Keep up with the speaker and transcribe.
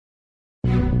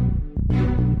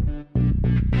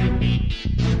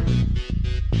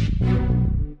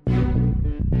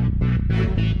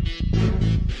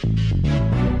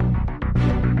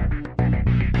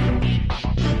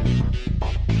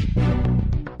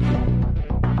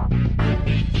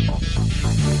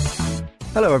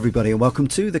Hello everybody and welcome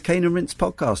to the Cane and Rinse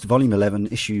podcast, volume 11,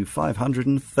 issue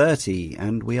 530,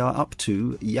 and we are up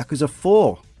to Yakuza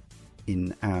 4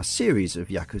 in our series of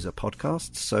Yakuza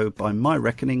podcasts. So by my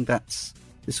reckoning, this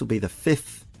will be the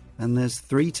 5th and there's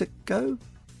 3 to go?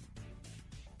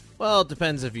 Well, it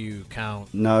depends if you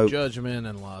count Judgment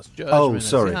and Lost Judgment. Oh,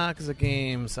 sorry. Yakuza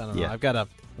games. I don't know. Yeah.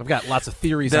 I've got lots of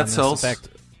theories Dead on this. Cells.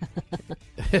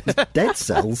 In fact, Dead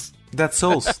Cells? Dead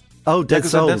Souls. Oh, Dead Yakuza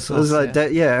Souls. Dead Souls, I was like,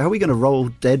 how are we going to roll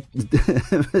Dead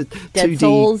 2D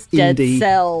Souls, Dead indie?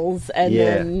 Cells, and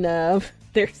then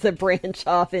there's a branch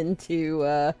off into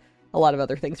a lot of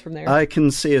other things from there. I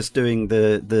can see us doing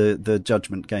the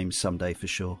Judgment games someday for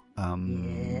sure.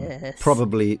 Yes.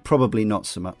 Probably not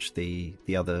so much the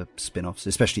other spin-offs,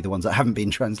 especially the ones that haven't been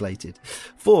translated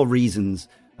for reasons.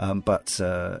 But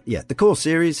the core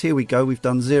series, here we go. We've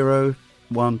done 0,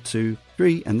 1, 2,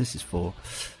 3, and this is 4.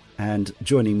 And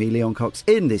joining me, Leon Cox,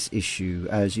 in this issue,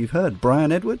 as you've heard,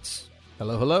 Brian Edwards.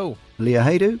 hello. Leah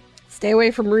Haydu. Stay away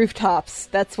from rooftops.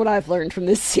 That's what I've learned from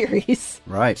this series.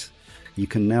 Right. You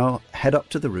can now head up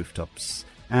to the rooftops.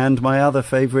 And my other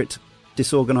favourite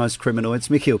disorganised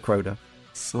criminaloids, Mikhail Kroder.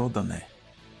 Sodane.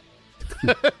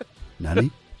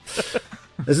 Nanny?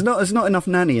 There's not enough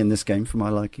nanny in this game for my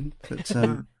liking, but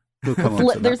we'll come on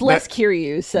to that. There's less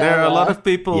Kiryu, so... There are a lot of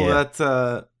people Yeah.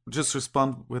 that just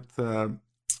respond with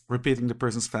repeating the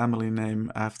person's family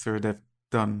name after they've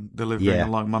done delivering Yeah. a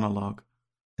long monologue.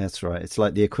 That's right. It's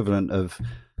like the equivalent of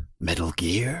Metal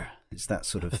Gear. It's that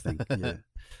sort of thing. Yeah.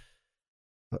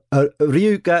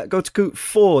 Ryu ga Gotoku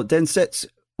 4 Densetsu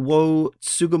wo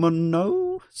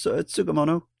Tsugumono?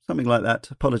 Tsugumono? Something like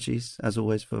that. Apologies, as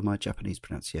always, for my Japanese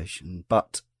pronunciation.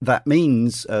 But that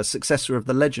means successor of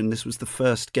the legend. This was the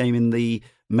first game in the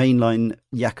mainline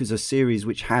Yakuza series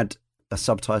which had a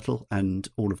subtitle, and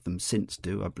all of them since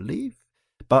do, I believe.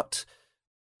 But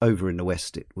over in the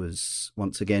West, it was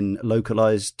once again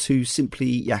localized to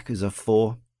simply Yakuza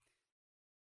 4.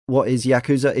 What is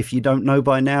Yakuza? If you don't know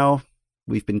by now,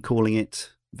 we've been calling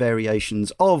it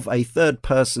variations of a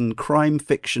third-person crime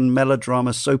fiction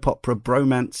melodrama soap opera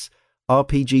bromance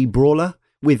RPG brawler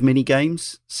with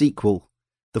minigames, sequel,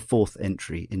 the 4th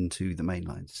entry into the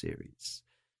mainline series.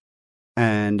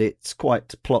 And it's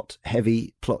quite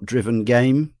plot-heavy, plot-driven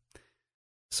game.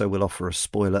 So we'll offer a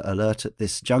spoiler alert at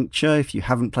this juncture. If you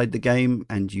haven't played the game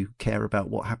and you care about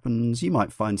what happens, you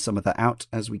might find some of that out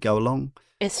as we go along.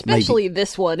 Especially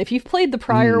this one. If you've played the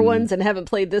prior ones and haven't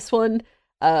played this one,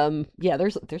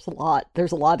 there's a lot.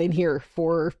 There's a lot in here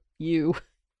for you.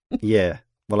 Yeah.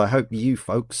 Well, I hope you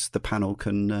folks, the panel,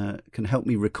 can help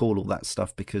me recall all that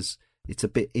stuff, because it's a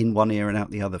bit in one ear and out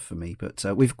the other for me. But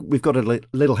we've got a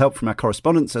little help from our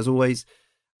correspondents, as always,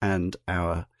 and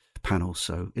our panel,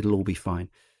 so it'll all be fine.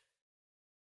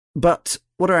 But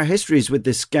what are our histories with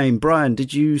this game? Brian,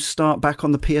 did you start back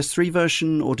on the PS3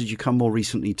 version, or did you come more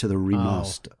recently to the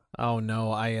remaster? Oh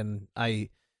no, I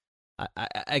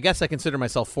guess I consider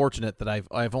myself fortunate that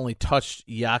I've only touched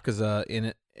Yakuza in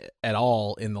it at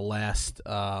all in the last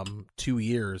 2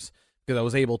 years, because I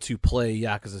was able to play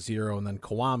Yakuza 0 and then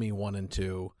Kiwami 1 and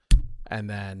 2, and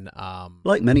then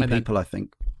like many people, I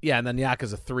think. Yeah, and then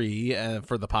Yakuza 3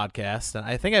 for the podcast. And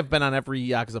I think I've been on every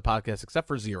Yakuza podcast except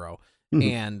for 0,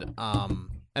 and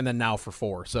then now for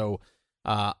 4. So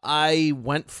I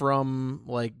went from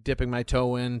like dipping my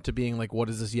toe in to being like, what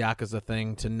is this Yakuza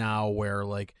thing, to now where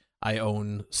like I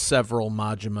own several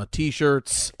Majima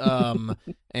t-shirts. And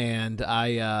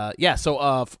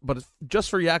but just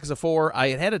for Yakuza 4, I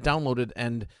had it downloaded,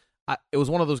 and it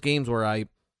was one of those games where I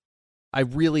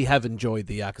really have enjoyed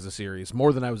the Yakuza series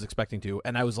more than I was expecting to.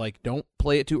 And I was like, don't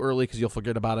play it too early, because you'll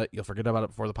forget about it. You'll forget about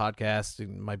it before the podcast.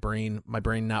 And my brain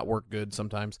not work good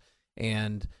sometimes.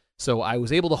 And so I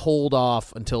was able to hold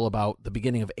off until about the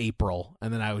beginning of April.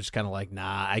 And then I was just kind of like,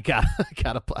 nah, I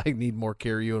need more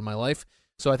Kiryu in my life.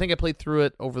 So I think I played through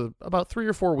it over about 3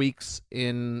 or 4 weeks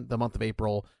in the month of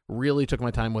April. Really took my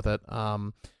time with it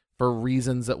for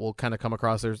reasons that will kind of come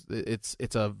across.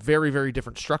 It's a very, very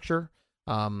different structure.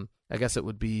 I guess it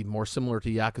would be more similar to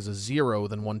Yakuza 0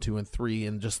 than 1, 2, and 3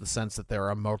 in just the sense that there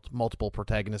are multiple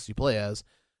protagonists you play as.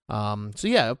 So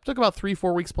yeah, it took about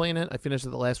 3-4 weeks playing it. I finished it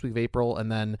the last week of April,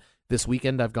 and then this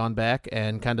weekend I've gone back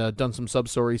and kind of done some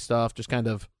sub-story stuff, just kind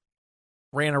of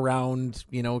ran around,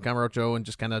 Kamurocho, and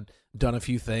just kind of done a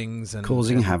few things. And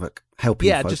causing havoc, helping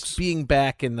folks. Just being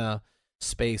back in the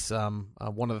space. One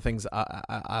of the things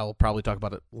I'll probably talk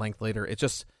about at length later, it's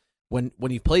just when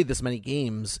you've played this many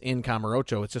games in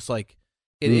Kamurocho, it's just like,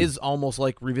 it is almost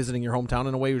like revisiting your hometown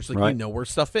in a way. You're just like, you know where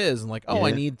stuff is, and like,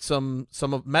 I need some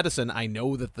of medicine. I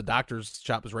know that the doctor's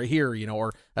shop is right here,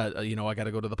 or I got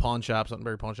to go to the pawn shop,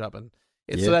 Suttonberry pawn shop, and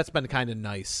So that's been kind of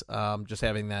nice, just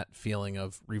having that feeling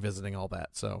of revisiting all that.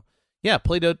 So yeah,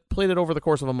 played it over the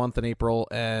course of a month in April,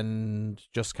 and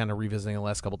just kind of revisiting the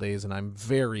last couple days, and I'm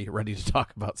very ready to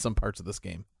talk about some parts of this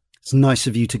game. It's nice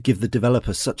of you to give the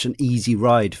developer such an easy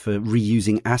ride for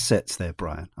reusing assets there,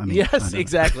 Brian. I mean, yes,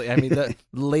 exactly. I mean, the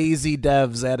lazy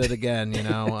devs at it again,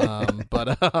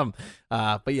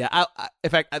 but yeah, in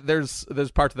fact, there's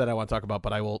parts of that I want to talk about,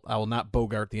 but I will not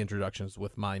bogart the introductions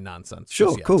with my nonsense.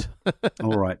 Sure, just yet. cool.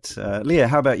 All right. Leah,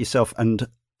 how about yourself and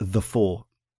the 4?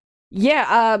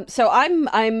 Yeah, so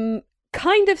I'm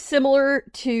kind of similar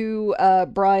to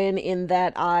Brian in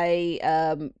that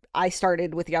I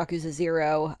started with Yakuza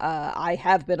 0. I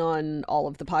have been on all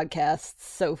of the podcasts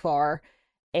so far,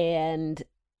 and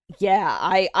yeah,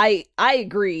 I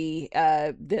agree.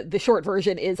 The short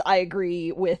version is I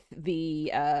agree with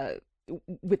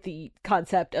the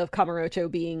concept of Kamurocho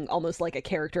being almost like a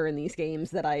character in these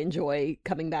games that I enjoy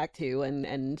coming back to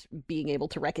and being able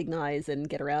to recognize and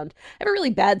get around. I have a really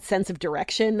bad sense of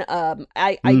direction.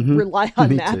 I rely on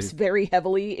Me maps too. very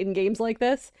heavily in games like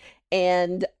this,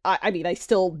 and I mean I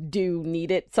still do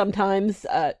need it sometimes,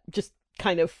 just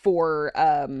kind of for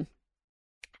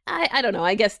I don't know,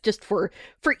 I guess just for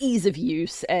ease of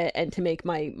use and to make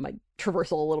my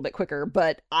traversal a little bit quicker,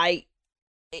 but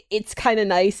it's kind of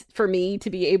nice for me to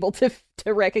be able to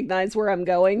recognize where I'm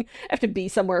going. I have to be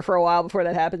somewhere for a while before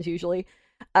that happens usually.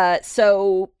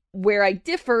 So where I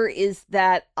differ is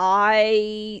that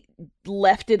I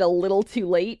left it a little too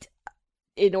late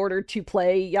in order to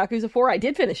play Yakuza 4. I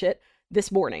did finish it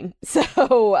this morning. So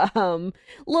a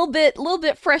little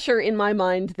bit fresher in my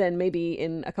mind than maybe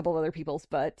in a couple of other people's,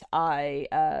 but I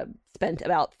spent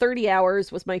about 30 hours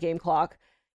was my game clock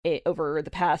over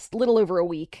the past little over a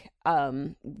week,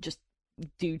 just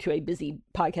due to a busy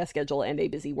podcast schedule and a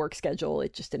busy work schedule.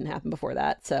 It just didn't happen before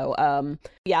that. So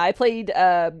yeah, I played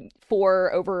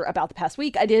 4 over about the past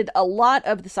week. I did a lot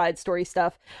of the side story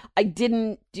stuff. I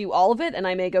didn't do all of it, and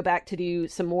I may go back to do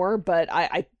some more, but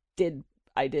I did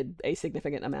a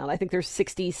significant amount. I think there's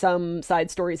 60 some side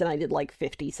stories, and I did like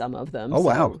 50 some of them. Oh, so,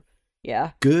 wow.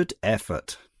 Yeah. Good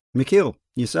effort. Mikhail,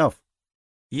 yourself.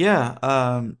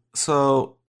 Yeah,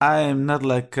 so I am not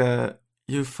like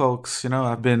you folks.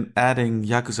 I've been adding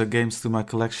Yakuza games to my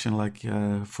collection like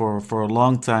for a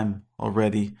long time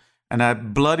already, and I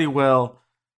bloody well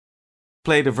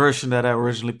played the version that I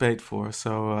originally paid for.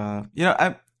 So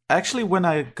I actually, when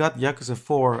I got Yakuza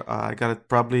 4, I got it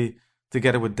probably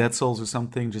together with Dead Souls or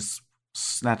something, just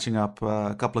snatching up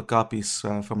a couple of copies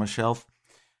from a shelf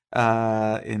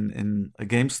in a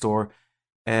game store.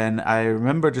 And I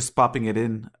remember just popping it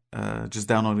in, just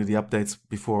downloading the updates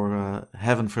before,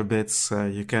 heaven forbids,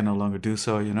 you can no longer do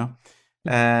so,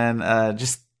 and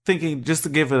just thinking, just to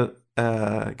give it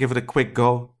a quick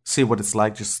go, see what it's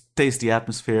like, just taste the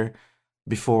atmosphere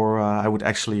before I would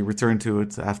actually return to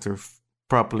it after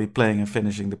properly playing and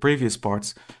finishing the previous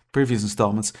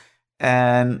installments.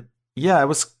 And yeah, I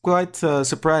was quite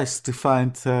surprised to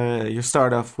find you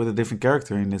start off with a different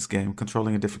character in this game,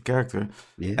 controlling a different character.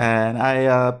 Yeah. And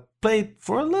I played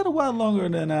for a little while longer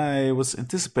than I was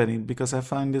anticipating because I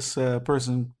found this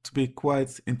person to be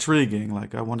quite intriguing.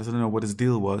 Like, I wanted to know what his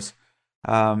deal was.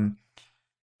 And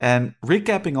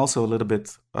recapping also a little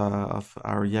bit of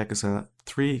our Yakuza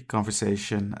 3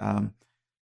 conversation,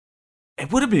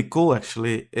 it would have been cool,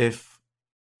 actually, if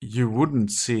you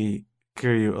wouldn't see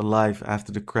Kiryu alive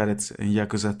after the credits in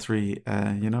Yakuza 3,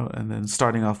 and then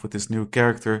starting off with this new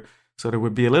character. So there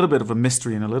would be a little bit of a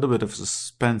mystery and a little bit of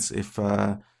suspense if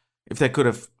they could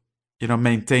have,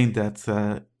 maintained that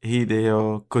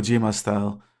Hideo Kojima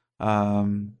style,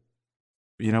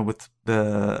 with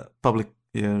the public,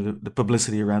 the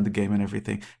publicity around the game and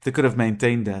everything. If they could have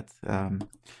maintained that. And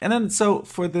then, so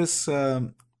for this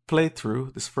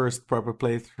playthrough, this first proper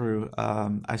playthrough,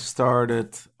 I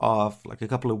started off like a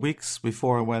couple of weeks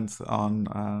before I went on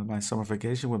my summer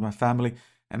vacation with my family,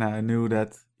 and I knew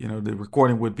that the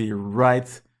recording would be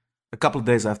right a couple of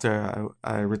days after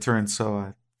I returned. So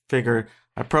I figured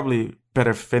I probably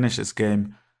better finish this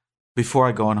game before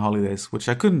I go on holidays, which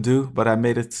I couldn't do, but I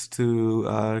made it to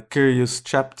Kiryu's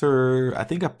chapter. I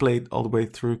think I played all the way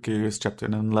through Kiryu's chapter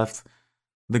and then left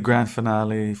the grand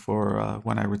finale for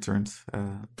when I returned.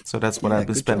 So that's what I've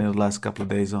been spending the last couple of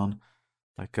days on.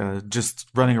 Like just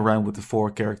running around with the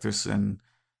 4 characters and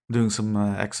doing some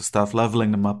extra stuff,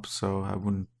 leveling them up so I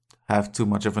wouldn't have too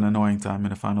much of an annoying time in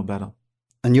the final battle.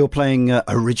 And you're playing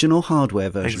original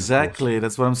hardware version. Exactly,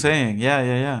 that's what I'm saying.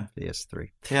 Yeah. PS3.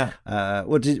 Yeah.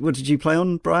 What did you play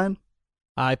on, Brian?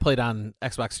 I played on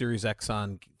Xbox Series X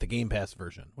on the Game Pass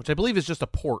version, which I believe is just a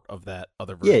port of that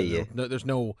other version. Yeah. There's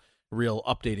no real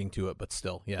updating to it, but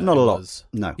still, yeah. Not a lot.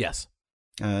 No. Yes.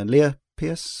 Leah,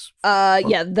 PS?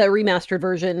 Yeah, the remastered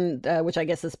version, which I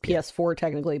guess is PS4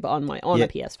 technically, but on a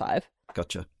PS5.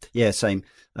 Gotcha. Yeah, same.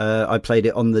 I played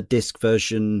it on the disc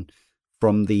version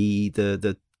from the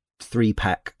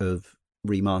 3-pack of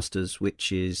remasters,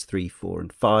 which is 3, 4,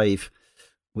 and 5,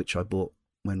 which I bought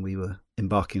when we were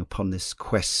embarking upon this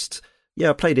quest. Yeah,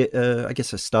 I played it. I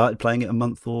guess I started playing it a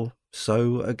month or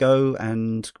so ago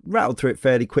and rattled through it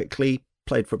fairly quickly.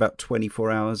 Played for about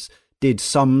 24 hours. Did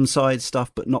some side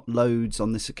stuff, but not loads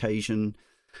on this occasion.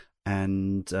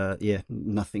 And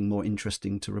nothing more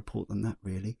interesting to report than that,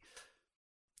 really.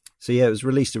 So yeah, it was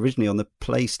released originally on the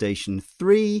PlayStation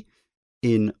 3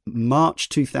 in March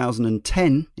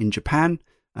 2010 in Japan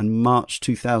and March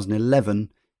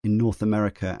 2011 in North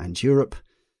America and Europe.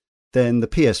 Then the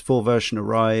PS4 version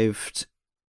arrived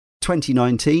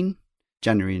 2019,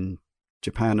 January in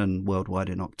Japan and worldwide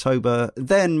in October.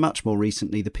 Then, much more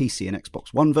recently, the PC and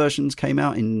Xbox One versions came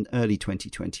out in early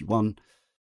 2021.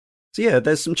 So yeah,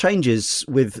 there's some changes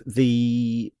with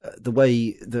the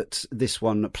way that this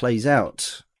one plays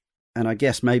out. And I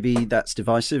guess maybe that's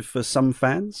divisive for some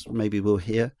fans. Maybe we'll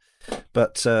hear.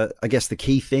 But I guess the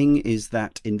key thing is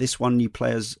that in this one, you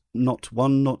play as not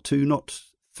 1, not 2, not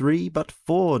 3, but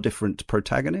 4 different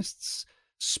protagonists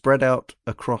spread out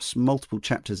across multiple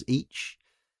chapters each,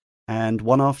 and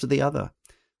one after the other.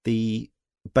 The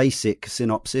basic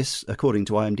synopsis, according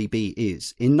to IMDb,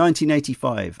 is: in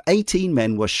 1985, 18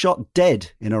 men were shot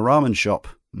dead in a ramen shop.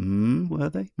 Were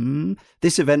they?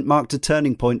 This event marked a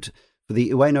turning point for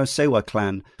the Ueno Sewa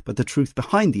clan, but the truth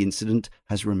behind the incident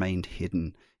has remained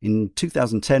hidden. In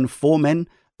 2010, 4 men,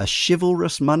 a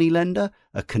chivalrous moneylender,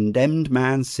 a condemned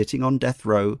man sitting on death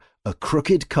row, a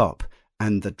crooked cop,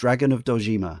 and the Dragon of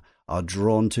Dojima are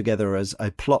drawn together as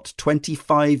a plot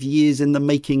 25 years in the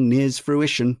making nears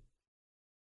fruition.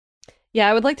 Yeah,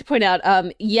 I would like to point out,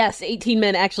 yes, 18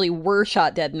 men actually were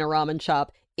shot dead in a ramen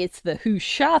shop. It's the who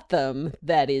shot them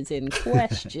that is in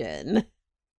question.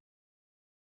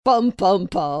 Bum bum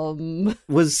bum.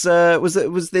 Was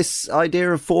this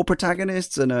idea of 4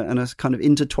 protagonists and a kind of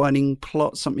intertwining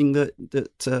plot something that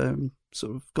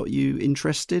sort of got you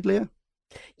interested, Leah?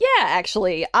 Yeah,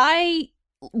 actually, I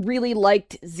really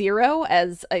liked Zero,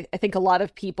 as I think a lot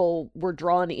of people were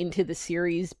drawn into the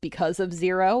series because of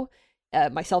Zero,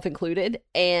 myself included,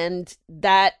 and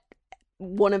that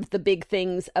one of the big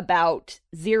things about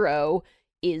Zero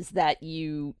is that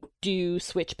you do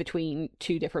switch between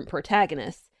 2 different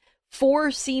protagonists.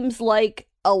 4 seems like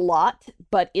a lot,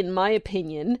 but in my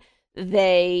opinion,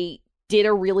 they did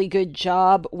a really good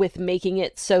job with making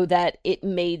it so that it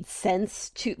made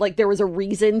sense to, like, there was a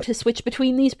reason to switch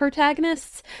between these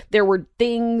protagonists. There were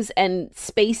things and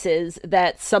spaces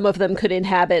that some of them could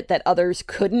inhabit that others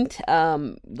couldn't.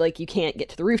 Like, you can't get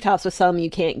to the rooftops with some, you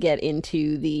can't get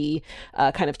into the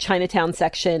kind of Chinatown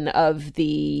section of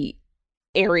the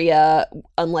area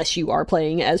unless you are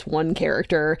playing as one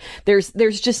character. There's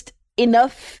just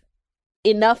enough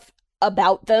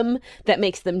about them that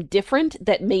makes them different,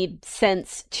 that made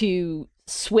sense to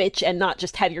switch and not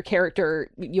just have your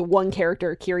character, one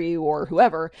character, Kiryu or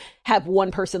whoever, have one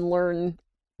person learn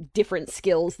different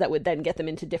skills that would then get them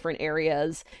into different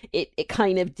areas. It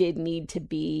kind of did need to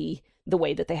be the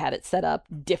way that they had it set up,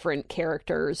 different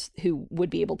characters who would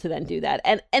be able to then do that.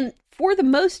 And for the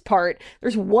most part,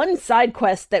 there's one side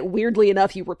quest that weirdly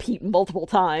enough you repeat multiple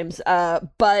times,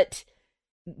 but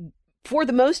for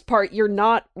the most part, you're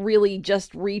not really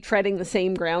just retreading the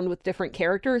same ground with different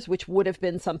characters, which would have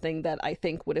been something that I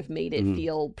think would have made it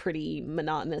feel pretty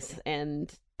monotonous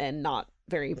and not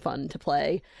very fun to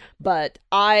play. But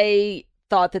I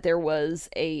thought that there was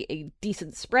a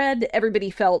decent spread.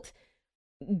 Everybody felt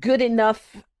good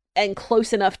enough and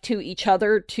close enough to each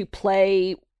other to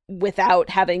play without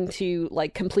having to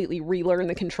like completely relearn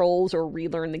the controls or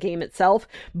relearn the game itself,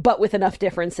 but with enough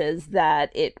differences that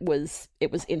it was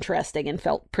interesting and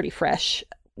felt pretty fresh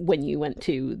when you went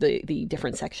to the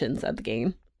different sections of the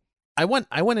game. I went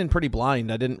in pretty blind.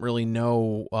 I didn't really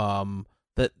know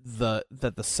that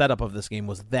the setup of this game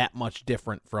was that much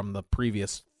different from the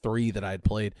previous 3 that I'd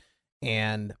played.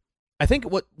 And I think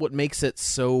what makes it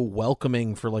so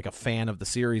welcoming for like a fan of the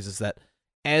series is that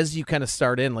as you kind of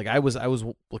start in, like I was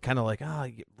kind of like,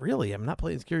 really? I'm not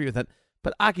playing Kiryu with that.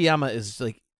 But Akiyama is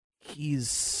like, he's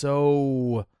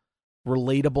so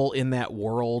relatable in that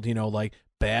world, like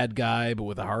bad guy, but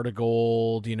with a heart of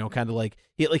gold, kind of like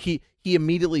he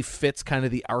immediately fits kind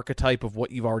of the archetype of what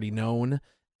you've already known.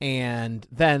 And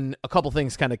then a couple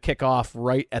things kind of kick off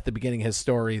right at the beginning of his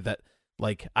story that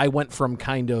like I went from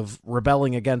kind of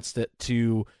rebelling against it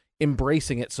to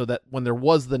embracing it, so that when there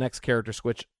was the next character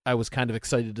switch, I was kind of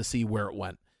excited to see where it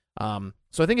went.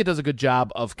 So I think it does a good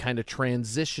job of kind of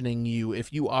transitioning you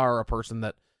if you are a person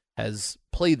that has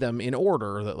played them in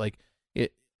order, that like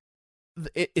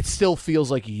it still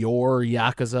feels like your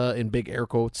Yakuza in big air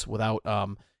quotes without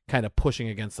kind of pushing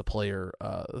against the player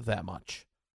that much.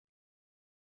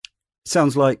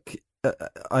 Sounds like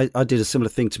I did a similar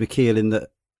thing to Mikhail in that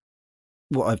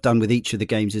what I've done with each of the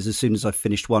games is as soon as I've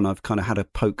finished one, I've kind of had a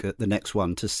poke at the next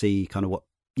one to see kind of what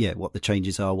the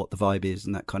changes are, what the vibe is,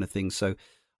 and that kind of thing. So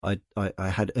I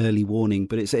had early warning,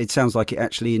 but it sounds like it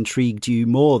actually intrigued you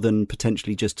more than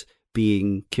potentially just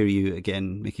being Kiryu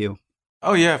again, Mikhail.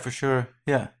 Oh yeah, for sure.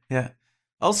 Yeah, yeah.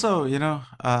 Also,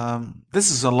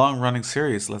 this is a long-running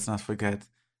series. Let's not forget.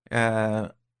 Uh,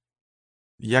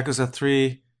 Yakuza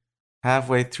 3,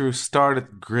 halfway through,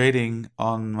 started grading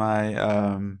on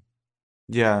my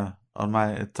on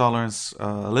my tolerance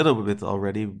a little bit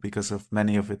already because of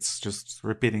many of its just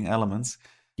repeating elements.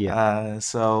 Yeah.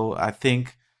 So I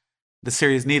think the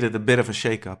series needed a bit of a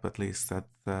shake-up, at least at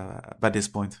by this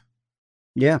point.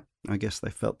 Yeah, I guess they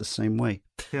felt the same way.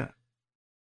 Yeah.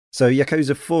 So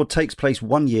Yakuza 4 takes place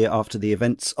 1 year after the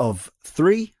events of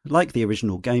 3. Like the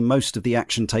original game, most of the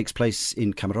action takes place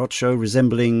in Kamurocho,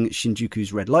 resembling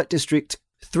Shinjuku's red light district.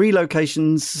 3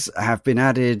 locations have been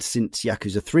added since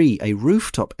Yakuza 3, a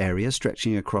rooftop area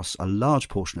stretching across a large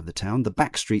portion of the town, the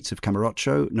back streets of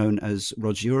Kamurocho, known as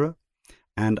Rojura,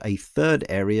 and a third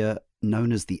area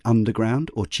known as the Underground,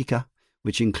 or Chika,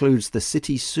 which includes the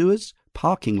city sewers,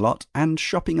 parking lot, and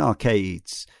shopping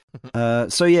arcades.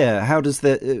 So yeah, how does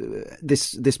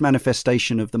this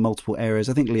manifestation of the multiple areas?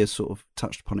 I think Leah sort of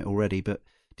touched upon it already, but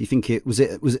do you think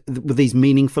were these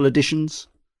meaningful additions?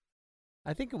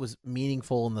 I think it was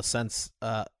meaningful in the sense,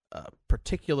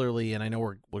 particularly, and I know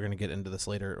we're going to get into this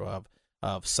later of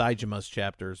Saijima's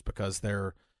chapters, because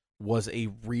there was a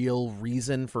real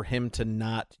reason for him to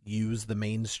not use the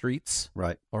main streets,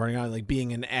 right? Or like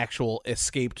being an actual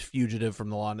escaped fugitive from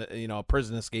the law, a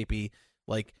prison escapee.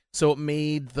 Like, so it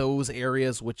made those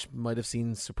areas which might have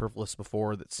seemed superfluous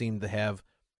before, that seemed to have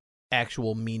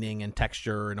actual meaning and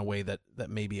texture in a way that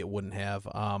maybe it wouldn't have.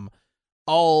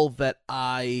 All that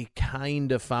I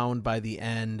kind of found by the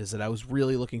end is that I was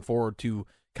really looking forward to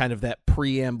kind of that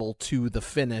preamble to the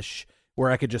finish, where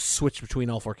I could just switch between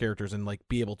all 4 characters and like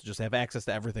be able to just have access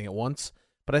to everything at once.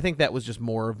 But I think that was just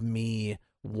more of me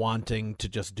wanting to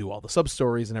just do all the sub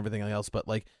stories and everything else. But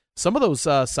like some of those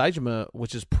Saijima,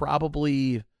 which is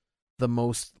probably the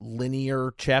most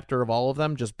linear chapter of all of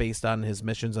them, just based on his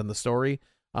missions and the story,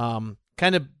 kind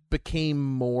of became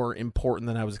more important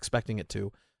than I was expecting it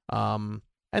to.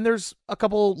 And there's a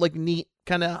couple like neat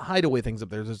kind of hideaway things up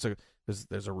there.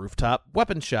 There's a rooftop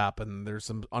weapon shop, and there's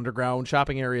some underground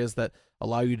shopping areas that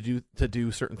allow you to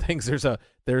do certain things.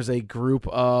 There's a group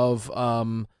of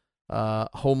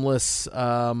homeless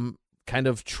kind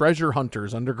of treasure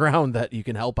hunters underground that you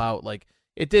can help out. Like,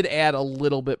 it did add a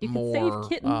little bit more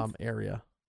area.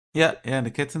 Yeah,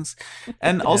 the kittens,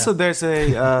 and also there's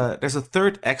a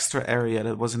third extra area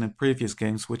that wasn't in previous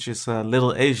games, which is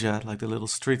Little Asia, like the little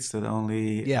streets that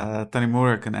only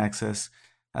Tanimura can access.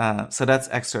 So that's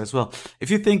extra as well. If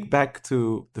you think back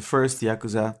to the first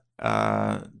Yakuza,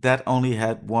 that only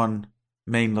had one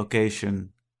main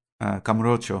location,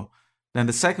 Kamurocho. Then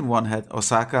the second one had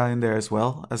Osaka in there as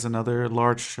well as another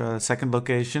large second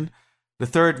location. The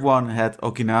third one had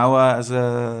Okinawa as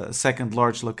a second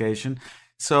large location.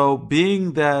 So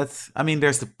being that, I mean,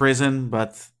 there's the prison,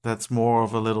 but that's more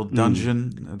of a little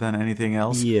dungeon than anything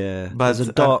else. Yeah, but there's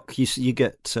a dock. You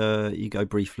go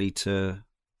briefly to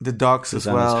the docks as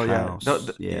well.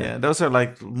 Yeah, those are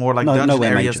like more like dungeon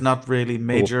areas, major. not really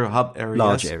major hub areas.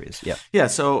 Large areas, yeah. Yeah,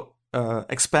 so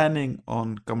expanding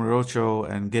on Kamurocho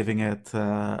and giving it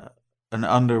an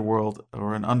underworld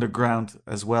or an underground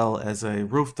as well as a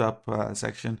rooftop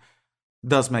section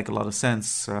does make a lot of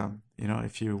sense,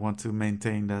 if you want to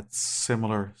maintain that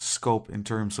similar scope in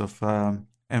terms of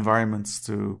environments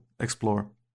to explore.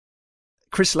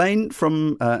 Chris Lane,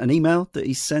 from an email that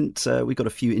he sent, we got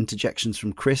a few interjections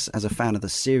from Chris as a fan of the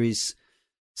series,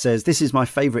 says, "This is my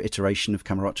favourite iteration of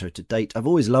Kamurocho to date. I've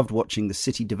always loved watching the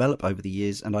city develop over the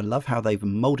years, and I love how they've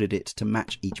moulded it to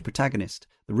match each protagonist.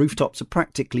 The rooftops are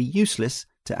practically useless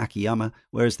to Akiyama,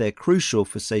 whereas they're crucial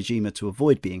for Seijima to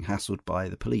avoid being hassled by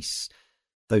the police.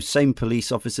 Those same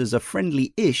police officers are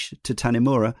friendly-ish to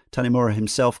Tanimura. Tanimura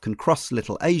himself can cross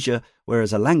Little Asia,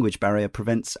 whereas a language barrier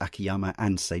prevents Akiyama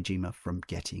and Seijima from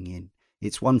getting in.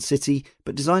 It's one city,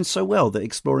 but designed so well that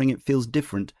exploring it feels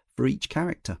different for each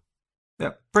character."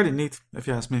 Yeah, pretty neat, if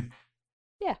you ask me.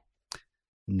 Yeah.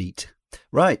 Neat.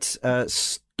 Right,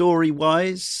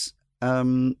 story-wise,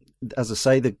 as I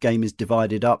say, the game is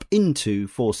divided up into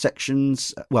 4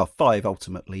 sections. Well, 5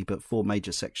 ultimately, but 4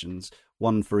 major sections,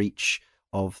 one for each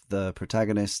of the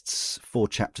protagonists, 4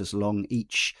 chapters long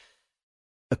each.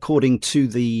 According to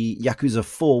the Yakuza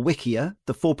 4 Wikia,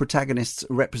 the 4 protagonists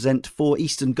represent 4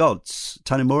 Eastern gods.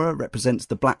 Tanemura represents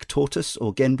the Black Tortoise,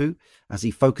 or Genbu, as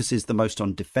he focuses the most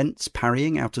on defense,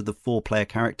 parrying out of the 4 player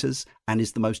characters, and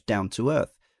is the most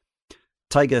down-to-earth.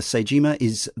 Tiger Seijima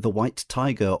is the White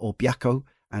Tiger, or Byakko,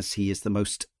 as he is the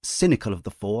most cynical of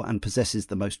the 4 and possesses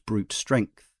the most brute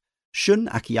strength. Shun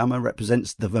Akiyama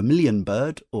represents the Vermilion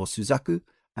Bird, or Suzaku,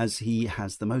 as he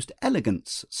has the most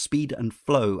elegance, speed and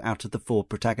flow out of the 4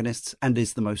 protagonists and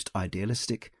is the most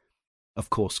idealistic. Of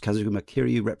course, Kazuma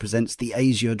Kiryu represents the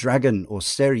Azure Dragon, or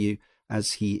Seryu,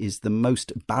 as he is the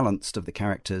most balanced of the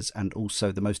characters and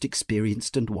also the most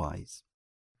experienced and wise.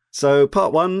 So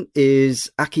part 1 is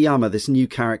Akiyama, this new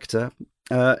character.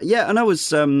 And I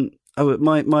was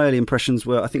my early impressions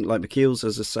were, I think, like McKeel's,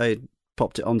 as I say,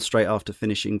 popped it on straight after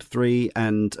finishing 3,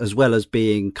 and as well as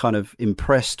being kind of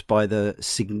impressed by the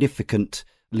significant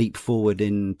leap forward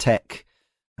in tech,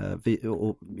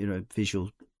 visual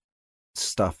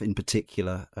stuff in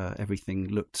particular. Everything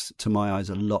looked, to my eyes,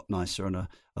 a lot nicer and a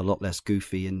lot less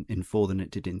goofy in 4 than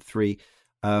it did in 3.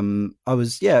 It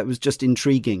was just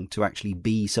intriguing to actually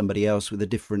be somebody else with a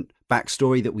different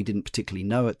backstory that we didn't particularly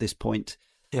know at this point.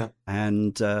 Yeah.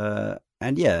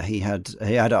 And yeah, he had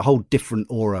a whole different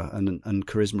aura and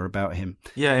charisma about him.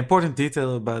 Yeah, important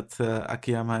detail about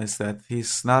Akiyama is that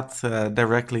he's not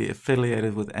directly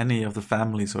affiliated with any of the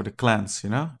families or the clans,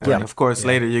 you know? And of course,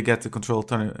 later you get to control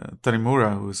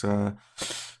Tanimura, who's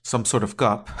some sort of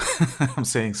cop. I'm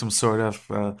saying some sort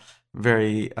of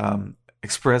very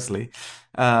expressly.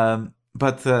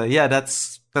 But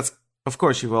that's of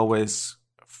course, you've always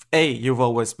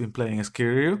been playing as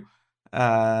Kiryu.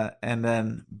 And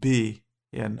then B,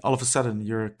 and all of a sudden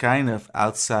you're kind of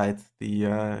outside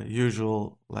the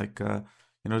usual, like,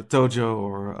 Tojo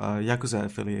or Yakuza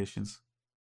affiliations.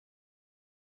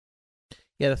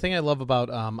 Yeah, the thing I love about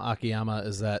Akiyama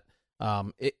is that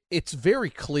it's very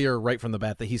clear right from the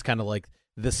bat that he's kind of like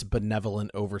this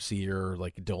benevolent overseer,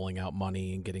 like doling out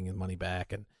money and getting his money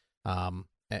back,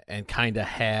 and kind of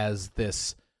has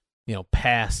this,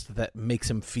 past that makes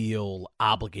him feel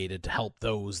obligated to help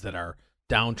those that are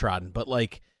downtrodden. But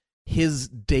like his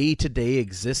day-to-day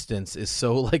existence is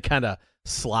so like kind of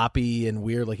sloppy and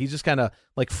weird. Like he's just kind of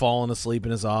like falling asleep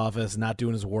in his office, not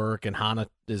doing his work, and Hana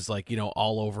is like,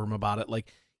 all over him about it.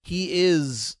 Like he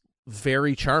is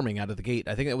very charming out of the gate.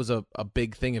 I think that was a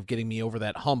big thing of getting me over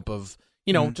that hump of,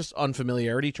 just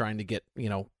unfamiliarity, trying to get,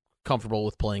 comfortable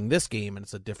with playing this game, and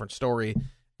it's a different story.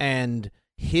 And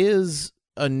his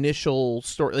initial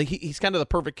story, like he's kind of the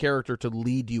perfect character to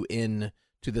lead you in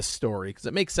to this story, because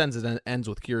it makes sense it ends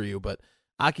with Kiryu, but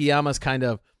Akiyama's kind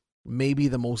of maybe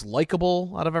the most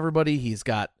likable out of everybody. He's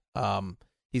got kind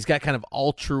of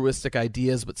altruistic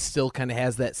ideas, but still kind of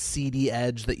has that seedy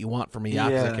edge that you want from a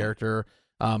Yakuza character.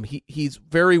 He's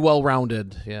very well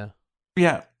rounded.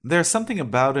 Yeah, there's something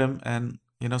about him, and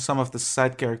some of the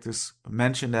side characters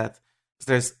mention that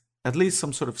there's at least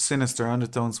some sort of sinister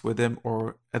undertones with him,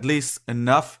 or at least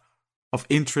enough of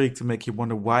intrigue to make you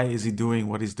wonder why is he doing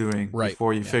what he's doing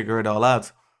before you figure it all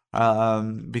out.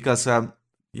 Because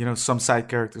some side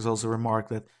characters also remark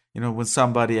that when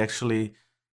somebody actually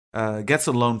gets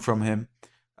a loan from him,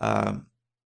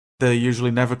 they usually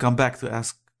never come back to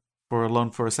ask for a loan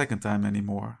for a second time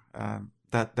anymore.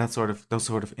 Those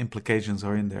sort of implications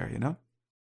are in there,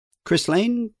 Chris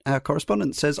Lane, our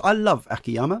correspondent, says, I love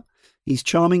Akiyama. He's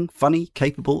charming, funny,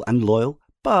 capable and loyal,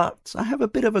 but I have a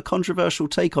bit of a controversial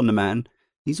take on the man.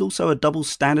 He's also a double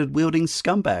standard wielding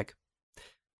scumbag.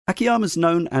 Akiyama's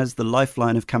known as the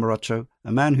lifeline of Kamurocho,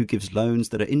 a man who gives loans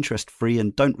that are interest free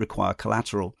and don't require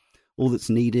collateral. All that's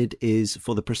needed is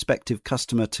for the prospective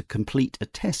customer to complete a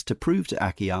test to prove to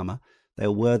Akiyama they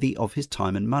are worthy of his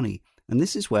time and money, and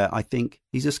this is where I think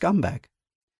he's a scumbag.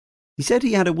 He said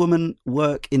he had a woman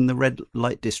work in the red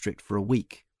light district for a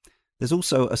week. There's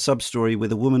also a sub-story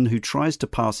with a woman who tries to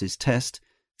pass his test,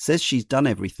 says she's done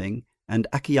everything, and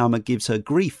Akiyama gives her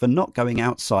grief for not going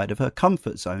outside of her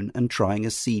comfort zone and trying a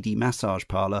seedy massage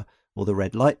parlour or the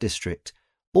red light district,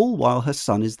 all while her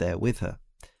son is there with her.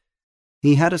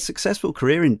 He had a successful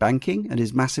career in banking and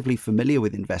is massively familiar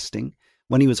with investing.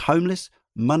 When he was homeless,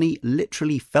 money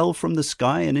literally fell from the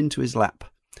sky and into his lap.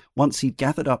 Once he'd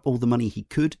gathered up all the money he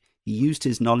could, he used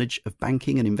his knowledge of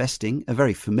banking and investing, a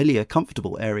very familiar,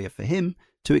 comfortable area for him,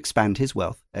 to expand his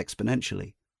wealth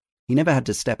exponentially. He never had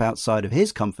to step outside of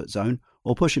his comfort zone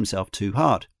or push himself too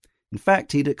hard. In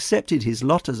fact, he'd accepted his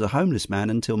lot as a homeless man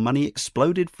until money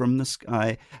exploded from the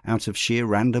sky out of sheer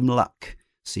random luck.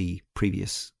 See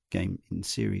previous game in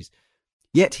series.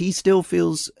 Yet he still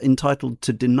feels entitled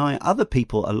to deny other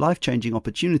people a life-changing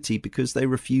opportunity because they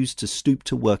refuse to stoop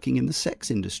to working in the sex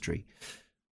industry.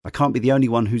 I can't be the only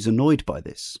one who's annoyed by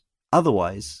this.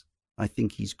 Otherwise, I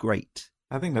think he's great.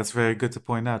 I think that's very good to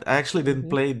point out. I actually didn't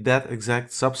play that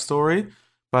exact sub-story,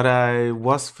 but I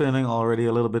was feeling already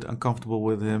a little bit uncomfortable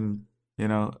with him,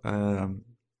 getting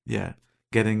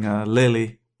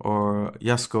Lily or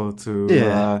Yasko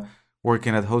to work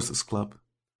in at Hostess Club.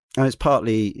 And it's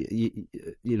partly,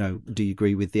 do you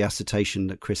agree with the assertion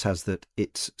that Chris has that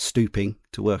it's stooping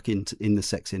to work in the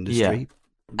sex industry? Yeah.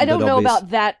 I don't know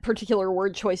about that particular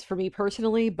word choice for me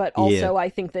personally, but also I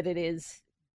think that it is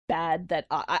bad that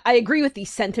I agree with the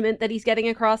sentiment that he's getting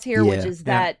across here, which is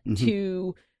that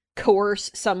to coerce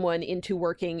someone into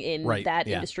working in that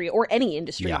industry or any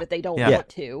industry that they don't want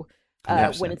to,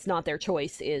 when it's not their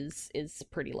choice, is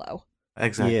pretty low.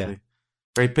 Exactly.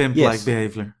 Very pimp-like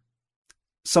behavior.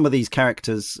 Some of these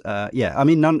characters, I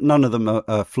mean, none of them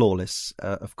are flawless,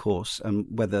 of course, and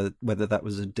whether that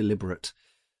was a deliberate,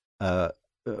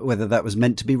 whether that was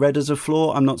meant to be read as a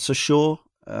flaw, I'm not so sure.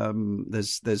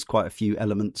 There's quite a few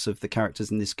elements of the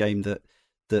characters in this game that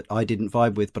I didn't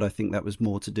vibe with, but I think that was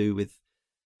more to do with,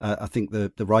 I think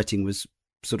the writing was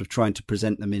sort of trying to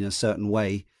present them in a certain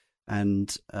way,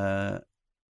 and that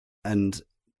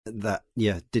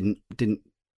didn't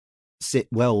sit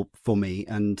well for me.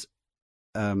 And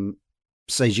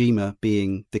Seijima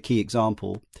being the key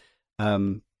example,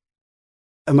 I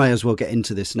may as well get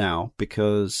into this now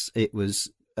because it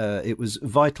was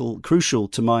crucial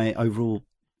to my overall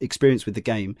experience with the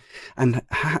game, and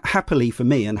happily for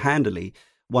me and handily,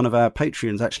 one of our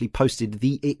Patreons actually posted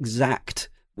the exact,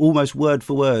 almost word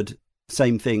for word,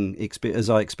 same thing as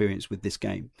I experienced with this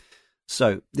game.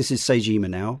 So this is Seijima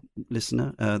now,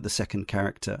 listener, the second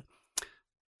character.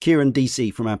 Kieran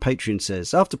DC from our Patreon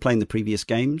says, after playing the previous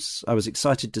games, I was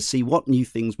excited to see what new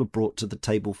things were brought to the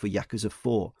table for Yakuza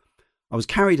 4. I was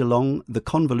carried along the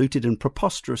convoluted and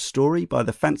preposterous story by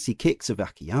the fancy kicks of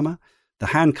Akiyama, the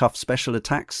handcuff special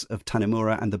attacks of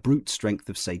Tanemura, and the brute strength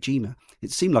of Seijima.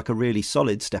 It seemed like a really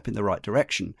solid step in the right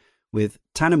direction, with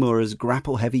Tanemura's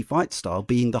grapple-heavy fight style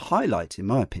being the highlight, in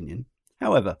my opinion.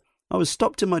 However, I was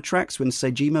stopped in my tracks when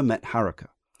Seijima met Haruka.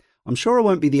 I'm sure I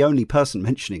won't be the only person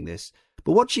mentioning this,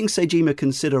 but watching Seijima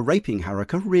consider raping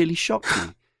Haruka really shocked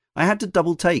me. I had to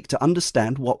double take to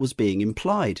understand what was being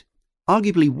implied.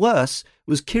 Arguably worse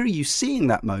was Kiryu seeing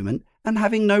that moment and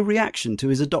having no reaction to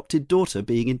his adopted daughter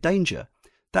being in danger.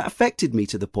 That affected me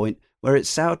to the point where it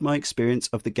soured my experience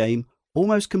of the game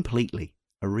almost completely.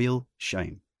 A real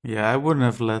shame. Yeah, I wouldn't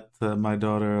have let my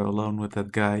daughter alone with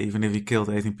that guy, even if he killed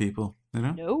 18 people, you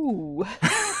know? No.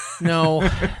 No,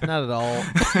 not at all.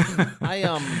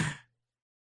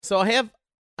 So I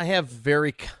have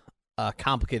very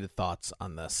complicated thoughts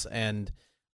on this, and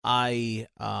I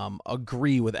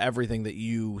agree with everything that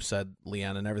you said,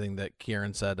 Leon, and everything that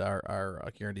Kieran said, our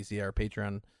Kieran DC, our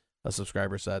Patreon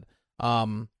subscriber said.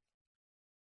 The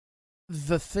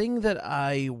thing that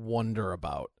I wonder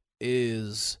about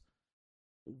is,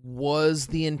 was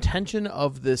the intention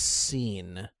of this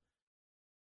scene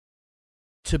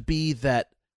to be that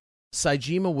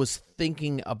Seijima was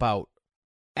thinking about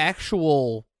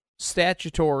actual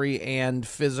statutory and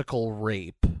physical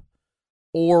rape,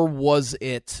 or was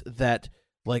it that,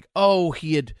 like, oh,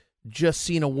 he had just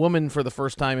seen a woman for the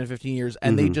first time in 15 years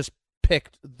and they just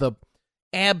picked the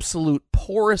absolute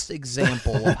poorest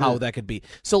example of how that could be?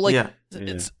 So, like,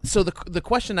 so the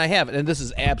question I have, and this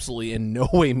is absolutely in no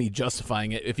way me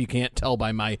justifying it, if you can't tell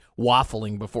by my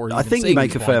waffling before I think you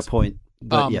make a fair point,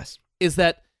 but yes, is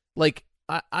that, like,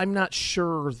 I'm not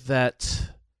sure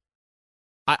that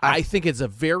I think it's a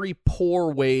very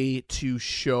poor way to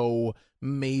show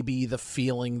maybe the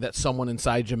feeling that someone in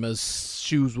Seijima's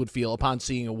shoes would feel upon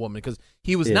seeing a woman, because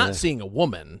he was not seeing a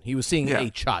woman, he was seeing a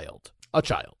child.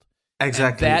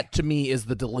 Exactly. And that, to me, is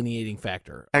the delineating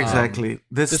factor. Exactly.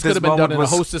 This could have been done in a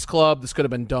hostess club. This could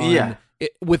have been done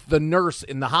with the nurse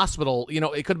in the hospital. You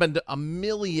know, it could have been a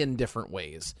million different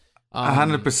ways.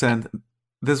 100%.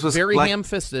 This was very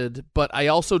ham-fisted, but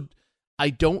I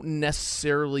don't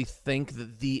necessarily think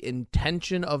that the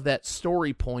intention of that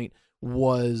story point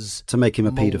was to make him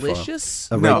a malicious,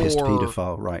 pedophile, a rapist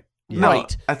pedophile, right? No,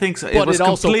 right. I think so. But it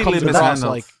also comes across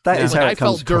like that is how I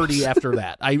felt dirty after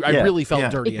that. I really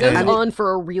felt dirty. It goes on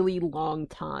for a really long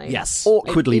time. Yes,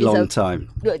 awkwardly long time.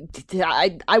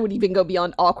 I would even go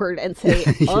beyond awkward and say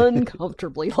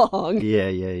uncomfortably long.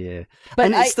 Yeah.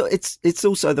 But it's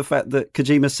also the fact that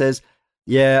Kojima says,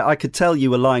 "Yeah, I could tell you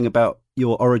were lying about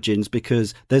your origins,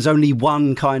 because there's only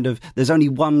one kind of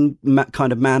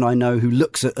man I know who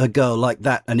looks at a girl like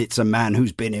that, and it's a man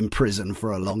who's been in prison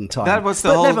for a long time. That was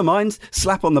but never mind,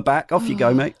 slap on the back, off you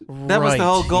go, mate. That was the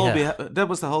whole goal. Yeah. That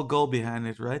was the whole goal behind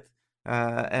it, right?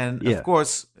 And Yeah. of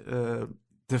course,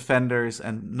 defenders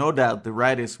and no doubt the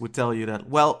writers would tell you that.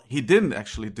 Well, he didn't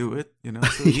actually do it. You know,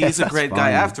 so Yeah, he's a great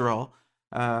guy fine. after all.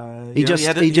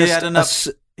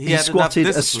 He had squatted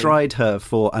enough astride her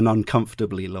for an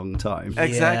uncomfortably long time,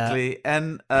 Exactly,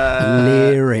 and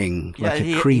leering like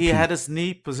a creepy. He had his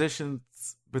knee positioned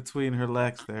between her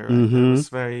legs there. Right? Mhm. It was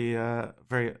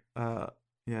very,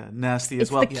 nasty It's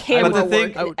as well. the camera But the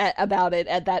thing, work about it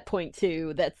at that point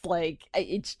too. That's like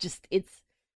it's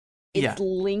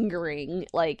lingering.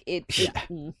 Like it.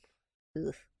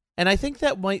 Ugh. And I think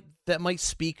that might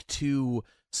speak to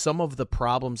some of the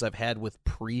problems I've had with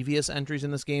previous entries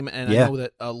in this game. And I know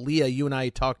that Leah, you and I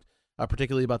talked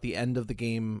particularly about the end of the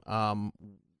game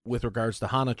with regards to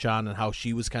Hana-chan and how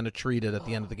she was kind of treated at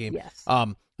the end of the game. Yes.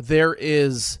 There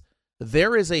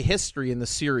is a history in the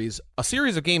series, a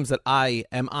series of games that I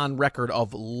am on record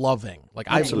of loving. Like,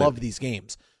 Absolutely. I love these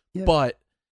games, but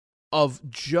of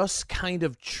just kind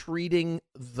of treating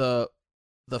the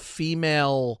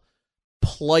female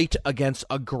plight against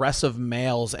aggressive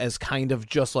males as kind of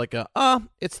just like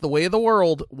it's the way of the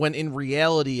world, when in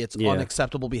reality it's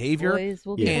unacceptable behavior. Boys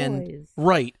will be boys.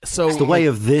 Right, so It's the way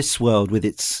of this world with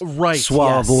its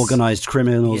suave, organised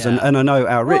criminals. Yeah. And I know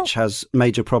our Rich has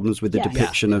major problems with the Yeah.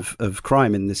 depiction of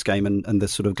crime in this game and the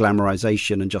sort of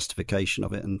glamorization and justification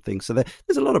of it and things. So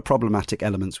there's a lot of problematic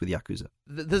elements with Yakuza.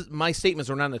 my statements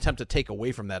were not an attempt to take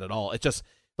away from that at all. It's just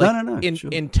like No,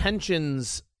 sure.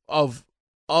 intentions of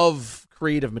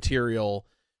creative material,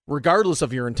 regardless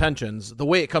of your intentions, the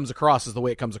way it comes across is the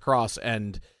way it comes across,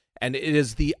 and it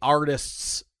is the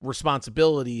artist's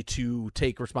responsibility to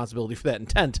take responsibility for that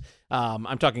intent.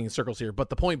 I'm talking in circles here, but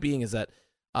the point being is that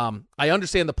I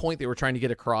understand the point they were trying to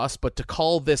get across, but to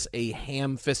call this a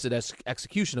ham-fisted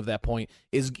execution of that point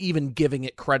is even giving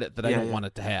it credit that I don't want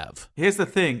it to have. Here's the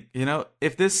thing,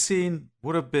 if this scene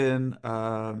would have been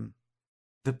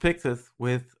depicted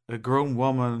with a grown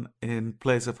woman in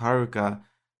place of Haruka,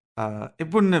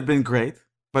 it wouldn't have been great,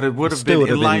 but it would have been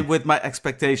in line with my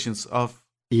expectations of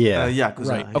Yakuza,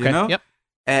 right. Okay. Yep.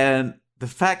 And the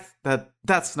fact that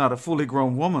that's not a fully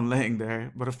grown woman laying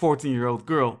there, but a 14-year-old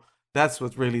girl, that's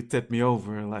what really tipped me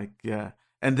over. Like, yeah.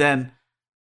 And then,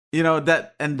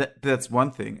 that's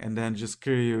one thing. And then just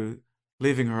Kiryu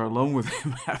leaving her alone with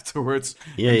him afterwards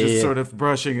and just sort of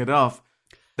brushing it off.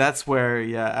 That's where,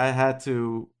 I had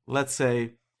to, let's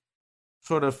say,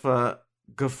 sort of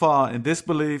guffaw in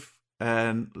disbelief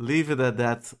and leave it at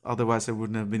that. Otherwise, I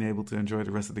wouldn't have been able to enjoy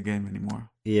the rest of the game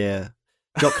anymore. Yeah.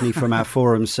 Jockney from our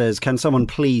forum says, can someone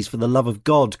please, for the love of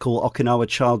God, call Okinawa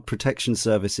Child Protection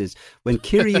Services? When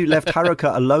Kiryu left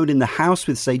Haruka alone in the house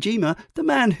with Seijima, the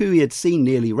man who he had seen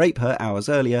nearly rape her hours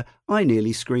earlier, I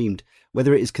nearly screamed.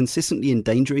 Whether it is consistently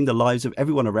endangering the lives of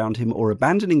everyone around him or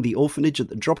abandoning the orphanage at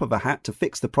the drop of a hat to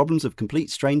fix the problems of complete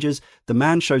strangers, the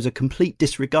man shows a complete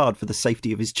disregard for the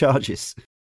safety of his charges.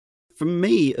 For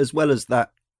me, as well as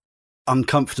that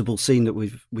uncomfortable scene that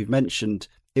we've mentioned,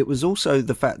 it was also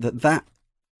the fact that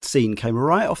scene came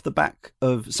right off the back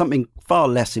of something far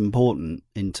less important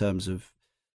in terms of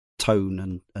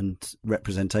tone and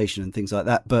representation and things like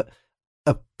that, but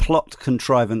a plot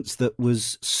contrivance that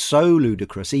was so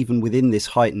ludicrous, even within this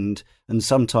heightened and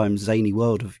sometimes zany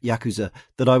world of Yakuza,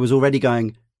 that I was already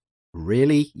going,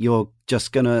 really? You're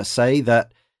just going to say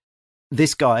that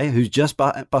this guy who's just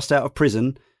bust out of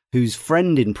prison, whose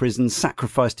friend in prison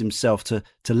sacrificed himself to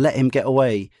let him get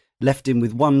away, left him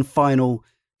with one final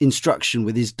instruction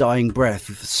with his dying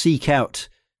breath: seek out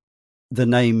the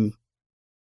name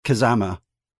Kazama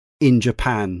in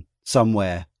Japan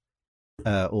somewhere.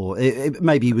 Or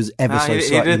maybe he was ever so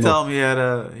slightly He did more. tell me he had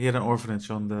an orphanage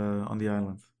on the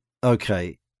island.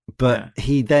 Okay, but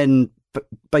he then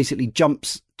basically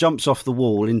jumps off the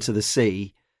wall into the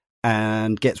sea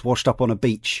and gets washed up on a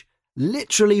beach,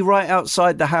 literally right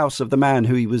outside the house of the man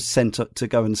who he was sent to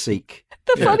go and seek.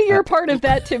 The funnier part of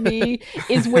that to me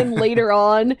is when later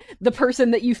on the person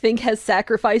that you think has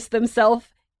sacrificed themselves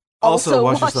also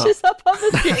washes up on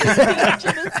the same beach in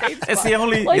the same spot. It's the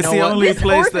only Like,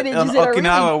 place orphanage on is in a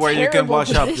Okinawa really where you can terrible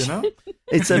wash up. position.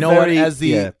 It's a what? very As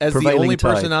the only tide.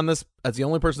 person on this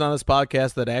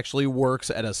podcast that actually works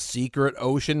at a secret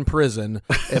ocean prison,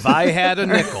 if I had a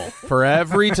nickel for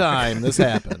every time this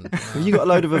happened, Have you got a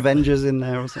load of Avengers in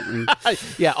there or something?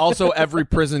 yeah. Also, every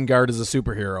prison guard is a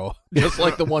superhero, just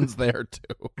like the ones there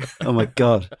too. Oh my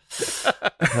god!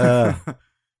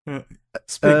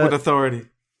 Speak with authority.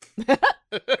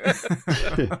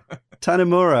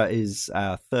 Tanemura is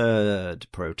our third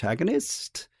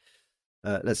protagonist.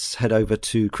 Let's head over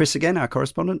to Chris again, our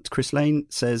correspondent. Chris Lane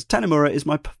says, Tanemura is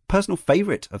my personal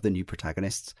favourite of the new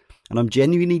protagonists, and I'm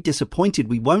genuinely disappointed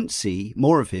we won't see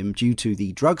more of him due to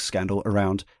the drug scandal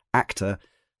around actor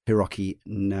Hiroki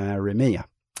Narimiya.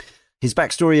 His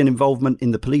backstory and involvement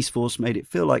in the police force made it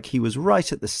feel like he was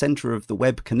right at the centre of the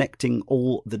web, connecting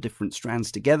all the different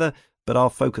strands together, but I'll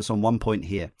focus on one point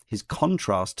here, his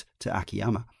contrast to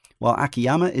Akiyama. While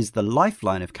Akiyama is the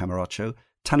lifeline of Kamurocho,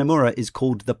 Tanemura is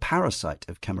called the parasite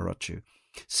of Kamurocho,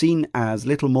 seen as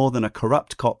little more than a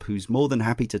corrupt cop who's more than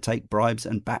happy to take bribes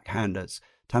and backhanders.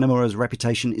 Tanemura's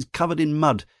reputation is covered in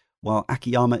mud, while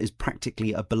Akiyama is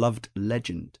practically a beloved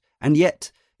legend. And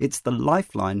yet, it's the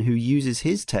lifeline who uses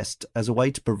his test as a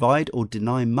way to provide or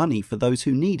deny money for those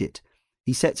who need it.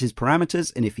 He sets his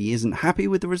parameters, and if he isn't happy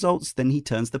with the results, then he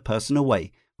turns the person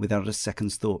away without a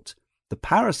second's thought. The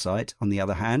parasite, on the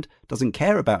other hand, doesn't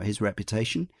care about his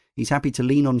reputation. He's happy to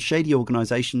lean on shady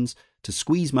organisations to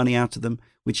squeeze money out of them,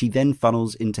 which he then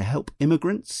funnels in to help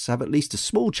immigrants have at least a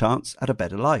small chance at a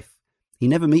better life. He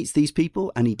never meets these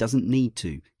people, and he doesn't need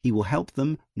to. He will help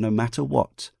them no matter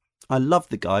what. I love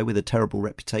the guy with a terrible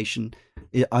reputation.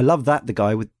 I love that the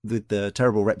guy with the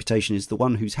terrible reputation is the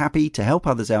one who's happy to help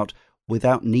others out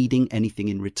without needing anything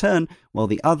in return, while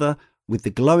the other, with the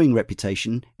glowing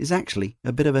reputation, is actually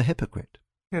a bit of a hypocrite.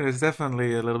 Yeah, there's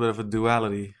definitely a little bit of a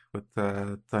duality with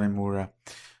Tanemura.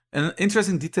 An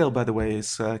interesting detail, by the way,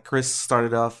 is Chris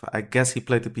started off, I guess he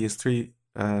played the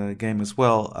PS3 game as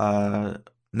well,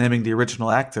 naming the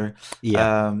original actor.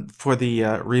 Yeah. For the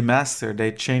remaster,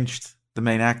 they changed the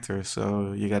main actor,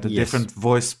 so you got a different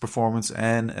voice performance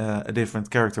and a different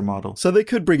character model. So they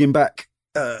could bring him back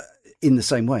in the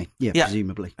same way, yeah.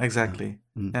 Presumably. Exactly.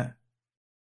 Yeah.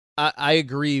 I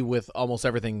agree with almost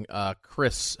everything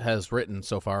Chris has written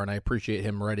so far, and I appreciate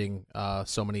him writing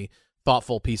so many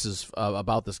thoughtful pieces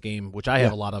about this game, which I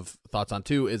have a lot of thoughts on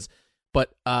too.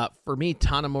 But for me,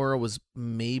 Tanemura was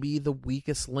maybe the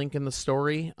weakest link in the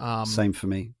story. Same for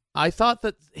me. I thought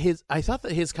that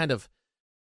his kind of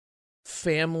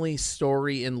family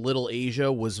story in Little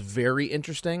Asia was very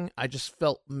interesting. I just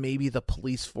felt maybe the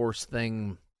police force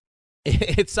thing.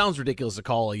 It sounds ridiculous to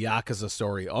call a Yakuza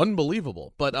story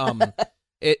unbelievable, but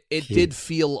it did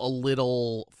feel a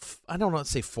little, I don't want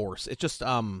to say forced. It just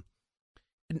none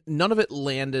of it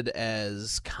landed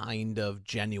as kind of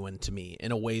genuine to me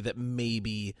in a way that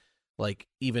maybe, like,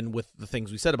 even with the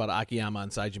things we said about Akiyama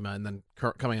and Saejima and then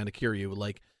coming on to Kiryu,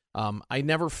 like I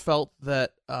never felt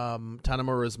that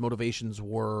Tanemura's motivations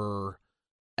were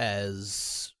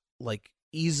as like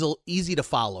easy to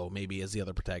follow maybe as the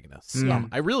other protagonists.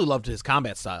 I really loved his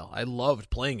combat style. I loved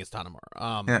playing as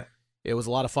Tanemura. It was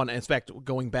a lot of fun. In fact,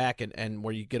 going back and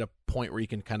where you get a point where you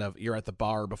can you're at the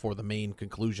bar before the main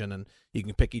conclusion and you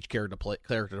can pick each character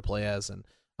to play as. And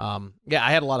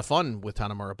I had a lot of fun with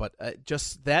Tanemura, but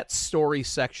just that story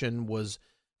section was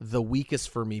the weakest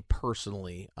for me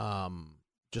personally.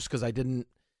 Just because I didn't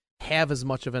have as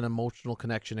much of an emotional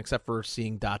connection, except for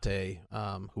seeing Date,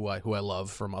 who I love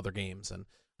from other games, and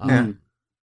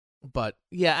but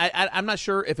I'm not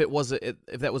sure if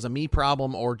if that was a me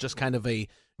problem or just kind of a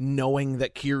knowing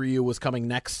that Kiryu was coming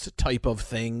next type of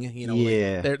thing.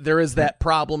 Like there is that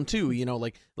problem too.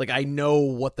 Like I know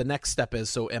what the next step is,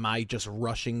 so am I just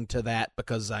rushing to that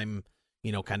because I'm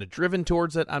kind of driven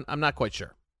towards it? I'm not quite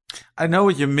sure. I know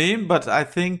what you mean, but I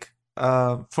think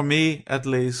for me at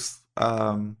least.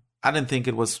 I didn't think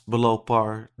it was below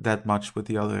par that much with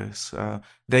the others.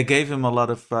 They gave him a lot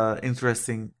of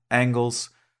interesting angles.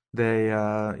 They,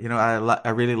 I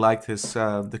really liked his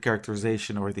the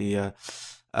characterization or the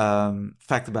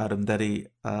fact about him that he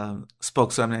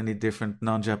spoke so many different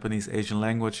non-Japanese Asian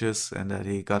languages and that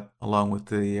he got along with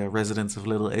the residents of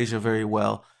Little Asia very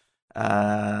well.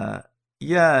 And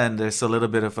there's a little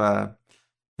bit of a,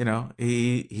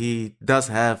 he does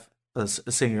have a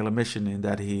singular mission in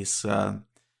that he's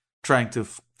trying to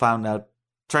find out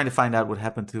what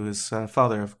happened to his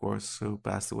father, of course, who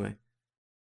passed away.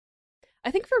 I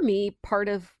think for me, part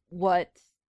of what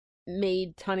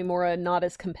made Tanemura not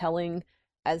as compelling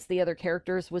as the other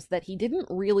characters was that he didn't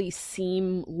really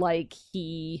seem like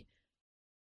he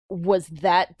was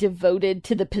that devoted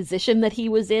to the position that he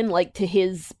was in, like to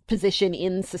his position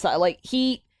in society. Like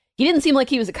he didn't seem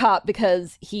like he was a cop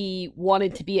because he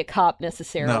wanted to be a cop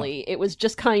necessarily. No. It was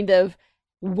just kind of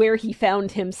where he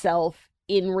found himself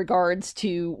in regards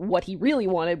to what he really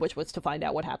wanted, which was to find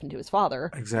out what happened to his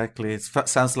father. Exactly. It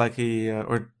sounds like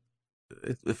it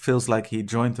feels like he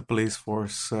joined the police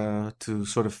force to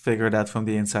sort of figure it out from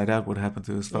the inside out what happened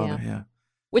to his father. Yeah.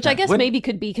 Which I guess maybe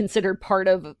could be considered part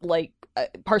of like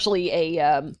partially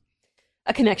a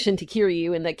a connection to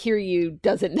Kiryu, and that Kiryu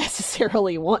doesn't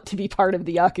necessarily want to be part of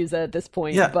the Yakuza at this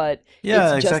point, Yeah. but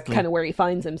Yeah, it's just exactly. kind of where he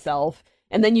finds himself.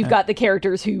 And then you've got the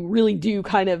characters who really do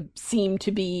kind of seem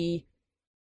to be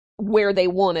where they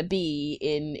want to be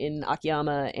in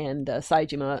Akiyama and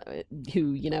Saejima,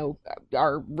 who, you know,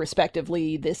 are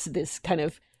respectively this kind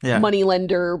of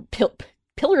moneylender,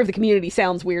 pillar of the community.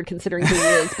 Sounds weird considering who he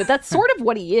is, but that's sort of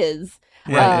what he is.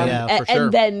 Right, for sure.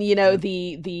 And then, you know,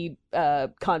 the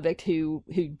convict who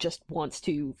just wants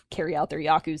to carry out their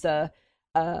Yakuza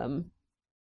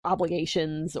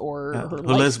obligations or her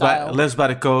who lives by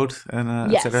the code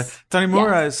and yes. etc.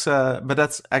 Tanimura is, but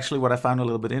that's actually what I found a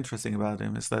little bit interesting about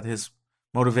him, is that his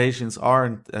motivations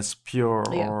aren't as pure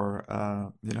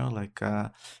or you know, like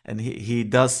and he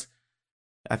does.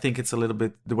 I think it's a little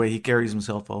bit the way he carries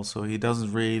himself. Also, he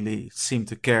doesn't really seem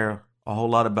to care a whole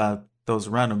lot about those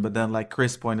around him. But then, like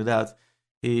Chris pointed out,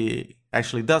 he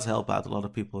actually does help out a lot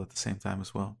of people at the same time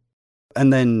as well.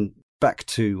 And then back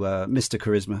to Mr.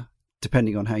 Charisma.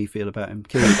 Depending on how you feel about him,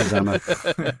 Kiryu Kazama.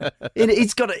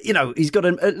 He's got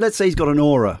let's say he's got an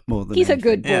aura more than he's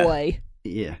anything. A good boy.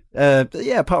 Yeah.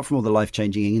 Yeah. Apart from all the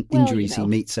life-changing injuries he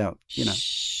meets out, you know,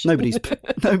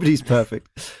 nobody's perfect.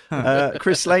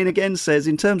 Chris Lane again says,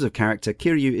 in terms of character,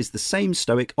 Kiryu is the same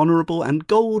stoic, honourable, and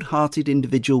gold-hearted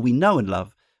individual we know and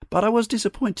love. But I was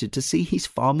disappointed to see he's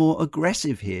far more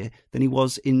aggressive here than he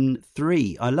was in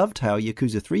 3. I loved how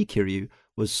Yakuza 3 Kiryu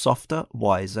was softer,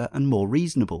 wiser, and more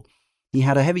reasonable. He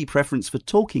had a heavy preference for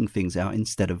talking things out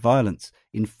instead of violence.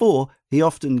 In 4, he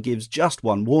often gives just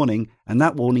one warning, and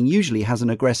that warning usually has an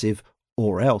aggressive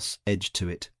or else edge to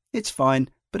it. It's fine,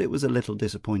 but it was a little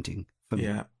disappointing for me.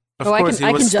 Yeah. Of course,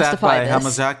 he was stabbed by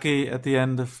Hamazaki at the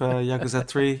end of Yakuza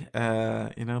 3,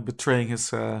 you know, betraying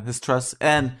his trust,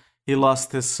 and he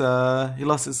lost his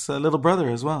little brother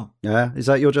as well. Yeah, is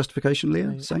that your justification,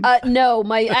 Leah? Same? No,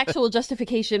 my actual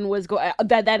justification was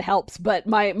that helps, but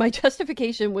my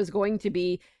justification was going to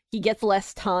be he gets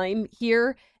less time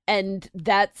here, and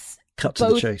that's cut to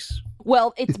the chase.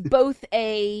 Well, it's both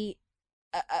he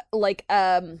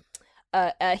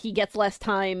gets less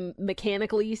time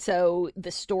mechanically, so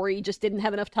the story just didn't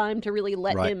have enough time to really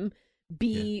let him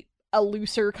be a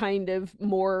looser, kind of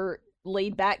more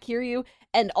laid back Kiryu.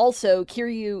 And also,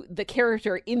 Kiryu, the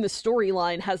character in the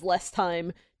storyline, has less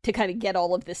time to kind of get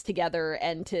all of this together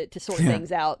and to sort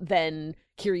things out than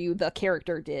Kiryu, the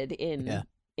character, did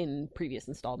in previous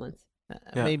installments.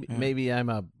 Maybe I'm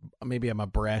a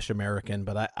brash American,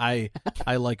 but I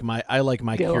like my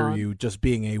Kiryu just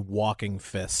being a walking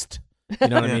fist. You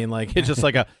know what I mean? Like, it's just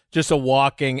like a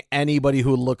walking, anybody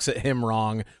who looks at him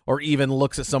wrong or even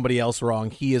looks at somebody else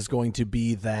wrong, he is going to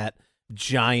be that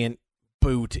giant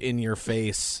boot in your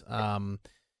face.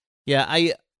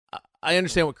 I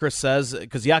understand what Chris says,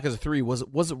 because Yakuza 3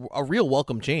 was a real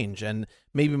welcome change, and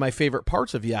maybe my favorite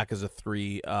parts of Yakuza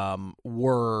 3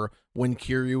 were when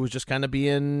Kiryu was just kind of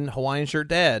being Hawaiian shirt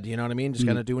dad, you know what I mean? Just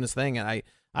kind of doing his thing, and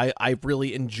I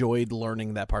really enjoyed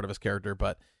learning that part of his character,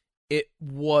 but it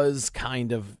was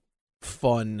kind of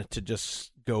fun to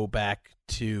just go back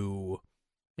to,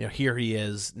 you know, here he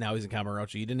is, now he's in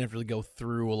Kamurocho. You didn't have to really go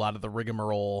through a lot of the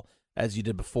rigmarole as you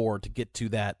did before to get to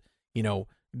that, you know,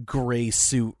 gray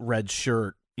suit, red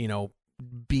shirt, you know,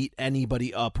 beat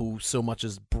anybody up who so much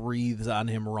as breathes on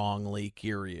him wrongly,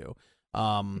 Kiryu.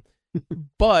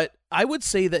 But I would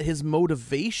say that his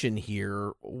motivation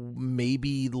here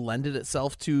maybe lended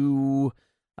itself to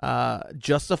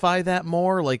justify that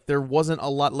more. Like, there wasn't a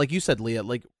lot, like you said, Leah,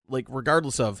 like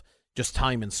regardless of just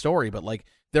time and story, but like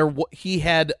he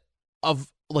had a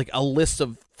list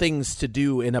of things to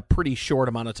do in a pretty short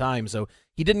amount of time, so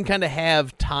he didn't kind of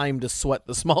have time to sweat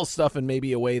the small stuff in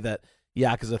maybe a way that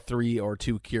Yakuza 3 or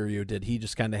 2 Kiryu did. He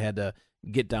just kind of had to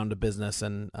get down to business,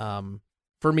 and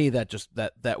for me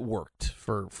that worked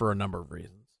for a number of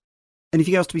reasons.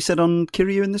 Anything else to be said on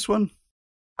Kiryu in this one?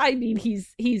 I mean,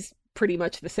 he's pretty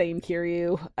much the same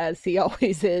Kiryu as he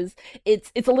always is.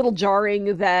 It's a little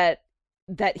jarring that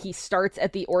he starts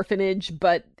at the orphanage,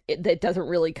 but that doesn't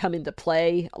really come into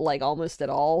play, like, almost at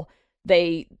all.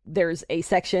 There's a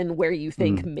section where you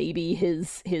think maybe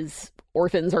his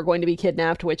orphans are going to be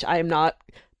kidnapped, which I am not,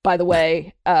 by the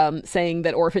way, saying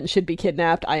that orphans should be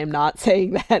kidnapped. I am not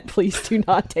saying that. Please do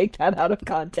not take that out of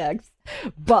context.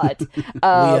 But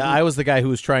I was the guy who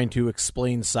was trying to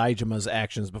explain Saijima's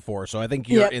actions before, so I think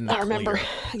you're in the clear. I remember.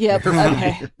 Yep.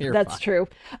 Okay, that's fine. True.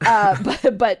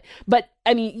 But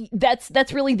I mean,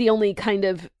 that's really the only kind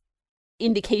of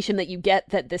indication that you get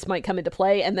that this might come into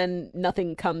play, and then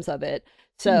nothing comes of it.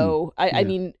 So I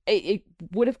mean, it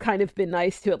would have kind of been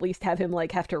nice to at least have him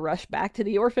like have to rush back to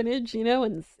the orphanage, you know,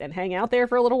 and hang out there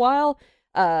for a little while.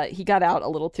 he got out a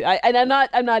little too. And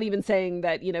I'm not even saying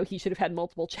that he should have had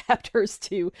multiple chapters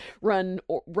to run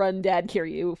Dad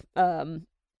Kiryu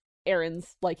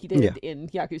errands like he did in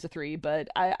Yakuza 3, but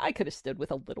I could have stood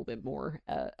with a little bit more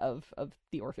of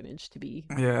the orphanage to be.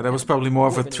 Yeah, that was probably more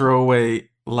of a throwaway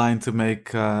line to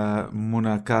make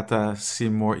Munakata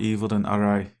seem more evil than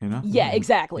Arai, Yeah,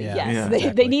 exactly. Yeah. Yes,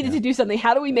 Yeah, they needed to do something.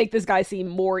 How do we make this guy seem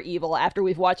more evil after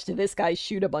we've watched this guy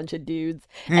shoot a bunch of dudes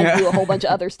and do a whole bunch of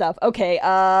other stuff? Okay,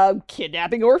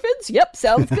 kidnapping orphans? Yep,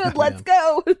 sounds good. Let's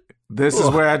go. This is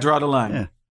where I draw the line. Yeah.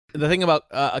 The thing about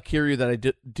Kiryu that I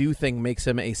do think makes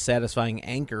him a satisfying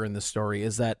anchor in the story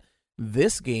is that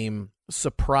this game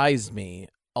surprised me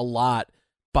a lot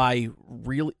by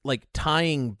really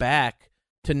tying back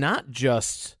to not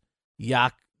just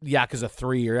Yakuza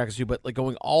 3 or Yakuza 2, but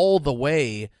going all the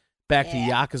way back to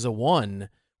Yakuza 1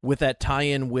 with that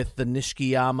tie-in with the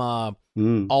Nishikiyama,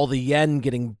 all the yen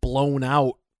getting blown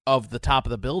out of the top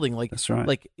of the building. That's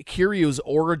right. Kiryu's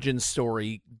origin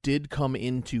story did come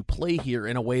into play here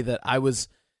in a way that I was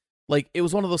it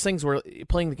was one of those things where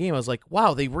playing the game, I was like,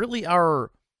 wow, they really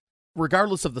are,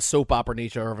 regardless of the soap opera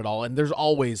nature of it all, and there's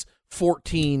always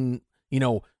 14,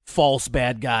 false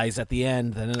bad guys at the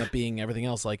end that end up being everything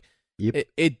else.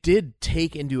 It did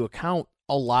take into account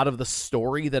a lot of the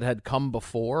story that had come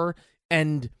before,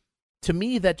 and to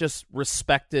me, that just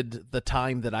respected the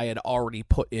time that I had already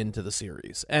put into the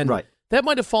series. And that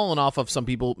might have fallen off of some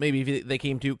people, maybe if they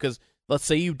came to, because let's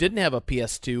say you didn't have a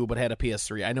PS2 but had a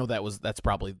PS3. I know that's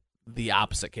probably the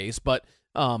opposite case, but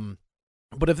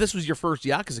if this was your first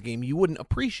Yakuza game, you wouldn't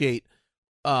appreciate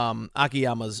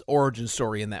Akiyama's origin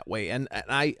story in that way. And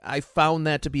I found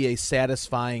that to be a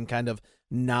satisfying kind of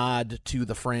nod to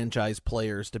the franchise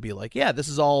players to be like, yeah, this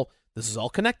is all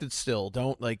connected still.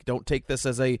 Don't take this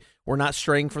as we're not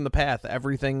straying from the path.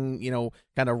 Everything,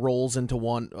 kind of rolls into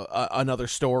another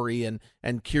story, and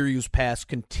Kiryu's past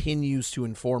continues to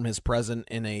inform his present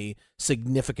in a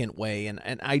significant way.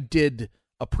 And I did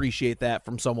appreciate that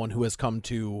from someone who has come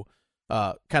to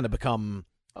kind of become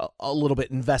a little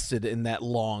bit invested in that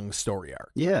long story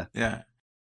arc. Yeah. Yeah.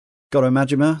 Goro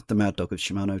Majima, the Mad Dog of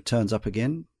Shimano, turns up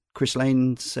again. Chris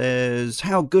Lane says,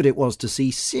 how good it was to see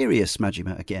serious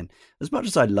Majima again. As much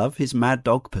as I love his Mad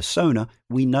Dog persona,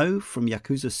 we know from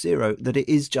Yakuza 0 that it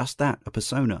is just that, a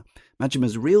persona.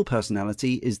 Majima's real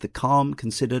personality is the calm,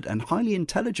 considered and highly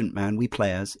intelligent man we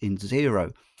play as in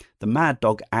 0. The Mad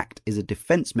Dog act is a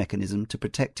defense mechanism to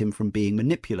protect him from being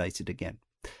manipulated again.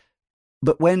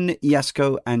 But when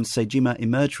Yasuko and Seijima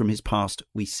emerge from his past,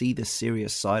 we see the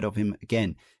serious side of him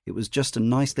again. It was just a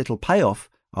nice little payoff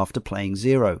after playing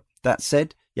 0. That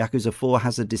said, Yakuza 4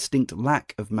 has a distinct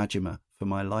lack of Majima for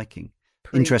my liking.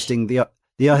 Preach. Interesting, the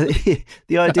idea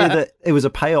that it was a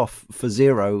payoff for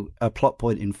 0, a plot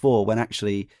point in 4, when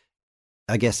actually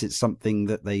I guess it's something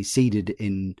that they seeded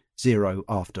in 0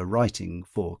 after writing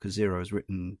 4, because 0 was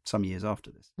written some years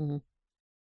after this. Mm-hmm.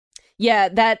 Yeah,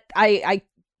 that I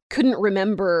couldn't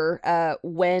remember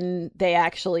when they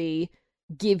actually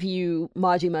give you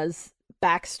Majima's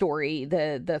backstory,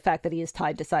 the fact that he is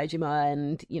tied to Saejima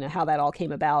and how that all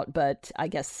came about, but I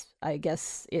guess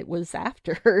it was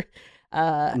after.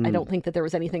 I don't think that there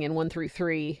was anything in 1 through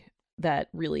 3 that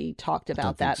really talked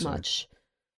about that much.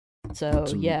 So not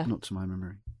to my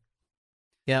memory.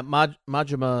 Yeah,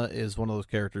 Majima is one of those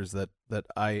characters that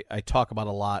I talk about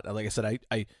a lot. Like I said,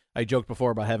 I joked before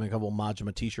about having a couple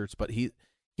Majima t-shirts, but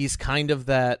he's kind of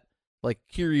that,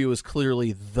 Kiryu is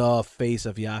clearly the face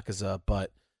of Yakuza,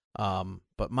 but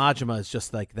Majima is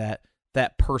just like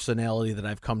that personality that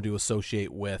I've come to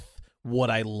associate with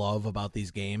what I love about these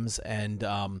games. And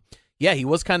he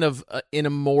was kind of in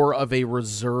a more of a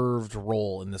reserved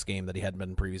role in this game that he hadn't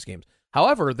been in previous games.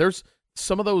 However, there's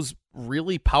some of those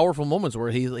really powerful moments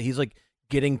where he's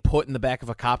getting put in the back of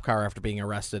a cop car after being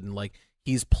arrested, and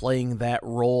he's playing that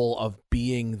role of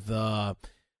being the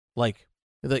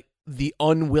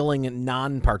unwilling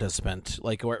non-participant,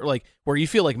 where you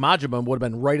feel like Majima would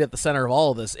have been right at the center of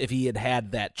all of this if he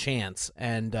had that chance.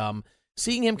 And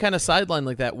seeing him kind of sidelined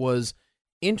like that was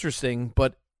interesting,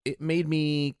 but it made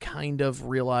me kind of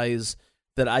realize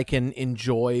that I can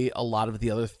enjoy a lot of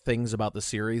the other things about the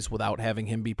series without having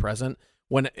him be present.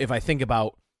 If I think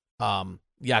about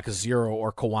Yakuza 0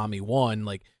 or Kiwami 1,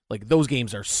 like those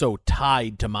games are so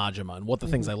tied to Majima and what the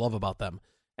things I love about them.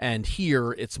 And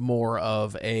here it's more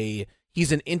of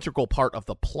he's an integral part of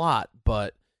the plot,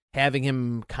 but having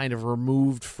him kind of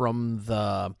removed from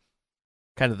the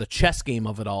chess game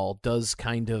of it all does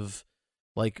kind of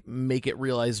make it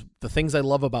realize the things I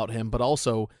love about him, but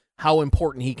also how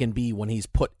important he can be when he's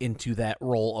put into that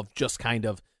role of just kind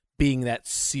of being that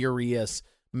serious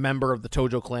member of the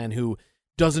Tojo clan who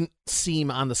doesn't seem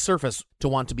on the surface to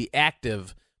want to be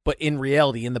active, but in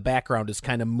reality, in the background, is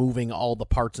kind of moving all the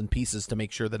parts and pieces to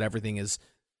make sure that everything is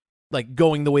like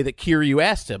going the way that Kiryu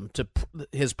asked him to,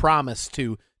 his promise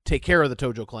to take care of the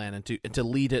Tojo clan and to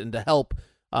lead it and to help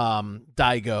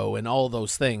Daigo and all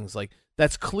those things. Like,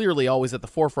 that's clearly always at the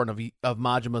forefront of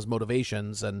Majima's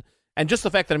motivations, and just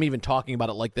the fact that I'm even talking about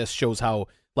it like this shows how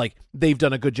like they've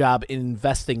done a good job in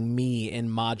investing me in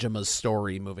Majima's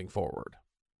story moving forward.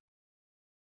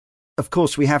 Of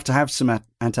course, we have to have some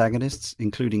antagonists,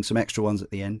 including some extra ones at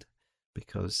the end,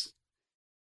 because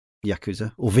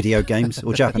Yakuza, or video games,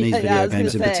 or Japanese video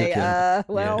games in particular.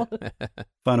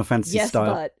 Final Fantasy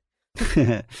style.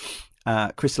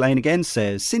 But... Chris Lane again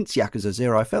says, since Yakuza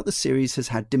 0, I felt the series has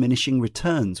had diminishing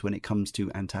returns when it comes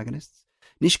to antagonists.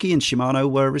 Nishiki and Shimano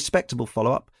were a respectable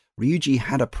follow-up. Ryuji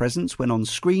had a presence when on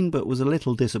screen, but was a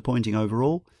little disappointing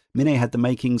overall. Mine had the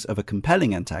makings of a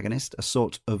compelling antagonist, a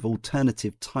sort of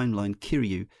alternative timeline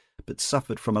Kiryu, but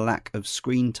suffered from a lack of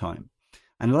screen time.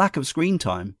 And a lack of screen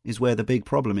time is where the big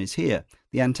problem is here.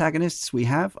 The antagonists we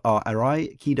have are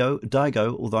Arai, Kido,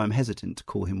 Daigo, although I'm hesitant to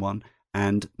call him one,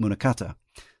 and Munakata.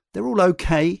 They're all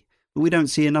okay, but we don't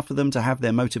see enough of them to have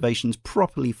their motivations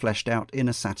properly fleshed out in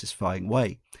a satisfying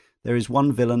way. There is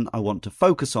one villain I want to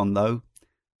focus on, though,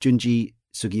 Junji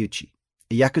Sugiuchi.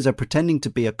 A Yakuza pretending to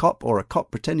be a cop, or a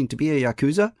cop pretending to be a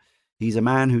Yakuza. He's a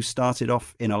man who started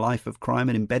off in a life of crime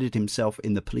and embedded himself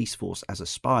in the police force as a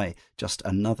spy, just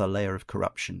another layer of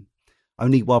corruption.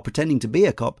 Only while pretending to be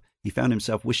a cop, he found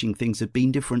himself wishing things had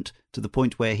been different, to the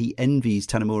point where he envies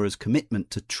Tanemura's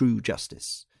commitment to true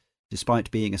justice.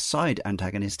 Despite being a side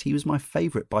antagonist, he was my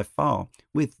favourite by far,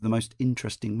 with the most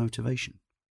interesting motivation.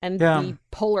 And the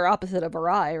polar opposite of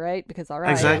Arai, right? Because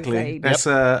Arai exactly. There's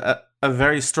a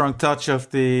very strong touch of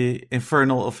the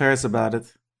infernal affairs about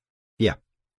it. Yeah.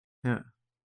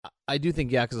 I do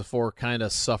think Yakuza 4 kind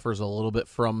of suffers a little bit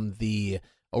from the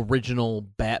original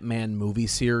Batman movie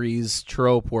series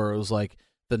trope, where it was like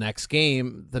the next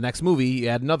movie, you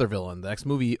add another villain. The next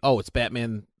movie, it's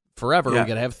Batman Forever. Yeah. We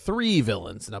got to have 3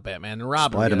 villains. Now Batman and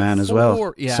Robin. Spider-Man as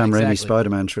well. Yeah, Sam exactly. Raimi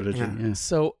Spider-Man trilogy. Yeah.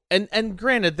 So, and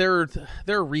granted, there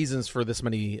are reasons for this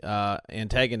many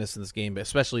antagonists in this game,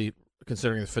 especially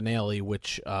considering the finale,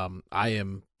 which I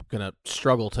am gonna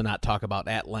struggle to not talk about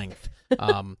at length.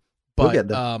 But we'll get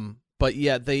there. But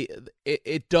yeah,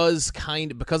 it does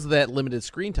kind of, because of that limited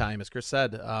screen time, as Chris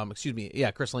said.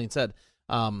 Chris Lane said.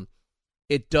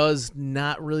 It does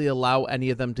not really allow any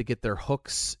of them to get their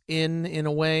hooks in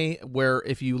a way where,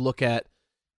 if you look at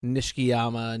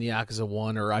Nishikiyama and Yakuza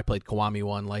 1, or I played Kiwami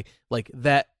 1, like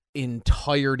that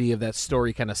entirety of that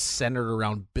story kind of centered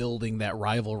around building that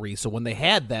rivalry. So when they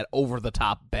had that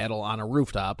over-the-top battle on a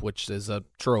rooftop, which is a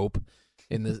trope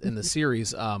in the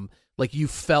series, like you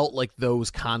felt like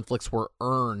those conflicts were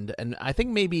earned. And I think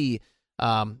maybe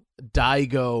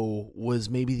Daigo was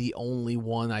maybe the only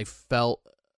one I felt.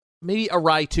 Maybe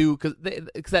Arai too,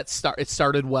 because it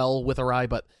started well with Arai,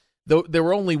 but there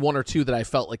were only 1 or 2 that I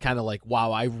felt like kind of like,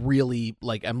 wow, I really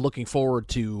like. I'm looking forward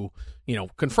to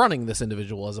confronting this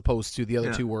individual, as opposed to the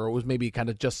other 2 where it was maybe kind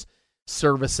of just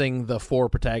servicing the 4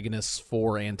 protagonists,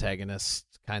 4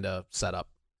 antagonists kind of setup.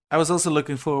 I was also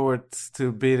looking forward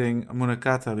to beating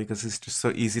Munakata because he's just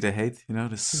so easy to hate.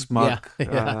 The smug,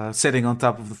 sitting on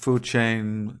top of the food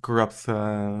chain, corrupt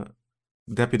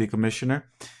deputy commissioner.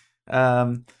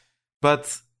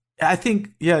 But I think,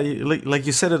 like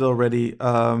you said it already,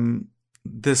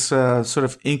 this sort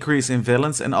of increase in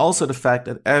villains, and also the fact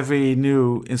that every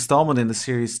new installment in the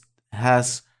series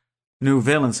has new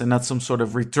villains and not some sort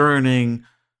of returning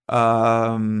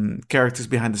characters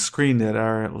behind the screen that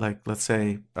are, like, let's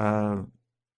say,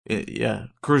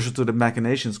 crucial to the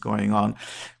machinations going on,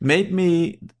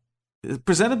 it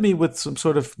presented me with some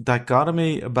sort of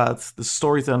dichotomy about the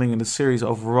storytelling in the series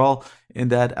overall, in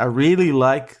that I really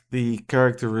like the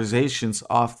characterizations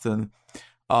often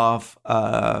of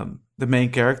the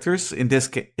main characters. In this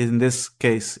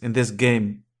case, in this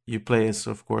game, you play as,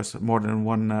 of course, more than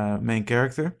one main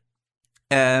character.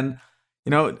 And,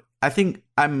 I think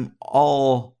I'm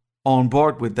all on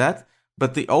board with that.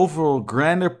 But the overall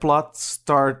grander plot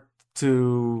start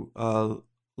to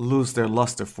lose their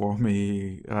luster for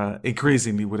me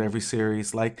increasingly with every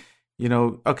series. Like,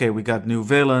 okay, we got new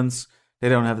villains. They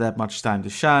don't have that much time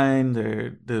to shine.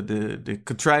 The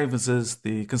contrivances,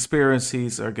 the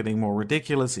conspiracies are getting more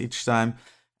ridiculous each time.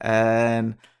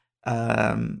 And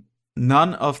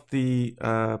none of the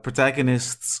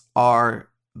protagonists are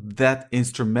that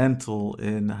instrumental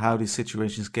in how these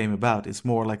situations came about. It's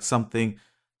more like something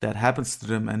that happens to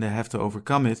them and they have to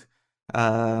overcome it.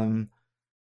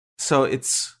 So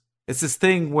it's this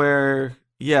thing where,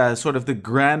 yeah, sort of the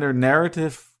grander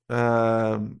narrative,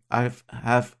 I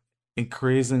have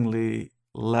increasingly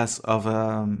less of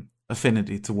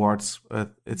affinity towards.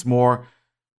 It's more,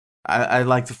 I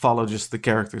like to follow just the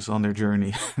characters on their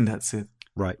journey, and that's it.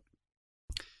 Right.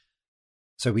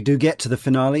 So we do get to the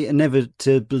finale.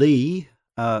 Inevitably,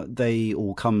 they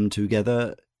all come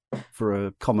together for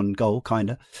a common goal, kind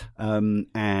of.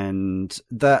 And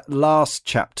that last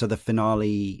chapter, the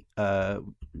finale,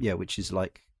 which is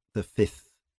like the fifth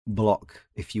block,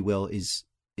 if you will, is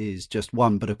just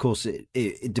one. But of course,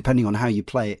 it depending on how you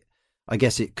play it, I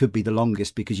guess it could be the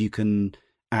longest because you can,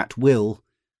 at will,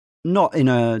 not in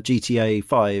a GTA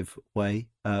 5 way,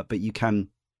 but you can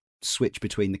switch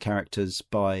between the characters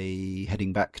by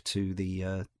heading back to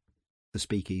the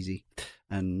speakeasy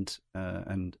and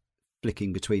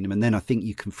flicking between them, and then I think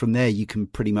you can from there you can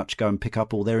pretty much go and pick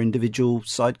up all their individual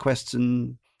side quests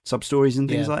and sub stories and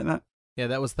things like that. Yeah,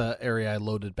 that was the area I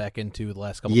loaded back into the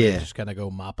last couple of days, just kind of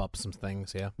go mop up some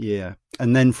things. Yeah,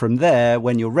 and then from there,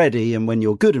 when you're ready and when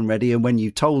you're good and ready, and when you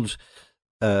told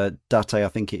Date, I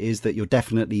think it is, that you're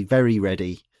definitely very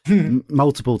ready.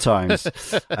 Multiple times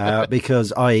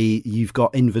because you've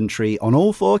got inventory on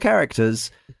all four characters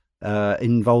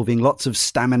involving lots of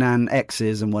stamina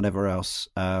X's and whatever else,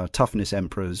 toughness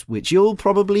emperors, which you'll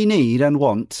probably need and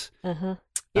want.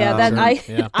 Yeah,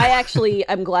 I actually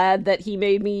am glad that he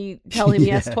made me tell him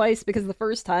yes twice, because the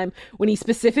first time when he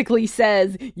specifically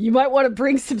says you might want to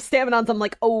bring some staminons, I'm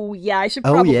like, oh yeah, I should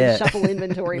probably shuffle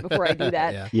inventory before I do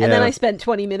that. And then I spent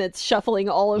 20 minutes shuffling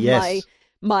all of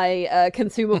my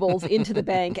consumables into the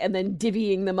bank and then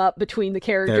divvying them up between the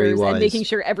characters and making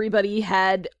sure everybody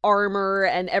had armor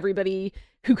and everybody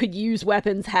who could use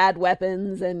weapons had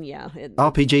weapons, and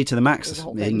RPG to the max.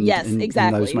 Exactly.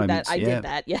 In those moments. I did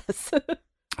that. Yes.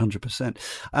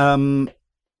 100%.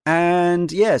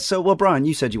 And so Brian,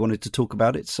 you said you wanted to talk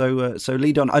about it, so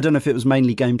lead on. I don't know if it was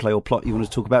mainly gameplay or plot you wanted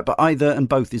to talk about, but either and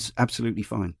both is absolutely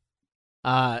fine.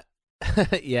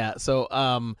 So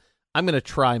I'm going to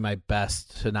try my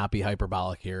best to not be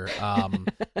hyperbolic here.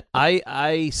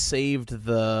 I saved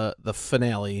the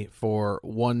finale for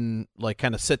one, like,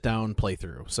 kind of sit down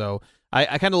playthrough. So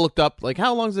I kind of looked up, like,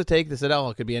 how long does it take? They said,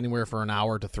 it could be anywhere from an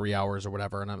hour to 3 hours or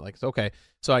whatever. And I'm like, okay.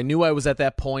 So I knew I was at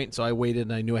that point. So I waited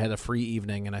and I knew I had a free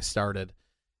evening and I started.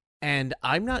 And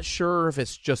I'm not sure if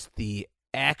it's just the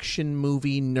action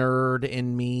movie nerd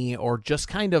in me or just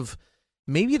kind of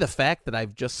maybe the fact that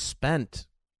I've just spent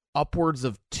upwards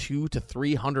of 200 to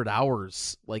 300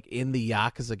 hours like in the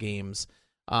Yakuza games,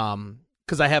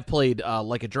 because I have played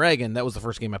Like a Dragon. That was the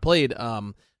first game I played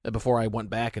before I went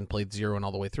back and played Zero and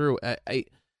all the way through.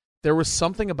 There was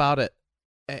something about it,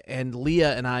 and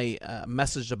Leah and I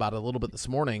messaged about it a little bit this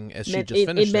morning as she just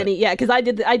finished it. Yeah, because I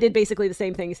did basically the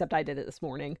same thing, except I did it this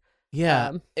morning.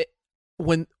 Yeah,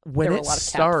 when it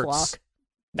starts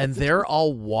and they're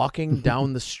all walking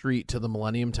down the street to the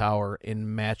Millennium Tower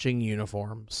in matching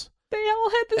uniforms. They all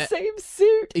had the same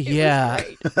suit. It was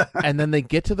great. And then they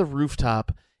get to the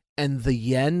rooftop, and the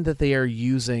yen that they are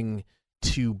using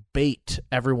to bait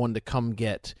everyone to come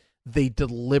get, they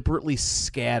deliberately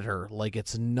scatter like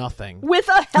it's nothing. With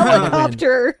a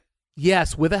helicopter.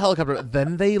 Yes, with a helicopter.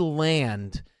 Then they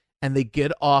land, and they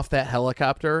get off that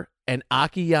helicopter, and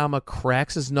Akiyama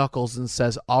cracks his knuckles and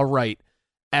says, all right,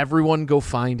 everyone go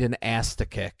find an ass to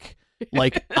kick.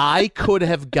 Like, I could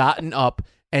have gotten up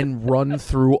and run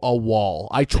through a wall.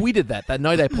 I tweeted that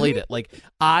night I played it. Like,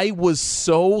 I was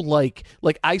so like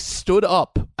I stood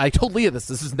up. I told Leah this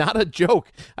is not a joke.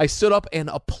 I stood up and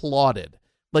applauded.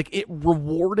 Like, it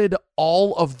rewarded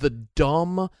all of the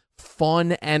dumb,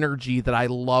 fun energy that I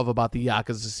love about the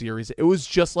Yakuza series. It was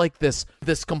just like this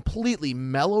completely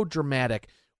melodramatic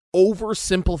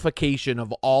oversimplification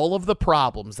of all of the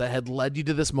problems that had led you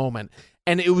to this moment,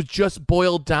 and it was just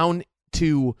boiled down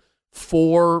to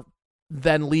 4,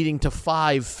 then leading to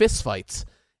 5 fistfights,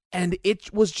 and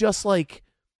it was just like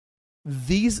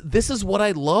this is what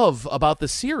I love about the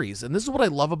series, and this is what I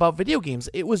love about video games.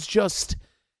 It was just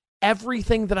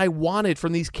everything that I wanted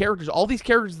from these characters, all these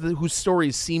characters whose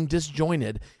stories seemed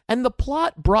disjointed, and the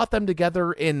plot brought them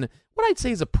together in what I'd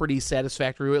say is a pretty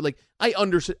satisfactory way. Like, I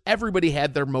understood everybody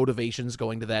had their motivations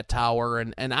going to that tower,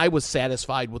 and I was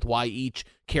satisfied with why each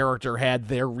character had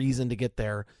their reason to get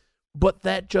there. But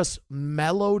that just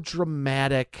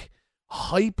melodramatic,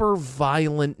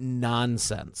 hyper-violent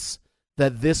nonsense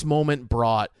that this moment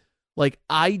brought, like,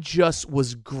 I just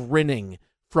was grinning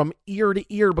from ear to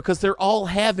ear because they're all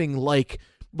having like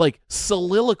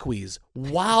soliloquies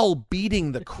while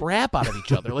beating the crap out of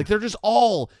each other. Like, they're just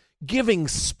all giving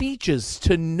speeches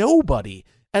to nobody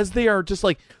as they are just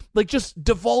like just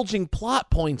divulging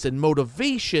plot points and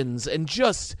motivations and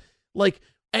just like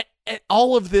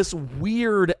all of this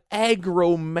weird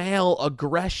aggro male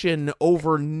aggression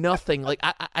over nothing. Like,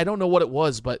 I don't know what it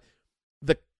was, but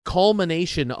the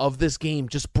culmination of this game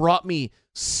just brought me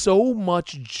so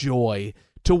much joy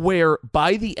to where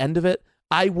by the end of it,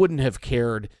 I wouldn't have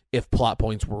cared if plot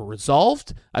points were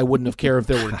resolved. I wouldn't have cared if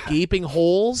there were gaping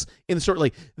holes in the story.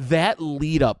 Like, that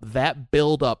lead up, that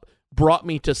build up brought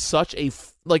me to such a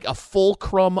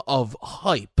fulcrum of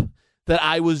hype that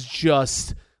I was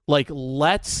just like,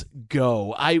 let's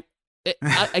go. I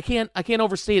can't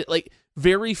overstate it. Like,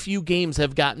 very few games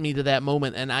have gotten me to that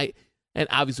moment, and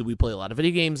obviously we play a lot of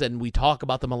video games and we talk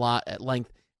about them a lot at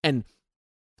length, and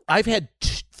I've had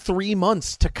 3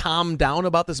 months to calm down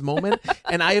about this moment,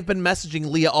 and I have been messaging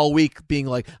Leah all week being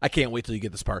like, I can't wait till you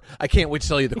get this part. I can't wait to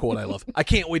tell you the quote I love. I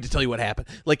can't wait to tell you what happened.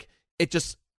 Like,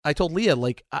 I told Leah,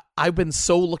 like, I've been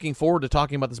so looking forward to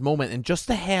talking about this moment, and just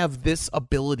to have this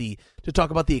ability to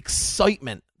talk about the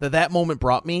excitement that moment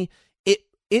brought me,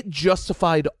 it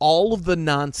justified all of the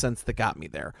nonsense that got me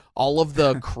there, all of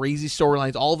the crazy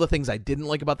storylines, all of the things I didn't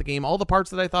like about the game, all the parts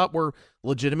that I thought were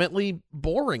legitimately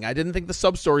boring. I didn't think the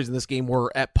sub-stories in this game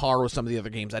were at par with some of the other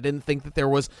games. I didn't think that there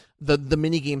was the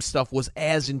minigame stuff was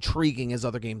as intriguing as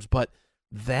other games, but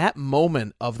that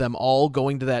moment of them all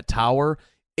going to that tower,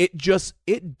 it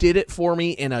did it for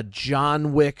me in a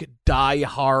John Wick, Die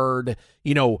Hard,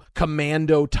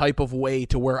 commando type of way,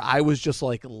 to where I was just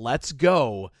like, let's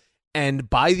go. And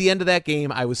by the end of that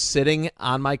game, I was sitting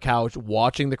on my couch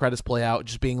watching the credits play out,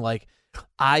 just being like,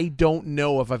 I don't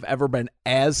know if I've ever been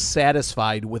as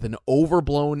satisfied with an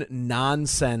overblown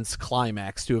nonsense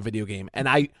climax to a video game.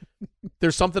 And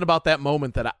there's something about that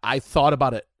moment that I thought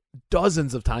about it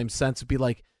dozens of times since, to be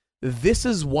like, this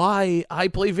is why I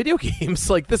play video games.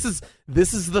 Like, this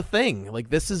is the thing. Like,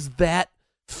 this is that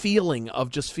feeling of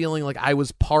just feeling like I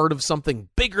was part of something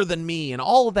bigger than me, and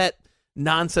all of that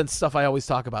nonsense stuff I always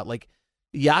talk about. Like,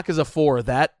 Yakuza 4,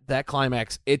 that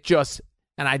climax, it just,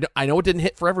 and I know it didn't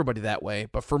hit for everybody that way,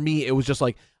 but for me, it was just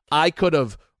like, I could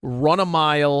have run a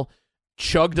mile,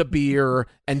 chugged a beer,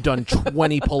 and done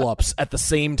 20 pull-ups at the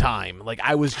same time. Like,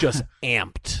 I was just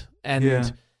amped.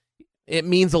 And it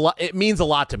means a lot. It means a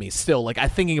lot to me still. Like, I'm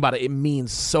thinking about it, it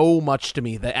means so much to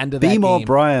me, the end of that game. Be more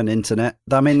Brian, internet.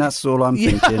 I mean, that's all I'm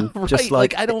thinking. Right. Just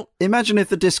like, I don't imagine if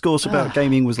the discourse about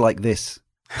gaming was like this.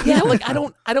 Yeah, like, I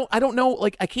don't know.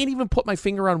 Like, I can't even put my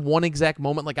finger on one exact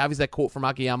moment. Like, obviously that quote from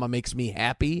Akiyama makes me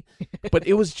happy, but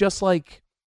it was just like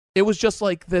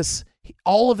this,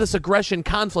 all of this aggression,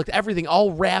 conflict, everything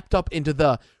all wrapped up into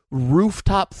the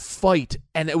rooftop fight,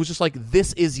 and it was just like,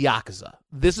 this is Yakuza.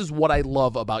 This is what I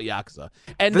love about Yakuza,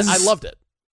 and I loved it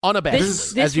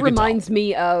unabashedly. This reminds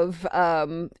me of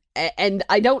and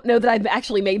I don't know that I've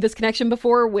actually made this connection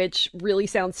before, which really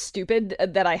sounds stupid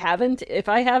that I haven't, if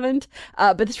I haven't,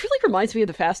 but this really reminds me of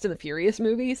the Fast and the Furious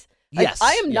movies. Like, Yes,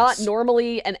 I am not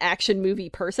normally an action movie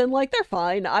person. Like, they're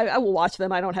fine. I will watch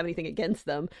them. I don't have anything against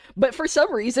them. But for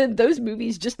some reason, those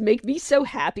movies just make me so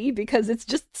happy because it's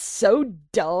just so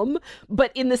dumb.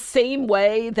 But in the same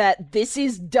way that this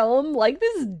is dumb, like,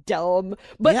 this is dumb.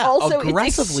 But also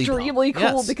it's extremely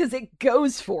cool because it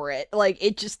goes for it. Like,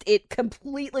 it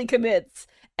completely commits.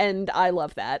 And I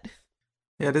love that.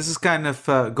 Yeah, this is kind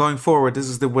of, going forward, this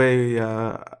is the way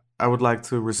I would like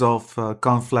to resolve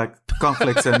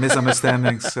conflicts and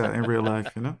misunderstandings in real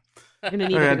life, All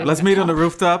right, let's meet on the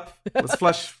rooftop. Let's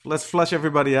flush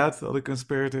everybody out, all the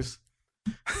conspirators.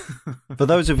 For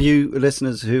those of you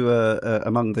listeners who are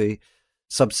among the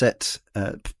subset,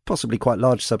 possibly quite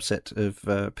large subset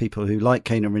of people who like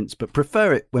Cane and Rinse but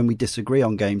prefer it when we disagree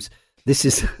on games, this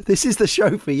is the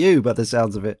show for you, by the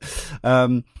sounds of it.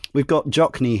 We've got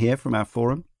Jockney here from our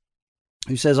forum,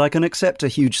 who says, I can accept a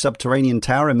huge subterranean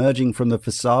tower emerging from the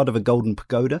facade of a golden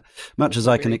pagoda, much as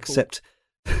I can accept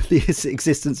the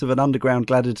existence of an underground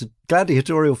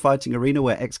gladiatorial fighting arena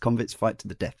where ex-convicts fight to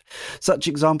the death. Such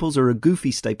examples are a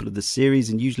goofy staple of the series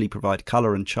and usually provide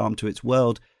colour and charm to its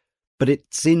world, but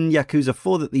it's in Yakuza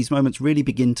 4 that these moments really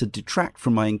begin to detract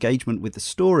from my engagement with the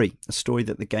story, a story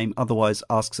that the game otherwise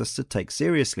asks us to take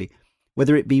seriously.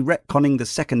 Whether it be retconning the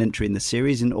second entry in the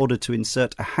series in order to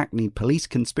insert a hackneyed police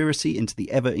conspiracy into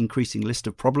the ever-increasing list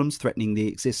of problems threatening the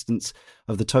existence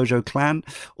of the Tojo clan,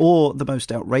 or the most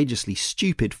outrageously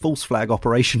stupid false flag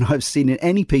operation I've seen in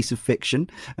any piece of fiction,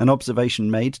 an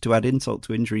observation made to add insult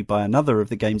to injury by another of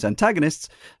the game's antagonists,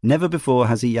 never before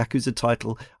has a Yakuza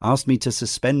title asked me to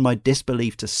suspend my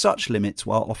disbelief to such limits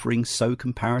while offering so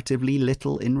comparatively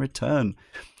little in return.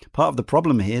 Part of the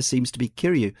problem here seems to be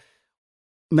Kiryu.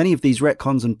 Many of these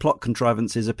retcons and plot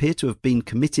contrivances appear to have been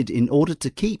committed in order to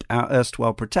keep our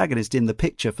erstwhile protagonist in the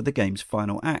picture for the game's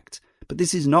final act. But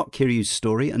this is not Kiryu's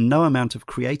story, and no amount of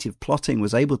creative plotting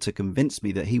was able to convince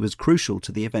me that he was crucial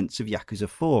to the events of Yakuza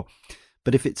 4.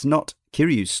 But if it's not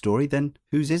Kiryu's story, then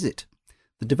whose is it?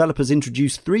 The developers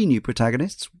introduced 3 new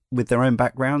protagonists with their own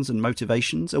backgrounds and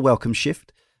motivations, a welcome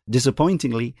shift.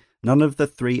 Disappointingly, none of the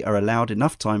 3 are allowed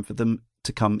enough time for them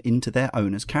to come into their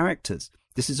own as characters.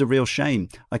 This is a real shame.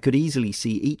 I could easily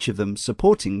see each of them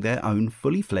supporting their own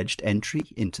fully fledged entry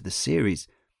into the series.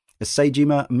 A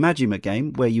Seijima Majima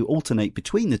game where you alternate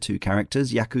between the 2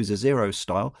 characters, Yakuza 0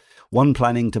 style, one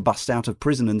planning to bust out of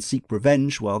prison and seek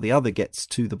revenge while the other gets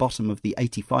to the bottom of the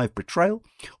 85 betrayal,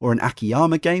 or an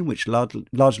Akiyama game which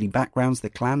largely backgrounds the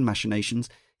clan machinations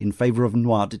in favour of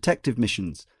noir detective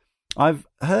missions. I've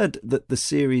heard that the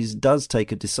series does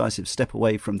take a decisive step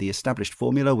away from the established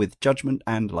formula with Judgment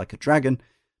and Like a Dragon,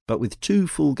 but with 2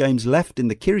 full games left in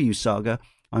the Kiryu saga,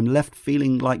 I'm left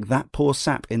feeling like that poor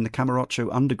sap in the Kamurocho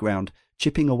underground,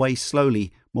 chipping away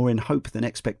slowly, more in hope than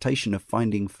expectation of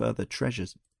finding further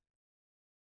treasures.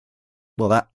 Well,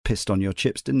 that pissed on your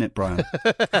chips, didn't it, Brian?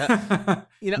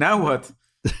 Now what?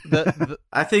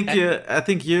 I think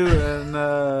you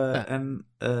and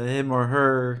him or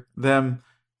her, them,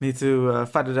 need to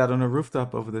fight it out on a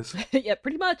rooftop over this. Yeah,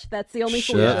 pretty much. That's the only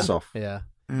solution. Shirts off. Yeah.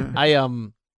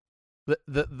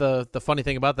 The funny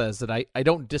thing about that is that I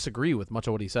don't disagree with much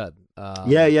of what he said.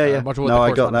 Yeah. Much of what No, the I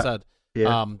got correspondent that. said.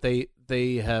 Yeah.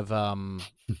 They have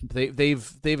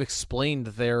they've explained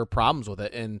their problems with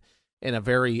it in a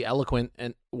very eloquent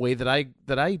and way that I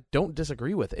don't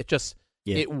disagree with. It just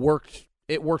it worked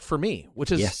for me,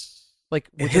 which is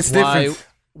which is why different.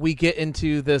 We get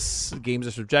into this games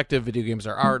are subjective, video games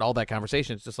are art, all that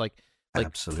conversation. It's just like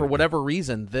Absolutely. for whatever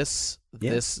reason this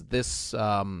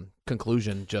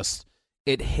conclusion just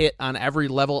it hit on every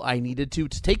level I needed to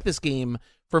take this game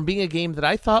from being a game that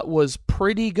I thought was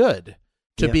pretty good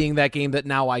to being that game that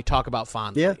now I talk about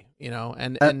fondly. Yeah. You know,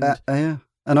 and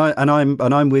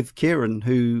I'm with Kieran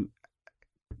who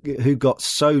got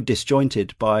so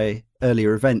disjointed by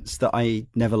earlier events that I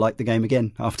never liked the game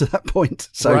again after that point.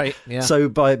 So so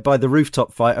by the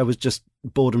rooftop fight I was just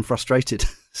bored and frustrated.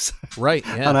 So, right,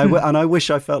 yeah. And I wish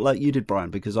I felt like you did, Brian,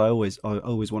 because I always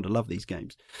want to love these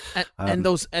games. And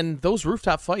those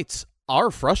rooftop fights are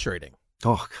frustrating.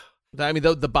 Oh, I mean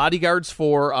the bodyguards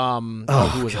for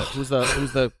who was it? Who's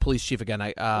the police chief again?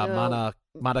 Munakata.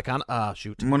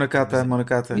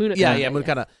 Munakata. Yeah,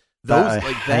 Munakata. I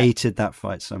hated that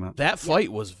fight so much. That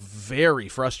fight was very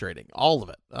frustrating, all of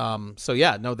it. So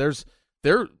yeah, no, there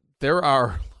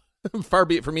are far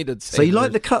be it for me to say. So you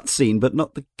like the cutscene, but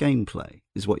not the gameplay,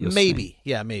 is what you're saying? Maybe.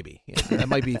 Yeah, that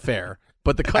might be fair.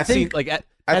 But the cutscene, like at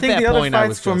I think that the other point,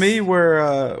 fights for me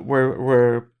were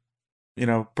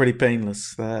pretty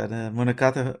painless. The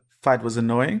Munakata fight was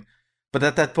annoying, but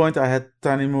at that point I had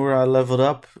Tanimura leveled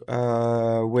up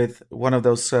with one of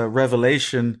those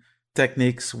revelation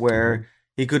techniques where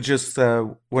he could just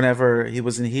whenever he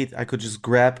was in heat, I could just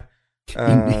grab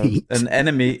an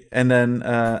enemy and then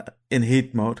in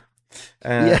heat mode.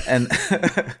 And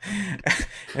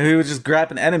we would just grab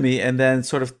an enemy and then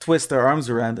sort of twist their arms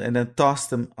around and then toss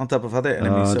them on top of other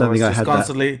enemies. I don't think I had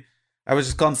I was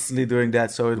just constantly doing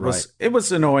that. So it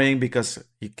was annoying because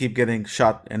you keep getting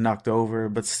shot and knocked over,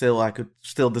 but still I could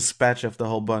still dispatch of the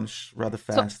whole bunch rather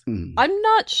fast. So, I'm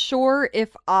not sure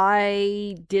if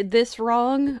I did this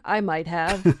wrong. I might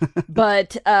have,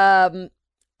 but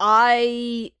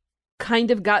I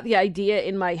kind of got the idea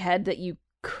in my head that you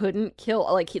couldn't kill,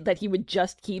 that he would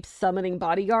just keep summoning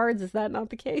bodyguards. Is that not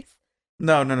the case?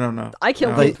 No. I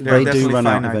killed They him. do run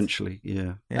out eventually.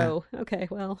 Yeah. Oh, okay.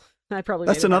 Well, I probably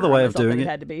that's another way of doing it.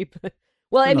 Had to be. But,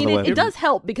 well, I mean, it does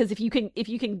help because if you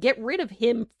can get rid of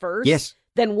him first,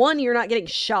 then 1, you're not getting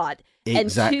shot,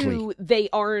 exactly. And 2, they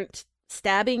aren't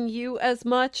stabbing you as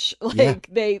much.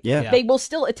 They will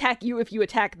still attack you if you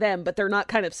attack them, but they're not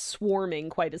kind of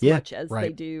swarming quite as much as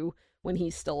they do when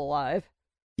he's still alive.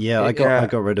 Yeah, I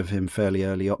got rid of him fairly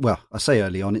early on. Well, I say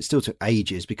early on. It still took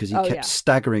ages because he kept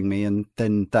staggering me, and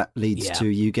then that leads to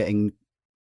you getting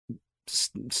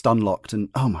stun locked. And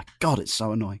oh my god, it's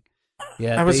so annoying.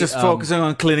 Yeah, I was just focusing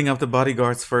on cleaning up the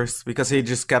bodyguards first because he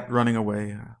just kept running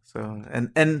away. So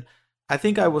and I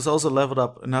think I was also leveled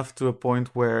up enough to a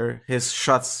point where his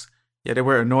shots, they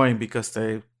were annoying because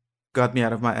they got me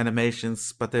out of my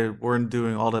animations, but they weren't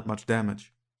doing all that much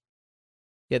damage.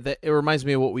 Yeah, it reminds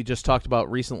me of what we just talked about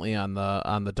recently on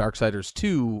the Darksiders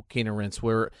 2 Cane and Rinse,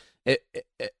 where it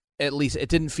at least it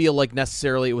didn't feel like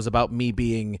necessarily it was about me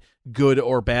being good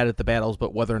or bad at the battles,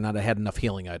 but whether or not I had enough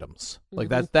healing items. Like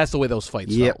that's the way those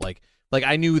fights felt. Like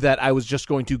I knew that I was just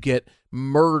going to get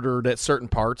murdered at certain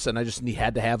parts, and I just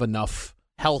had to have enough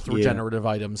health regenerative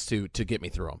items to get me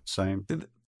through them. Same.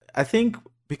 I think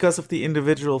because of the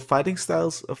individual fighting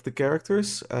styles of the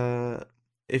characters, I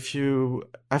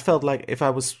felt like if I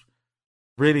was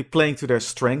really playing to their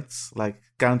strengths, like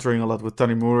countering a lot with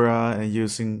Tanimura and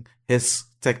using his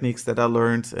techniques that I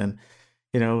learned, and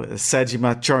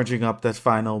Sajima charging up that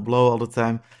final blow all the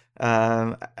time.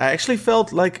 I actually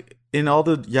felt like in all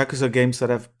the Yakuza games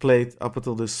that I've played up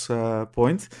until this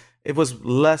point, it was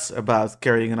less about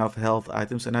carrying enough health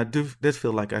items, and I did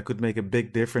feel like I could make a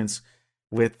big difference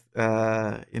with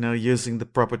using the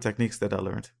proper techniques that I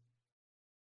learned.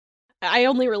 I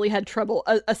only really had trouble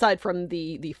aside from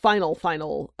the final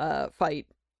fight.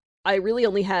 I really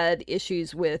only had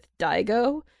issues with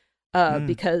Daigo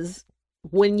because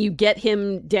when you get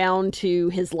him down to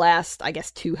his last, I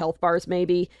guess, 2 health bars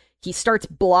maybe, he starts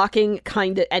blocking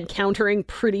kind of and countering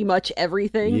pretty much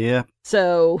everything. Yeah.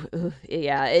 So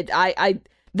yeah, I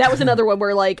that was another one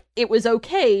where like it was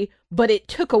okay, but it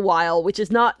took a while, which is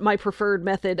not my preferred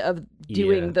method of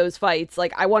doing those fights.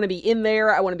 Like I want to be in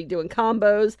there, I want to be doing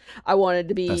combos, I wanted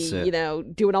to be,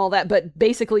 doing all that. But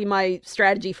basically my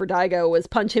strategy for Daigo was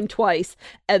punch him twice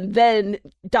and then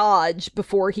dodge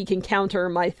before he can counter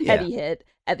my heavy hit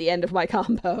at the end of my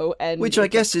combo. And which I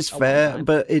guess is fair,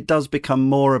 but it does become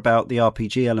more about the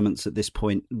RPG elements at this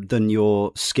point than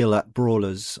your skill at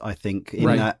brawlers, I think, in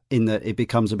that it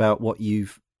becomes about what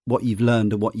you've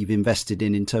learned and what you've invested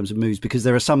in terms of moves, because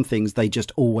there are some things they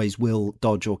just always will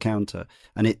dodge or counter,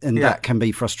 and that can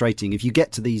be frustrating. If you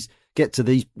get to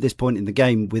this point in the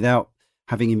game without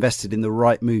having invested in the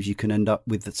right moves, you can end up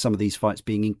with some of these fights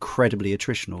being incredibly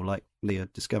attritional, like Leah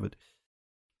discovered.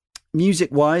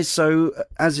 Music-wise, so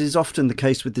as is often the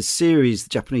case with this series, the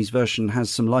Japanese version has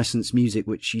some licensed music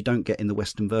which you don't get in the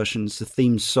Western versions. The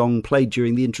theme song played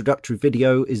during the introductory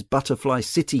video is Butterfly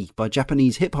City by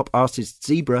Japanese hip-hop artist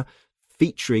Zebra,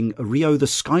 featuring Ryo the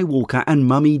Skywalker and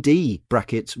Mummy D,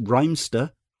 brackets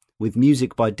Rhymester, with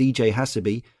music by DJ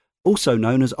Hasabi, also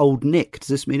known as Old Nick. Does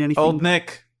this mean anything? Old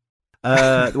Nick.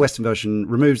 The Western version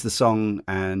removes the song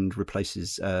and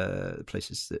replaces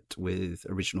it with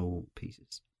original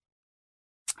pieces.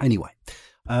 Anyway,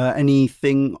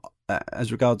 anything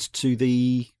as regards to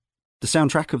the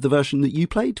soundtrack of the version that you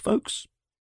played, folks?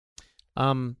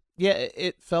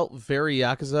 It felt very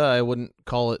Yakuza. I wouldn't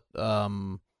call it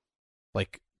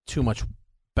like too much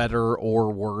better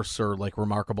or worse or like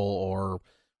remarkable or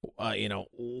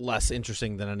less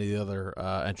interesting than any of the other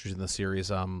entries in the series.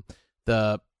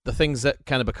 The things that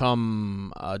kind of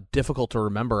become difficult to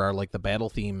remember are like the battle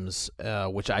themes,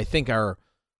 which I think are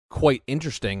quite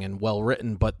interesting and well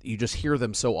written, but you just hear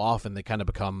them so often they kind of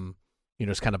become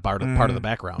just kind of part of the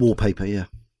background wallpaper. Yeah.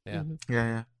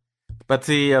 But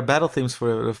the battle themes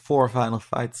for the 4 final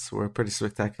fights were pretty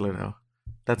spectacular, though.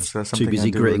 That's something too busy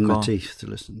I do gritting recall. my teeth to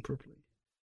listen properly.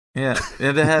 Yeah,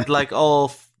 they had like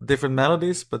all different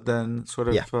melodies, but then sort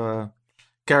of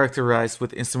characterized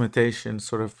with instrumentation,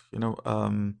 sort of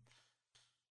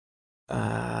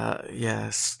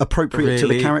yes, appropriate to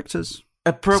the characters.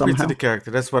 Appropriate somehow. To the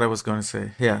character. That's what I was going to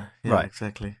say. Yeah, right.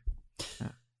 Exactly. Yeah.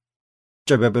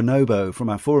 Joe Bonobo from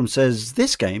our forum says,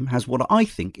 this game has what I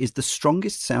think is the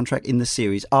strongest soundtrack in the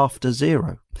series after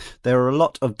Zero. There are a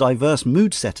lot of diverse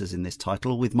mood setters in this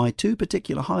title, with my 2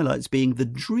 particular highlights being the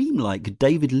dreamlike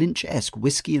David Lynch-esque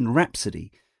Whiskey and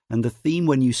Rhapsody, and the theme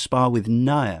when you spar with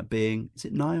Naya being, is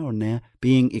it Naya or Naya,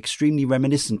 being extremely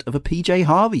reminiscent of a PJ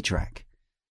Harvey track.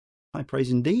 High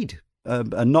praise indeed.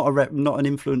 And not an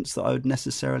influence that I would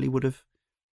necessarily would have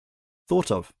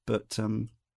thought of, but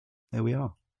there we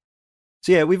are.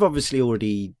 So yeah, we've obviously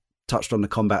already touched on the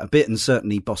combat a bit, and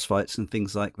certainly boss fights and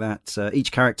things like that.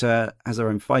 Each character has their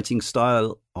own fighting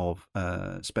style of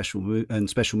special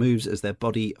moves, as their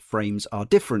body frames are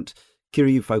different.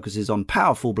 Kiryu focuses on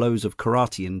powerful blows of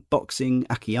karate and boxing.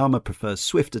 Akiyama prefers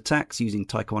swift attacks using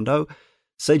taekwondo.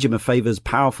 Seijima favors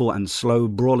powerful and slow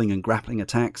brawling and grappling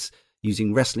attacks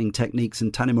using wrestling techniques,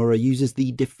 and Tanimura uses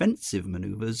the defensive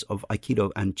maneuvers of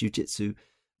Aikido and Jiu-Jitsu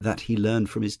that he learned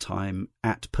from his time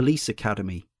at Police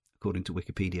Academy, according to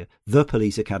Wikipedia. The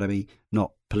Police Academy,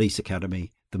 not Police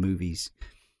Academy, the movies.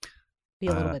 Be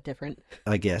a little bit different,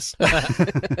 I guess.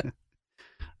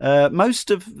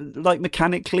 Most of, like,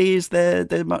 mechanically, is there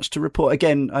much to report?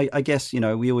 Again, I guess,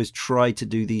 we always try to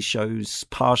do these shows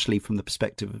partially from the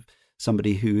perspective of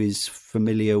somebody who is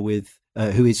familiar with,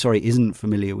 isn't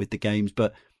familiar with the games,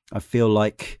 but I feel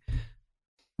like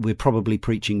we're probably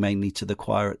preaching mainly to the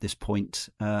choir at this point,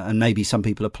 and maybe some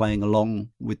people are playing along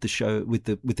with the show, with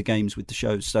the games, with the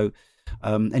shows. So,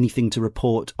 anything to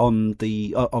report on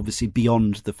the obviously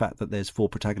beyond the fact that there's 4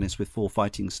 protagonists with 4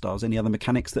 fighting styles? Any other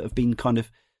mechanics that have been kind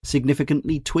of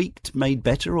significantly tweaked, made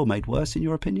better, or made worse in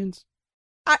your opinions?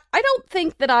 I don't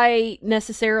think that I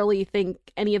necessarily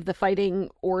think any of the fighting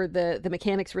or the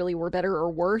mechanics really were better or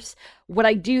worse. What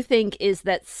I do think is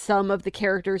that some of the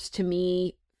characters to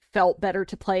me felt better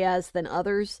to play as than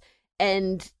others.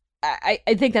 And I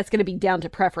think that's going to be down to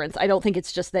preference. I don't think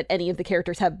it's just that any of the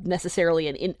characters have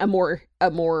necessarily a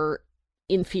more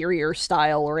inferior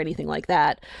style or anything like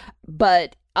that.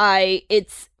 But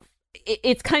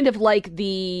it's kind of like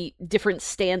the different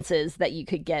stances that you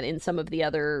could get in some of the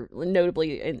other,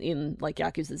 notably in like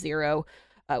Yakuza 0,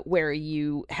 where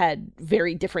you had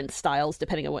very different styles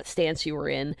depending on what stance you were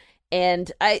in.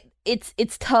 And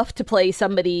it's tough to play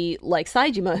somebody like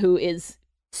Saejima, who is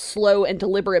slow and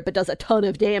deliberate but does a ton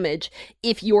of damage,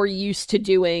 if you're used to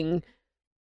doing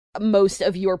most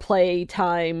of your play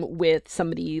time with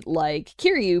somebody like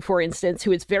Kiryu, for instance,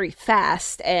 who is very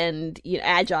fast and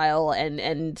agile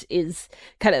and is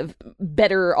kind of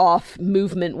better off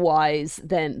movement wise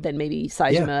than maybe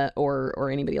Saejima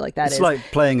or anybody like that. It's like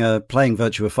playing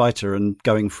Virtua Fighter and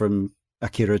going from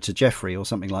Akira to Jeffrey or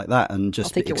something like that, and just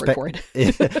I'll take your word for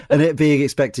it. and it being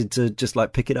expected to just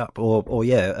like pick it up, or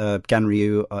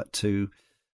Ganryu to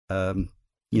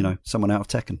someone out of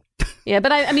Tekken. Yeah,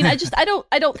 but I mean, I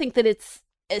don't think that it's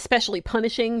especially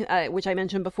punishing, which I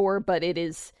mentioned before, but it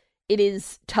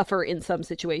is tougher in some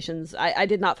situations. I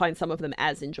did not find some of them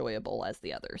as enjoyable as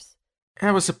the others. I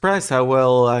was surprised how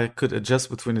well I could adjust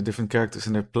between the different characters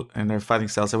and their fighting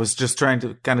styles. I was just trying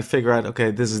to kind of figure out, okay,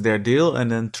 this is their deal,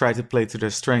 and then try to play to their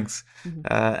strengths. Mm-hmm.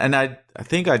 And I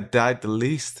think I died the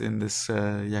least in this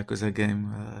Yakuza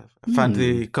game. I found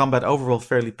the combat overall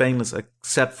fairly painless,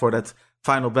 except for that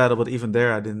final battle. But even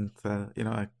there, I didn't.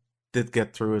 I did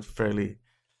get through it fairly,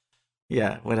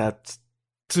 without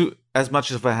as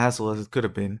much of a hassle as it could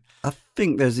have been. I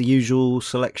think there's a usual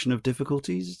selection of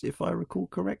difficulties, if I recall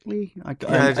correctly. I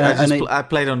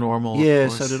played on normal. Yeah,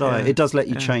 so did I. It does let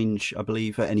you change, I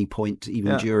believe, at any point,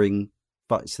 even during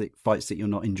fights that you're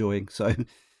not enjoying. So,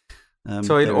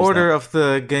 so in order of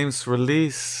the game's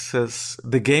release, this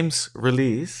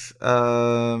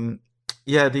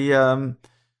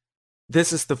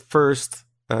is the first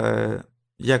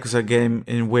Yakuza game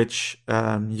in which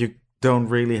you don't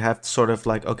really have to sort of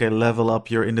like, okay, level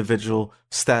up your individual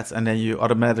stats and then you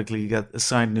automatically get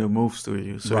assigned new moves to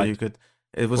you. So you could,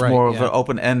 it was more of an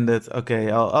open-ended, okay,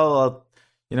 I'll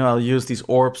use these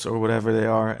orbs or whatever they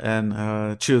are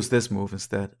and choose this move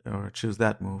instead or choose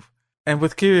that move. And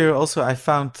with Kiryu also, I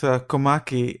found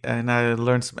Komaki and I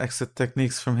learned some extra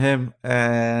techniques from him.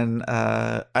 And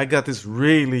I got this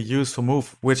really useful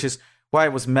move, which is why I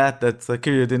was mad that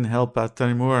Kiryu didn't help out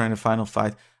Tanimura in the final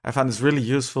fight. I found this really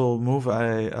useful move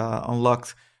I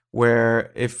unlocked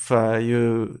where if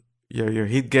your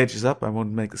heat gauge is up, I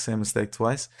won't make the same mistake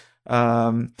twice,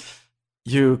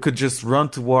 you could just run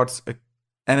towards an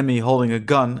enemy holding a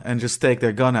gun and just take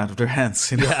their gun out of their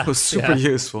hands. It was super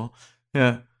useful.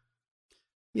 Yeah.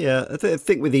 Yeah, I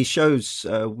think with these shows,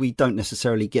 we don't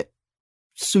necessarily get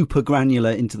super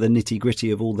granular into the nitty-gritty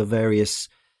of all the various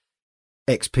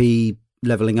XP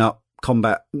leveling up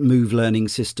combat move learning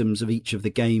systems of each of the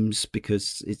games,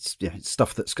 because it's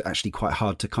stuff that's actually quite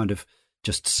hard to kind of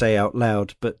just say out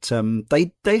loud. But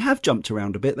they have jumped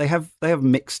around a bit. They have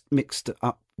mixed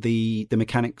up the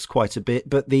mechanics quite a bit,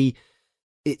 but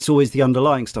it's always the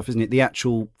underlying stuff, isn't it? The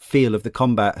actual feel of the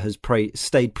combat has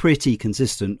stayed pretty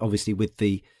consistent, obviously with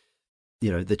the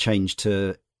change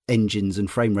to engines and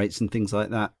frame rates and things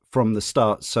like that from the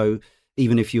start. So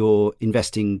even if you're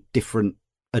investing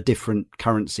a different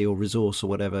currency or resource or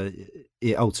whatever,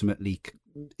 it ultimately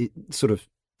sort of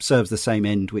serves the same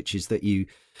end, which is that you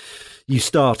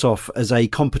start off as a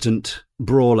competent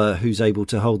brawler who's able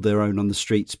to hold their own on the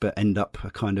streets, but end up a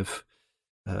kind of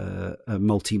a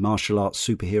multi-martial arts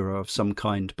superhero of some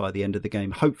kind by the end of the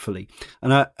game, hopefully.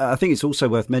 And I think it's also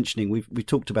worth mentioning, we've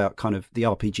talked about kind of the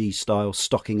RPG style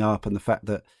stocking up and the fact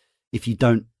that if you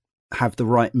don't have the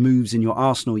right moves in your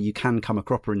arsenal, you can come a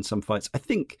cropper in some fights.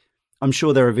 I'm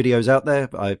sure there are videos out there,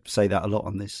 but I say that a lot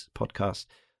on this podcast,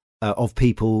 of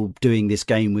people doing this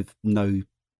game with no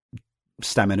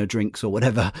stamina drinks or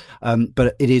whatever.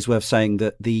 But it is worth saying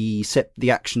that the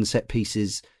action set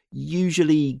pieces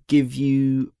usually give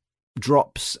you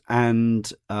drops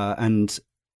and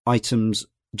items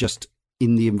just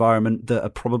in the environment that are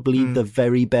probably the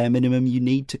very bare minimum you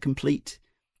need to complete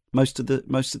most of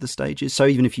the stages. So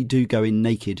even if you do go in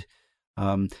naked,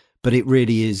 but it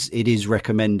is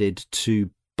recommended to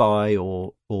buy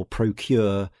or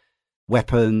procure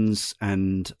weapons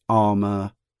and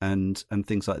armor and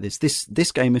things like this.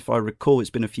 This game, if I recall, it's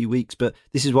been a few weeks, but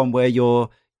this is one where you're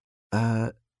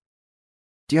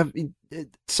do you have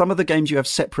some of the games you have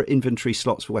separate inventory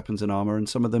slots for weapons and armor, and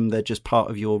some of them they're just part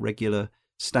of your regular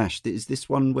stashed? Is this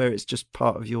one where it's just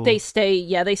part of your... They stay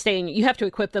in, you have to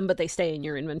equip them, but they stay in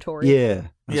your inventory. Yeah,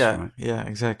 that's right. Yeah,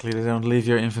 exactly. They don't leave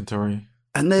your inventory.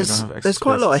 And there's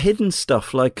quite a lot of hidden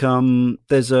stuff. Like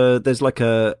there's like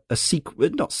a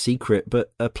secret, not secret,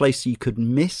 but a place you could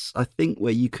miss, I think,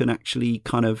 where you can actually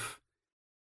kind of,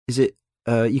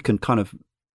 you can kind of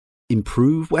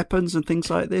improve weapons and things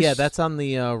like this. Yeah, that's on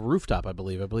the rooftop, I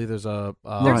believe. I believe there's a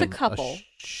there's a couple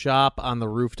shop on the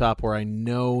rooftop where I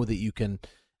know that you can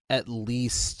at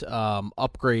least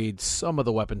upgrade some of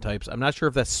the weapon types. I'm not sure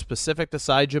if that's specific to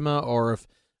Saejima or if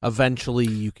eventually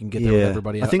you can get there with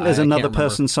everybody. I think there's another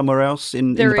person somewhere else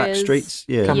in the back streets.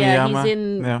 Yeah, he's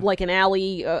in like an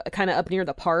alley kind of up near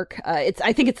the park. I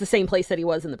think it's the same place that he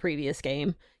was in the previous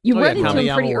game. You run into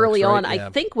him pretty early on, I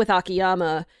think, with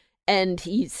Akiyama, and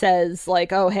he says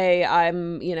like, "Oh, hey,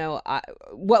 I'm,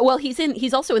 well,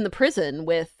 he's also in the prison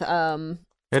with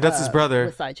that's his brother.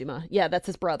 With Saejima. Yeah, that's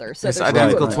his brother. So his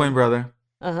identical twin brother.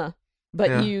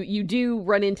 But you do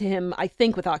run into him, I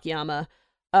think, with Akiyama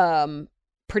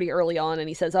pretty early on, and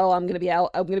he says, "Oh, I'm gonna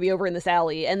be over in this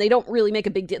alley," and they don't really make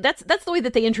a big deal. That's the way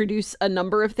that they introduce a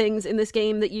number of things in this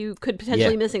game that you could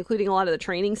potentially miss, including a lot of the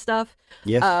training stuff.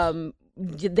 Yes.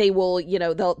 They will,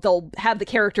 they'll have the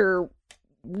character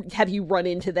have you run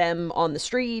into them on the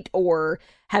street, or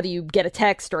have you get a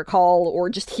text or a call, or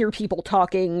just hear people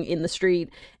talking in the street.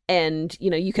 And,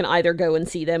 you can either go and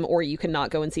see them, or you can not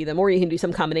go and see them, or you can do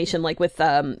some combination, like with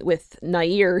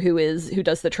Nair, who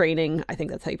does the training. I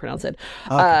think that's how you pronounce it.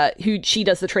 Okay. She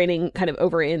does the training kind of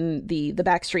over in the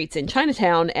back streets in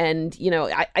Chinatown. And,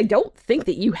 I don't think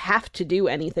that you have to do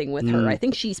anything with her. I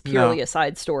think she's purely a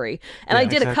side story. And I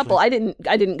did a couple. I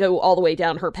didn't go all the way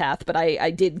down her path, but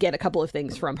I did get a couple of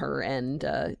things from her, and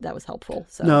that was helpful.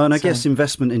 So. No, and I guess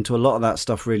investment into a lot of that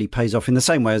stuff really pays off in the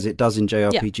same way as it does in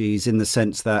JRPGs, in the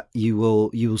sense that you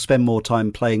will spend more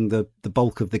time playing the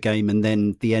bulk of the game, and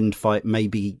then the end fight may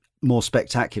be more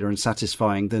spectacular and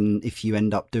satisfying than if you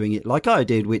end up doing it like I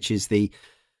did, which is the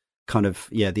kind of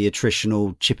the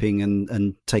attritional chipping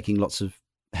and taking lots of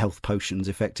health potions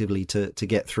effectively to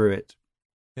get through it.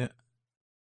 Yeah,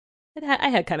 I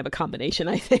had kind of a combination,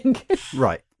 I think.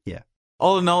 Right. Yeah.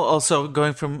 All in all, also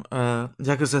going from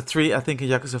Yakuza 3, I think in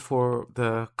Yakuza 4,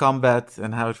 the combat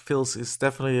and how it feels is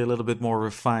definitely a little bit more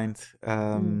refined,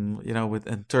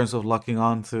 in terms of locking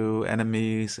on to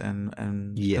enemies and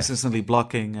consistently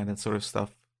blocking and that sort of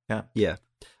stuff. Yeah. Yeah.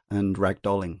 And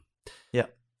ragdolling. Yeah.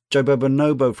 Joe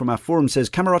Bobonobo from our forum says,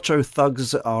 Kamurocho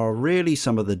thugs are really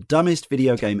some of the dumbest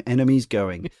video game enemies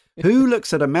going. Who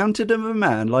looks at a mounted of a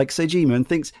man like Sejima and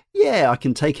thinks, yeah, I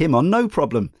can take him on, no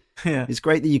problem. Yeah. It's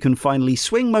great that you can finally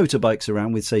swing motorbikes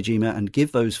around with Sejima and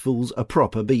give those fools a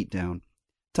proper beatdown.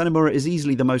 Tanimura is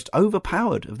easily the most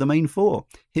overpowered of the main four.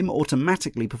 Him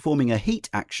automatically performing a heat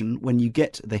action when you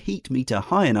get the heat meter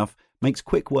high enough makes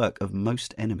quick work of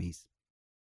most enemies.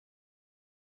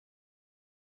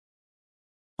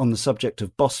 On the subject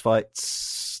of boss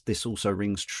fights, this also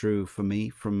rings true for me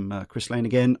from Chris Lane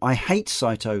again. I hate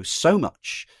Saito so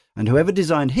much, and whoever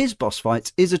designed his boss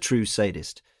fights is a true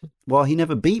sadist. While he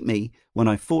never beat me when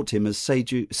I fought him as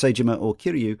Sejima or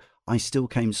Kiryu, I still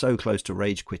came so close to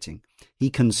rage quitting.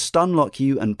 He can stun lock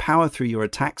you and power through your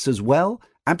attacks as well.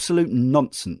 Absolute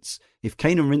nonsense. If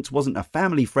Kane and Rince wasn't a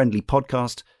family-friendly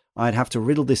podcast, I'd have to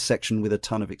riddle this section with a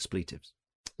ton of expletives.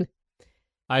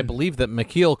 I believe that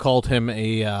McKeel called him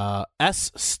a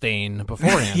S stain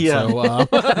beforehand.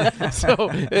 So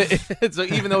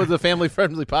even though it's a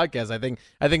family-friendly podcast,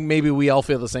 I think maybe we all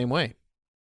feel the same way.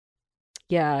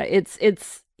 Yeah,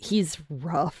 he's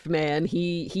rough, man.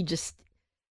 He just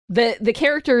the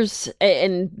characters,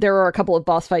 and there are a couple of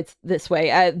boss fights this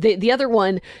way. The other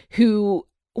one who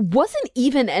wasn't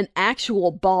even an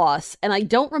actual boss, and I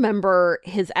don't remember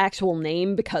his actual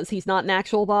name because he's not an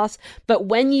actual boss, but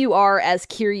when you are as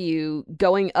Kiryu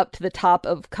going up to the top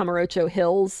of Kamurocho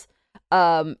Hills,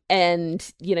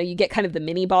 and you get kind of the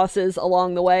mini bosses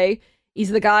along the way. He's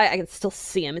the guy, I can still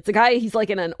see him. It's a guy, he's like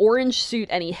in an orange suit,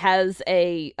 and he has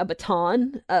a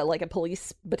baton, like a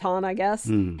police baton, I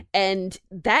guess. And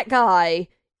that guy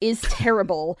is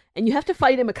terrible, and you have to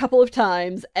fight him a couple of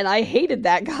times, and I hated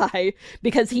that guy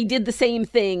because he did the same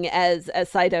thing as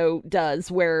Saito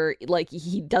does, where like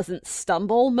he doesn't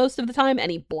stumble most of the time, and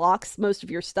he blocks most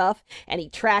of your stuff, and he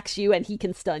tracks you, and he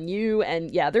can stun you,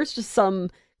 and yeah, there's just some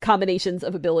combinations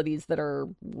of abilities that are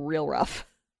real rough.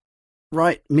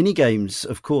 Right. Minigames,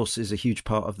 of course, is a huge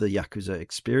part of the Yakuza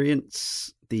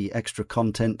experience, the extra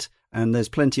content, and there's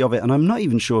plenty of it. And I'm not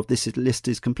even sure if this list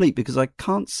is complete because I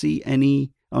can't see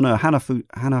any. Oh, no, Hanafta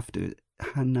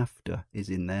is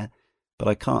in there,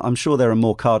 but I'm sure there are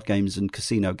more card games and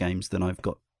casino games than I've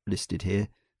got listed here.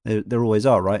 There always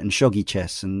are, right? And shogi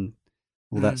chess and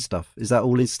all that stuff. Is that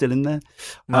all is still in there?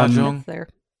 Mahjong. That's there.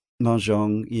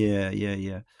 Mahjong,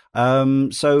 yeah.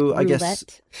 So I guess,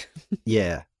 Roulette.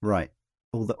 yeah, right.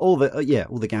 All the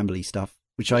gambly stuff.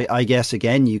 Which I guess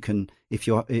again you can, if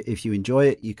you enjoy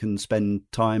it, you can spend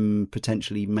time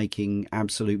potentially making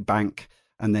absolute bank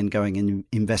and then going and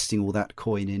investing all that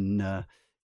coin in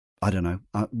I don't know,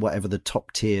 whatever the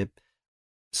top tier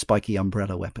spiky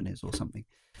umbrella weapon is or something.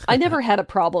 I never had a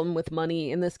problem with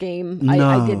money in this game. No,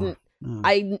 I didn't. no.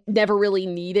 I never really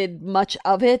needed much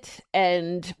of it,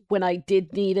 and when I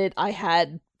did need it, I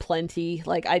had plenty.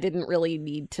 Like I didn't really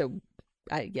need to.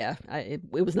 It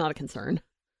was not a concern.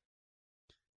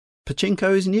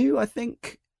 Pachinko is new, I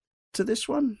think, to this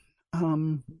one.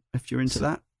 If you're into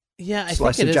that, Yeah, I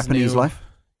slice think it of is Japanese new. life.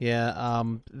 Yeah,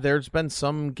 there's been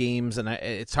some games, and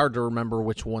it's hard to remember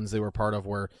which ones they were part of,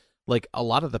 where like a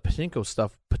lot of the pachinko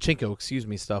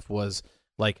stuff was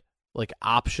like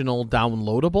optional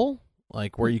downloadable,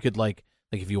 like where you could like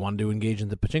if you wanted to engage in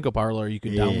the pachinko parlor, you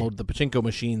could download the pachinko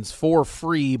machines for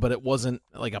free, but it wasn't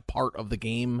like a part of the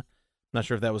game. I'm not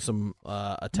sure if that was some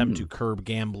attempt to curb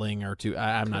gambling or to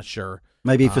I'm not sure.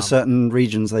 Maybe for certain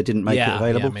regions they didn't make it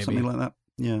available, maybe. something like that.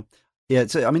 Yeah.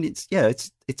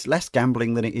 It's less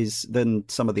gambling than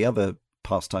some of the other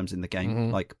pastimes in the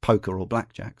game, like poker or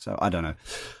blackjack. So I don't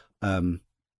know.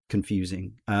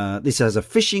 Confusing. This has a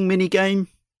fishing mini game.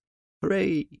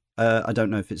 Hooray! I don't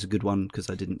know if it's a good one because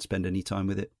I didn't spend any time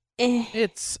with it.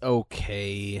 It's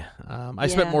okay. I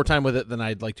spent more time with it than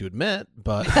I'd like to admit,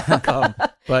 but me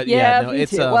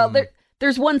it's too. Well,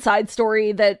 there's one side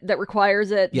story that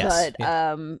requires it, Yes, but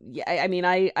I mean,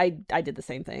 I did the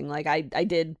same thing. Like I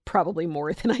did probably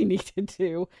more than I needed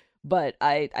to, but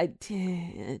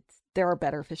there are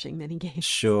better fishing mini games.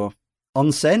 Sure.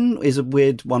 Onsen is a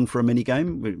weird one for a mini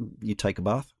game. You take a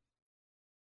bath.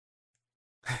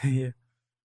 Yeah.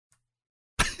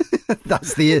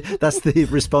 That's the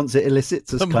response it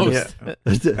elicits. As kind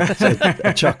of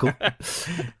a chuckle.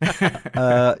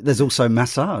 There's also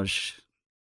massage,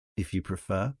 if you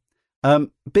prefer.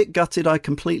 Bit gutted. I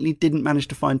completely didn't manage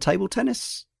to find table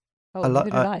tennis. Oh, neither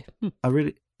did I. I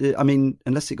really. I mean,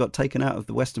 unless it got taken out of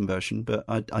the Western version, but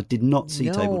I did not see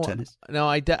table tennis. No,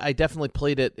 I definitely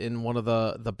played it in one of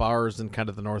the bars in kind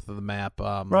of the north of the map.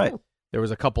 Right. There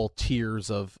was a couple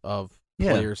tiers of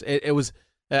players. It was.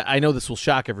 I know this will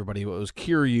shock everybody, but it was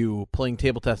Kiryu playing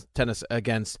table tennis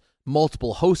against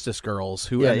multiple hostess girls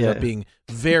who ended up being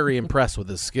very impressed with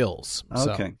his skills.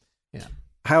 Okay. So, yeah.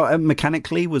 How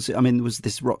mechanically was it? I mean, was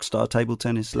this Rockstar table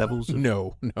tennis levels?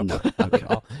 No. Okay.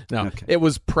 No. Okay. It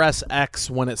was press X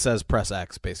when it says press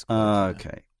X, basically.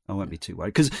 Okay. I won't be too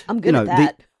worried because I'm good at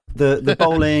that. The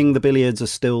bowling, the billiards are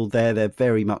still there. They're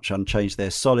very much unchanged.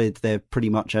 They're solid. They're pretty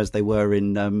much as they were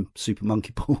in Super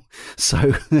Monkey Ball.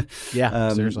 So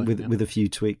seriously, with a few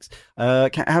tweaks.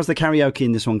 How's the karaoke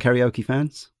in this one? Karaoke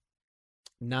fans?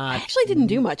 I actually didn't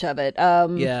do much of it.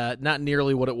 Not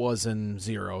nearly what it was in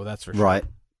Zero. That's for sure. Right.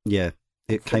 Yeah,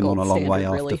 it came on a long way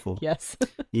after 4. Yes.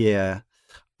 Yeah.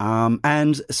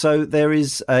 And so there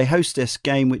is a hostess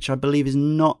game, which I believe is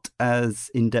not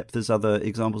as in depth as other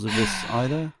examples of this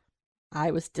either.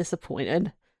 I was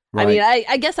disappointed. Right. I mean,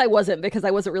 I guess I wasn't because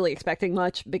I wasn't really expecting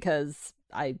much because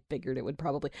I figured it would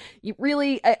probably.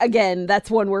 Again, that's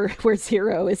one where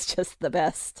Zero is just the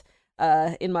best,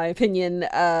 in my opinion,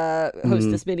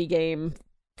 hostess mini game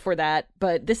for that.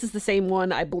 But this is the same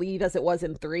one, I believe, as it was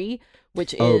in 3,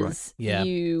 which is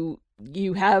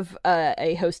you have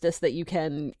a hostess that you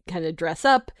can kind of dress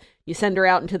up. You send her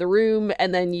out into the room,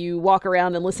 and then you walk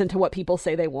around and listen to what people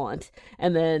say they want.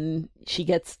 And then she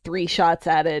gets 3 shots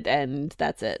at it, and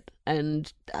that's it.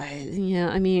 And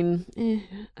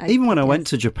even when I went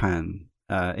to Japan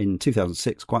in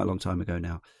 2006, quite a long time ago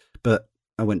now, but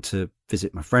I went to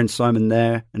visit my friend Simon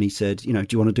there, and he said, do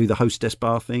you want to do the hostess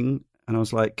bar thing? And I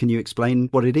was like, can you explain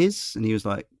what it is? And he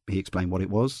explained what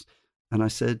it was. And I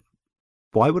said,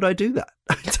 why would I do that?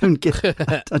 I don't get it.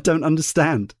 I don't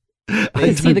understand.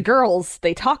 You see the girls,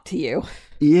 they talk to you.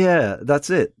 Yeah, that's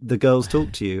it. The girls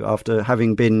talk to you after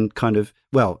having been kind of,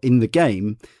 well, in the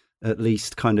game, at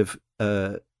least kind of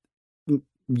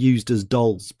used as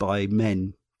dolls by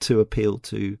men to appeal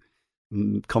to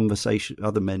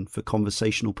other men for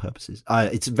conversational purposes.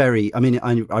 It's very, I mean,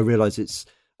 I realize it's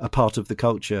a part of the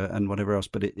culture and whatever else,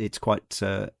 but it's quite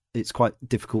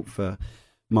difficult for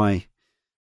my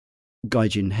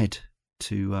gaijin head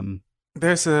to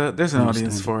there's an understand.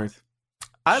 audience for it.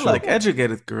 I like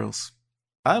educated girls.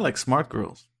 I like smart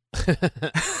girls.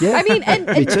 Yeah, I mean,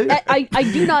 me too. I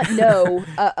do not know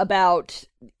about,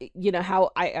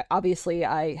 how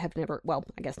I have never, well,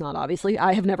 I guess not obviously,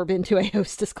 I have never been to a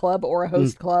hostess club or a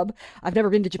host club. I've never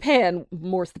been to Japan,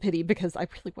 more's the pity, because I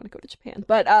really want to go to Japan.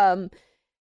 But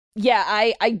yeah,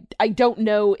 I don't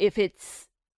know if it's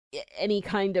any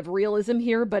kind of realism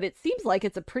here, but it seems like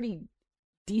it's a pretty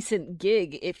decent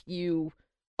gig if you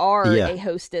are Yeah. a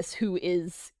hostess who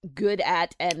is good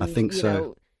at, and I think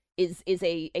so. is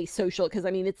a social, because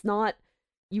I mean, it's not,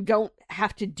 you don't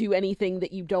have to do anything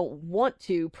that you don't want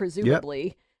to,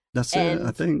 presumably. That's it, I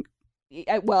And think.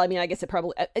 well, I mean, I guess it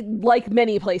probably, like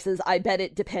many places, I bet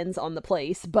it depends on the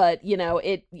place, but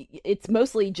it's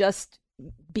mostly just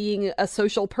being a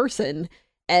social person,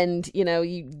 and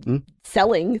you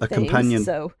selling A things. companion.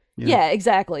 So Yeah. yeah,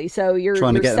 exactly. So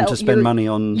Trying to get them to spend money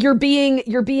on. you're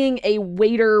being a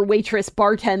waiter, waitress,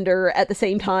 bartender at the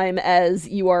same time as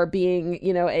you are being,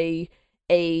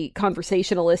 a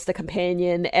conversationalist, a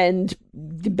companion, and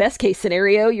the best case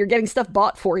scenario, you're getting stuff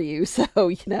bought for you. So,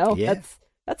 Yeah.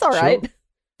 that's all Sure. right.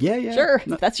 Yeah. Sure,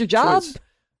 No, that's your sure, job.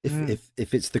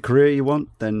 if it's the career you want,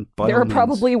 then by There all are means.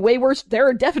 probably way worse. There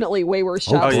are definitely way worse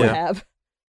jobs yeah. to have.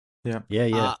 Yeah.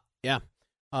 Yeah. Yeah.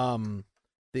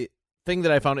 The thing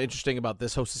that I found interesting about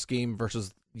this hostess game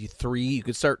versus the 3, you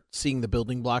could start seeing the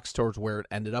building blocks towards where it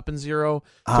ended up in 0.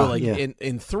 So like yeah.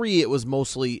 in 3, it was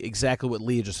mostly exactly what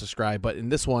Leah just described, but in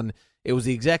this one, it was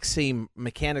the exact same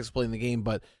mechanics playing the game,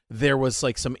 but there was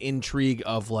like some intrigue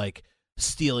of like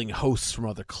stealing hosts from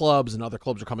other clubs, and other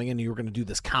clubs are coming in, and you were going to do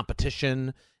this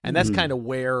competition, and that's kind of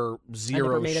where I never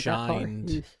 0 made it that far.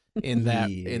 shined in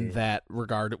that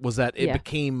regard, was that it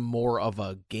became more of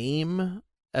a game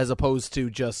as opposed to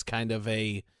just kind of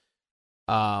a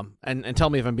and tell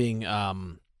me if I'm being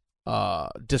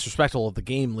disrespectful of the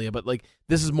game, Leah, but like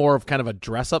this is more of kind of a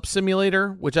dress up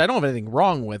simulator, which I don't have anything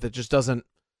wrong with. It just doesn't,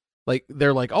 like,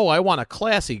 they're like, oh, I want a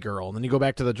classy girl, and then you go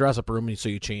back to the dress up room, and so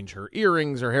you change her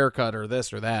earrings, her haircut, or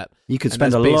this or that. You could And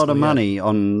spend a that's lot of basically money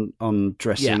on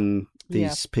dressing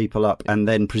these people up, and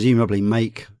then presumably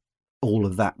make all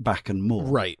of that back and more.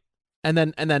 Right. And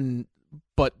then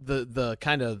but the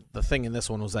kind of the thing in this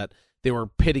one was that they were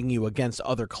pitting you against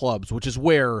other clubs, which is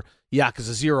where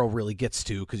Yakuza 0 really gets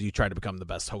to, because you try to become the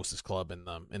best hostess club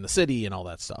in the city and all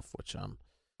that stuff, which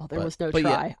Well, there was no try.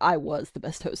 Yeah. I was the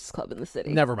best hostess club in the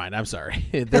city. Never mind. I'm sorry.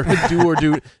 There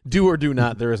do or do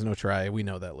not. There is no try. We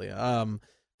know that, Leah.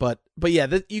 But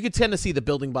yeah, you could tend to see the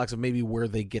building blocks of maybe where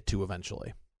they get to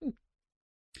eventually.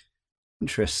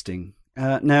 Interesting.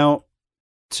 Now,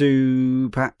 to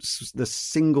perhaps the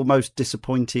single most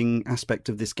disappointing aspect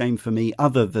of this game for me,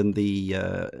 other than the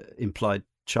implied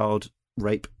child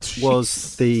rape,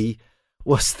 was the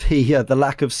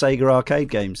lack of Sega arcade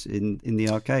games in the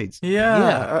arcades.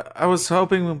 Yeah. I was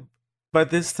hoping by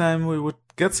this time we would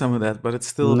get some of that, but it's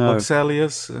still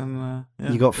Voxelius, and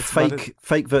you got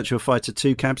fake Virtua Fighter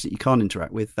 2 cabs that you can't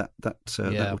interact with. That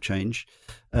will change.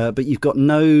 But you've got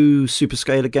no Super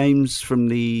Scalar games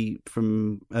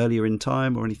from earlier in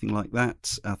time or anything like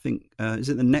that. I think is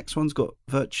it the next one's got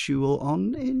Virtual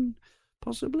On in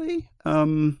possibly.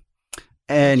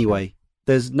 Anyway,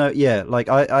 there's no like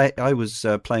I was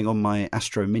playing on my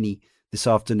Astro Mini this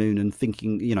afternoon and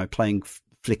thinking, playing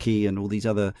Flicky and all these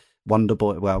other Wonder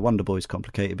Boy. Well, Wonder Boy's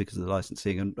complicated because of the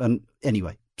licensing, and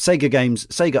anyway,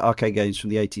 Sega arcade games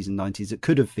from the 80s and 90s that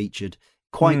could have featured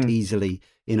quite easily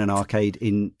in an arcade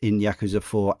in Yakuza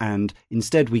 4, and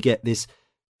instead we get this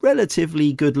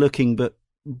relatively good-looking but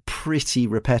pretty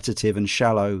repetitive and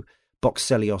shallow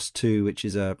Boxelios 2, which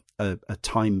is a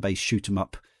time-based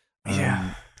shoot-'em-up,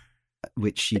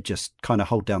 which you just kind of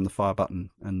hold down the fire button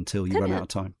until you run out of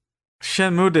time.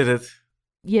 Shenmue did it.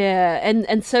 Yeah,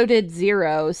 and so did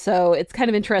 0, so it's kind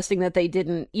of interesting that they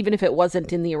didn't, even if it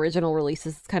wasn't in the original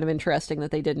releases, it's kind of interesting that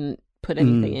they didn't put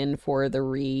anything in for the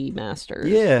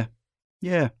remasters.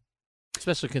 Yeah.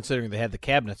 Especially considering they had the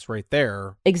cabinets right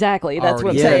there. Exactly, that's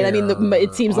what I'm saying. I mean,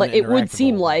 it seems like it would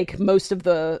seem like most of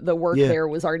the work there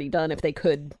was already done if they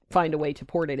could find a way to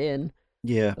port it in.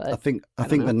 Yeah, but I think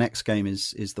the next game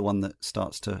is the one that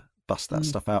starts to bust that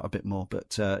stuff out a bit more.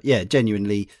 But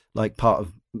genuinely, like,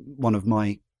 one of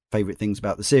my favorite things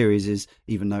about the series is,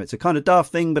 even though it's a kind of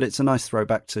daft thing, but it's a nice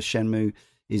throwback to Shenmue,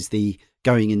 is the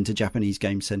going into Japanese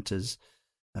game centers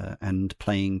and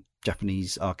playing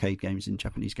Japanese arcade games in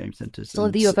Japanese game centers. Still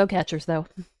have the UFO catchers, though.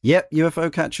 Yep,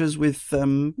 UFO catchers with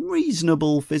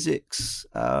reasonable physics,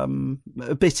 a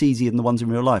bit easier than the ones in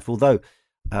real life. Although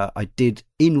I did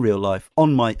in real life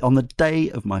on the day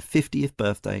of my 50th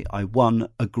birthday, I won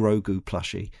a Grogu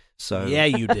plushie. So yeah,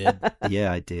 you did.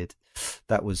 Yeah, I did.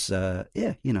 That was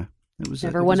It was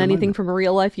Never won anything from a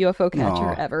real life UFO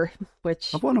catcher ever.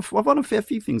 Which I've won a fair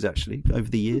few things actually over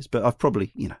the years, but I've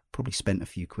probably spent a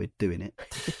few quid doing it.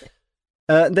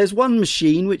 There's one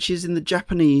machine which is in the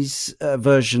Japanese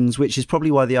versions, which is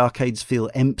probably why the arcades feel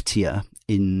emptier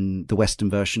in the Western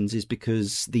versions, is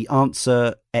because the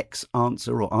answer X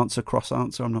answer or answer cross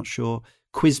answer, I'm not sure,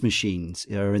 quiz machines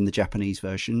are in the Japanese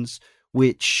versions,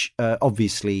 which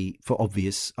obviously, for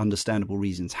obvious, understandable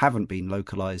reasons, haven't been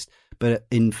localized, but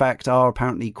in fact are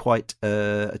apparently quite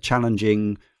a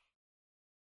challenging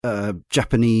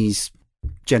Japanese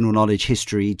general knowledge,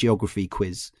 history, geography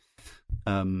quiz.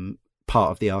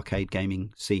 Part of the arcade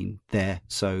gaming scene there.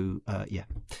 So,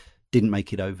 didn't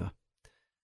make it over.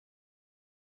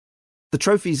 The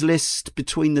trophies list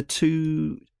between the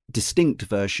two distinct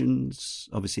versions.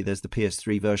 Obviously, there's the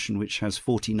PS3 version, which has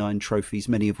 49 trophies,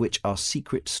 many of which are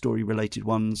secret story-related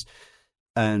ones.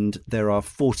 And there are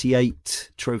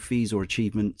 48 trophies or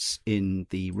achievements in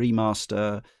the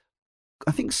remaster.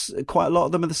 I think quite a lot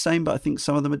of them are the same, but I think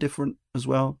some of them are different as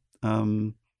well. I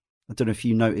don't know if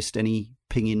you noticed any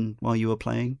pinging while you were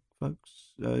playing,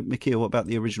 folks. Mickey, what about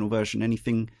the original version?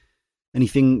 Anything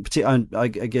particular? I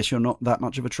guess you're not that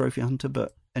much of a trophy hunter,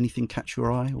 but anything catch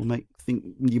your eye or think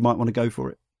you might want to go for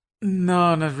it?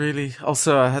 No, not really.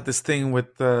 Also, I had this thing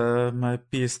with my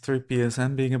PS3,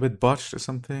 PSN being a bit botched or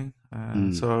something.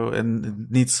 So, and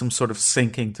it needs some sort of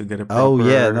syncing to get a proper... Oh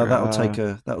yeah, no,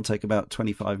 that'll take about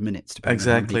 25 minutes.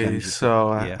 Exactly. So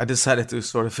I decided to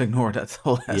sort of ignore that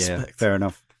whole aspect. Yeah, fair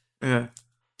enough. Yeah.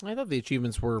 I thought the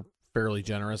achievements were fairly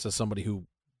generous as somebody who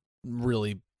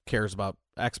really cares about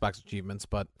Xbox achievements,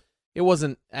 but it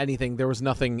wasn't anything. There was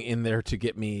nothing in there to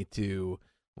get me to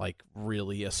like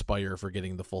really aspire for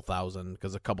getting the full 1,000,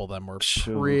 because a couple of them were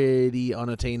pretty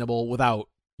unattainable without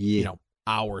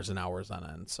hours and hours on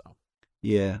end. So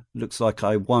looks like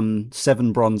I won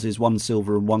 7 bronzes, 1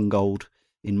 silver, and 1 gold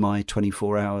in my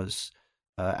 24 hours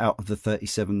out of the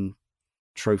 37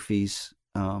 trophies.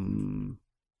 And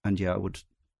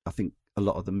I think a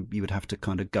lot of them you would have to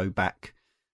kind of go back.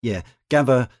 Yeah,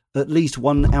 gather at least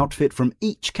 1 outfit from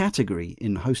each category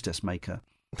in Hostess Maker.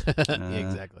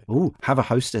 Exactly. Oh, have a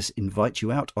hostess invite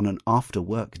you out on an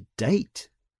after-work date.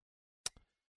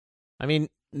 I mean,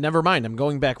 never mind. I'm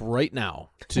going back right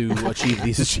now to achieve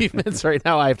these achievements. Right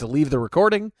now, I have to leave the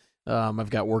recording. I've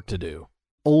got work to do.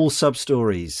 All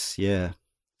sub-stories. Yeah,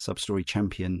 sub-story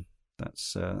champion.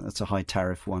 That's a high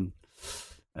tariff one.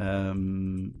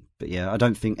 But yeah, I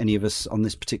don't think any of us on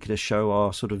this particular show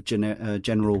are sort of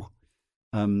general.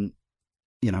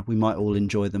 We might all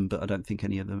enjoy them, but I don't think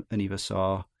any of us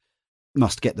are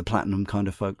must get the platinum kind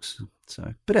of folks.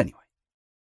 So, but anyway,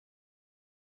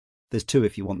 there's 2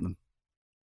 if you want them,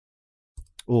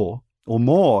 or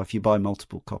more if you buy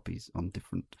multiple copies on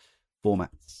different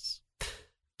formats.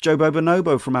 Joe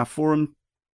Bobonobo from our forum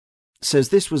says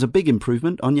this was a big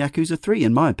improvement on Yakuza 3,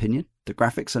 in my opinion. The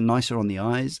graphics are nicer on the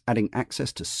eyes, adding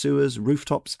access to sewers,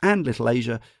 rooftops, and Little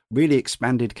Asia really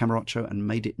expanded Kamurocho and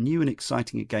made it new and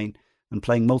exciting again, and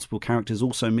playing multiple characters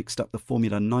also mixed up the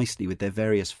formula nicely with their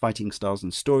various fighting styles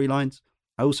and storylines.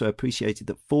 I also appreciated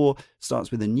that 4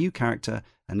 starts with a new character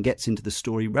and gets into the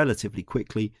story relatively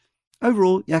quickly.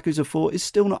 Overall, Yakuza 4 is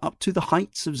still not up to the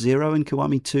heights of 0 and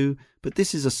Kiwami 2, but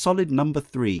this is a solid number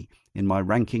 3 in my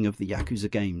ranking of the Yakuza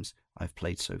games I've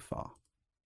played so far.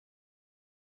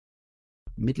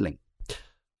 Middling,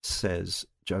 says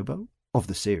Jobo, of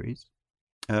the series.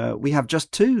 We have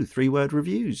just 2 3-word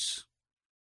reviews.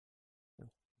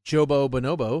 Jobo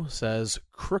Bonobo says,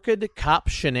 crooked cop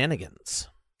shenanigans.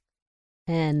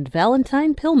 And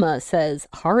Valentine Pilma says,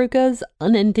 Haruka's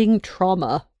unending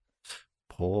trauma.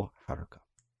 Poor Haruka.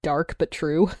 Dark but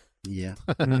true. Yeah.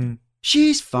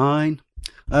 She's fine.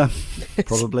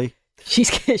 Probably.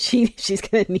 She's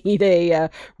gonna need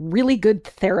a really good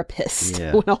therapist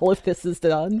when all of this is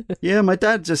done. Yeah, my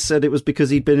dad just said it was because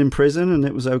he'd been in prison and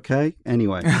it was okay.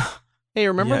 Anyway. Hey,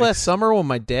 remember last summer when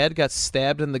my dad got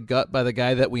stabbed in the gut by the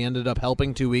guy that we ended up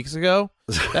helping 2 weeks ago?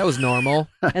 That was normal.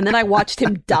 And then I watched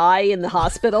him die in the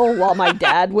hospital while my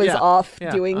dad was off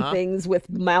doing things with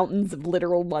mountains of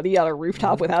literal money on a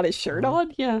rooftop without his shirt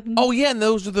on. Yeah. Oh, yeah, and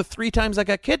those are the 3 times I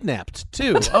got kidnapped,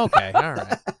 too. Okay, all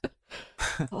right.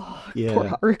 Poor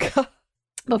Haruka.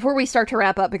 Before we start to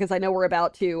wrap up, because I know we're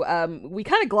about to, we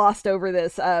kind of glossed over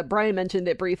this. Brian mentioned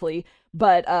it briefly,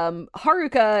 but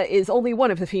Haruka is only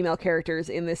one of the female characters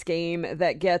in this game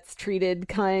that gets treated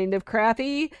kind of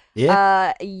crappy.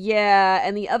 Yeah.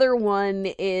 And the other one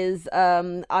is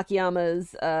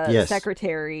Akiyama's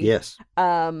secretary. Yes.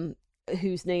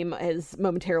 Whose name has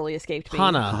momentarily escaped me.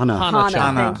 Hana. Hana,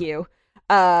 thank you.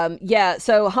 Yeah,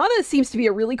 so Hana seems to be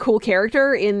a really cool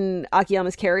character in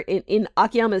in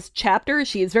Akiyama's chapter.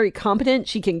 She is very competent.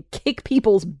 She can kick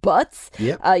people's butts.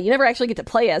 Yep. You never actually get to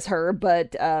play as her,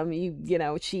 but you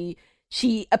know, she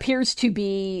appears to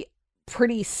be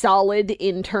pretty solid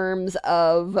in terms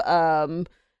of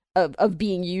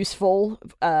being useful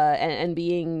and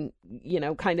being, you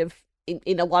know, kind of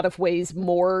in a lot of ways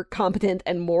more competent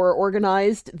and more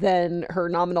organized than her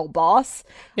nominal boss.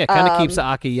 Yeah, kind of keeps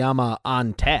Akiyama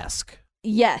on task.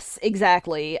 Yes,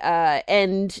 exactly.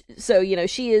 And so, you know,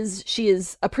 she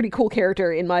is a pretty cool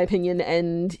character in my opinion,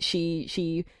 and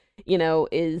she you know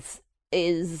is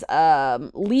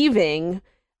leaving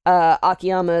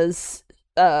Akiyama's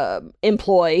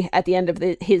employ at the end of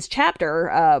his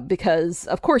chapter because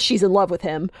of course she's in love with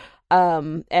him.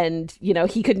 And you know,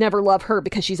 he could never love her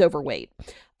because she's overweight.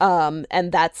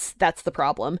 And that's the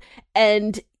problem.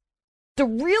 And the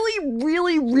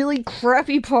really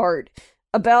crappy part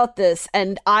about this,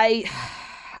 and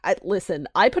listen,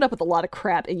 I put up with a lot of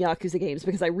crap in Yakuza games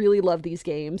because I really love these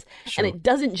games. Sure. And it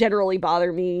doesn't generally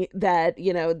bother me that,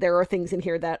 you know, there are things in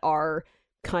here that are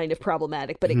kind of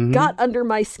problematic, but it got under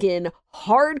my skin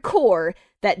hardcore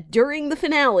that during the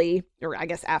finale, or I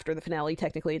guess after the finale,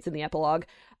 technically it's in the epilogue,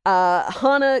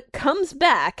 Hana comes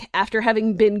back after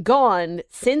having been gone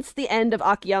since the end of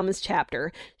Akiyama's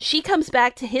chapter. She comes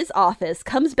back to his office,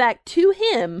 comes back to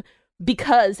him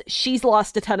because she's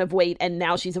lost a ton of weight and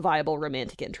now she's a viable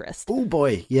romantic interest. Oh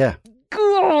boy, yeah.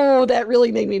 Oh, that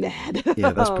really made me mad.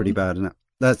 Yeah, that's pretty bad, isn't it?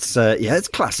 That's yeah, it's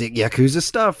classic Yakuza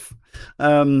stuff.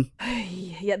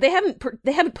 Yeah, they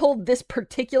haven't pulled this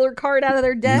particular card out of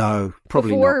their deck. No,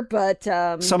 probably before, not.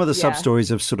 But some of the sub stories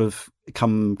have sort of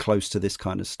come close to this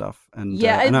kind of stuff, and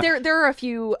there are a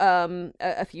few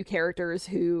characters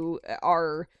who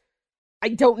are. I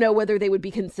don't know whether they would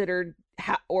be considered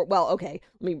okay,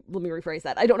 let me rephrase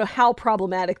that. I don't know how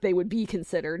problematic they would be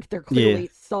considered. They're clearly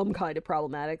some kind of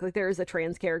problematic. Like there is a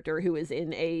trans character who is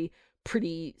in a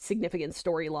pretty significant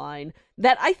storyline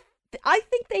that I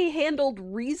think they handled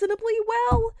reasonably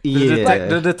well. Yeah.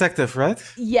 The detective, right?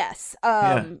 Yes.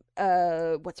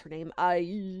 What's her name?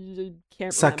 I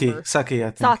can't remember. Saki,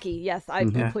 I think. Saki, yes.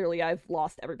 Clearly I've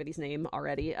lost everybody's name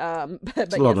already. But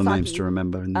it's a lot of names to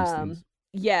remember in these things.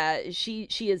 Yeah, she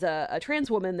is a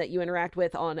trans woman that you interact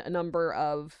with on a number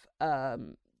of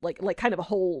like kind of a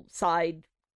whole side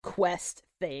quest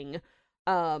thing.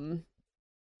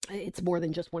 It's more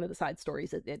than just one of the side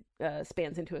stories. It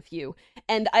spans into a few.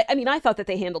 And I mean, I thought that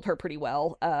they handled her pretty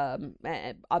well.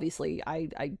 Obviously,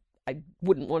 I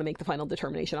wouldn't want to make the final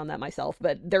determination on that myself,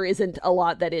 but there isn't a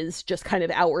lot that is just kind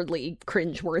of outwardly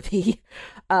cringeworthy.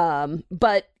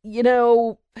 But, you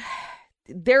know,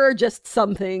 there are just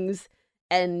some things,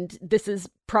 and this is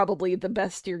probably the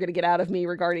best you're going to get out of me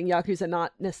regarding Yakuza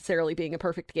not necessarily being a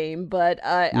perfect game, but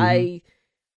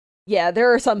yeah,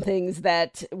 there are some things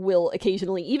that will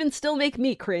occasionally even still make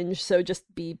me cringe, so just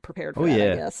be prepared for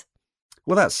that, I guess.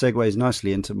 Well, that segues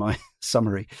nicely into my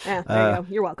summary. Yeah, there you go.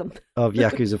 You're welcome. Of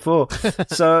Yakuza 4.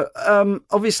 So,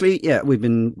 obviously, yeah, we've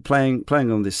been playing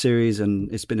on this series,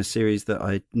 and it's been a series that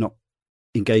I not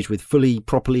engaged with fully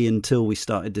properly until we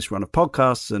started this run of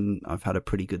podcasts, and I've had a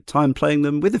pretty good time playing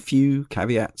them with a few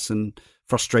caveats and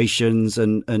frustrations,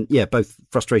 and yeah, both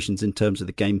frustrations in terms of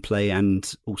the gameplay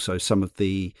and also some of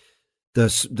the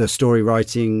story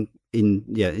writing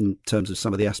in terms of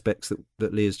some of the aspects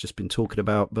that Leah's just been talking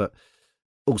about, but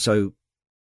also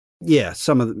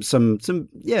some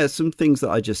things that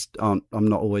I just I'm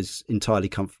not always entirely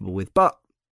comfortable with. But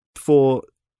for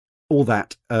all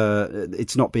that, up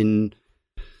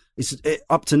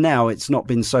to now it's not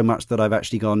been so much that I've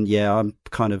actually gone, I'm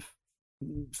kind of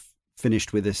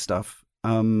finished with this stuff,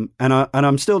 and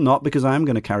I'm still not, because I am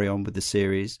going to carry on with the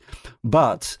series,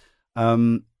 but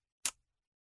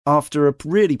after a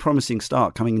really promising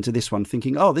start coming into this one,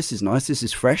 thinking, oh, this is nice, this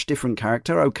is fresh, different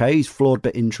character, okay, he's flawed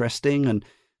but interesting, and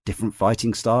different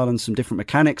fighting style and some different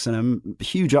mechanics, and a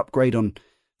huge upgrade on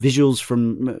visuals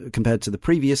from compared to the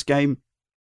previous game.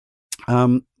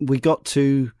 I got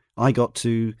to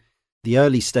the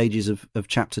early stages of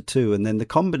chapter 2, and then the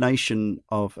combination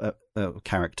of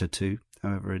character 2,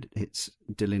 however it's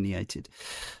delineated,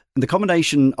 and the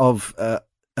combination of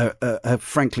a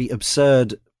frankly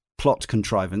absurd plot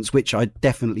contrivance, which I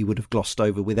definitely would have glossed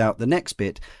over without the next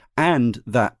bit, and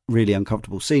that really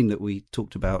uncomfortable scene that we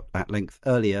talked about at length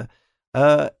earlier.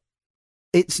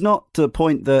 It's not to the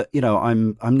point that, you know,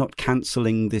 I'm not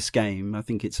cancelling this game. I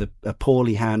think it's a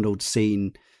poorly handled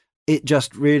scene. It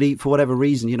just really, for whatever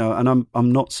reason, you know, and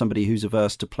I'm not somebody who's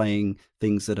averse to playing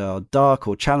things that are dark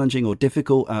or challenging or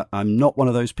difficult. I'm not one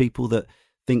of those people that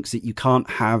thinks that you can't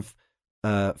have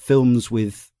films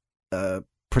with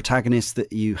protagonists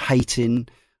that you hate in.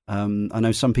 I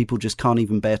know some people just can't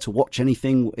even bear to watch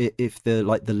anything if the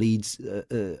leads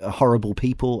are horrible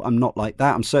people. I'm not like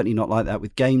that. I'm certainly not like that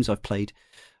with games. I've played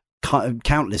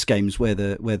countless games where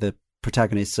the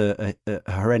protagonists are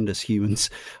horrendous humans.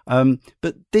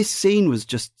 But this scene was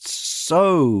just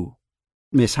so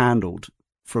mishandled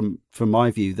from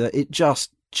my view that it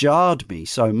just jarred me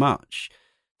so much,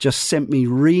 just sent me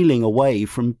reeling away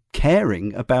from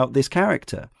caring about this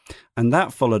character. And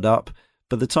that followed up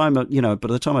by the time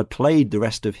I'd played the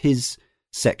rest of his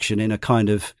section in a kind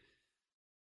of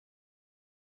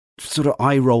sort of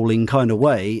eye-rolling kind of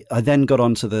way, I then got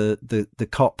onto the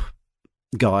cop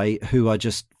guy, who I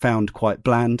just found quite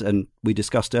bland. And we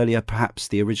discussed earlier, perhaps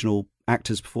the original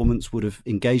actor's performance would have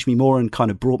engaged me more and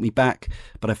kind of brought me back,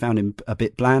 but I found him a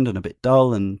bit bland and a bit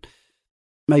dull, and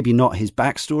maybe not his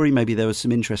backstory. Maybe there was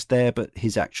some interest there, but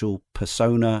his actual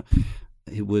persona,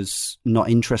 it was not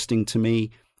interesting to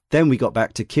me. Then we got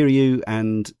back to Kiryu,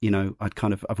 and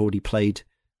I've already played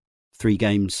 4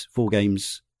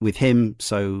 games with him,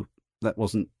 so that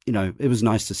wasn't, it was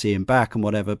nice to see him back and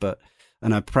whatever, but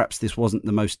perhaps this wasn't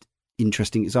the most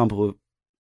interesting example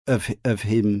of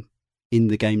him in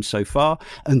the game so far.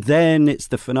 And then it's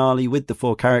the finale with the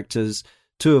 4 characters,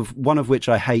 one of which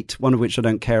I hate, one of which I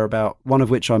don't care about, one of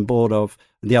which I'm bored of,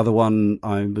 and the other one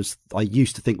I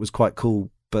used to think was quite cool,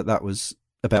 but that was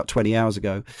about 20 hours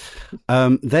ago.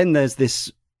 Then there's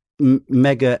this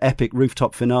mega epic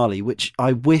rooftop finale, which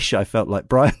I wish I felt like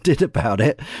Brian did about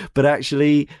it, but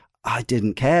actually I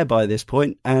didn't care by this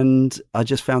point, and I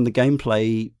just found the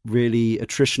gameplay really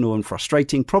attritional and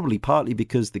frustrating, probably partly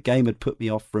because the game had put me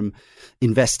off from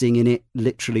investing in it,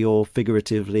 literally or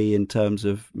figuratively, in terms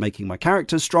of making my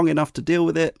characters strong enough to deal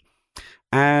with it.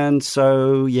 And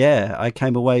so, yeah, I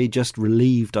came away just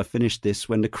relieved I finished this.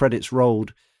 When the credits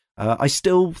rolled, I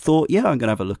still thought, yeah, I'm going to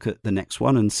have a look at the next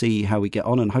one and see how we get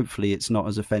on, and hopefully it's not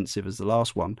as offensive as the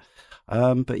last one.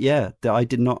 But yeah, I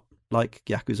did not like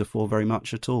Yakuza 4 very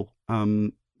much at all.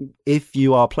 If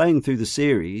you are playing through the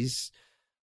series,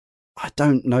 I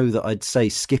don't know that I'd say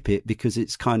skip it, because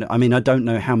it's kind of, I don't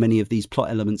know how many of these plot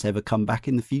elements ever come back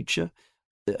in the future.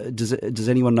 Does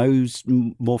anyone know who's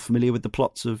more familiar with the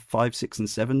plots of 5, 6, and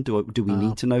 7? Do we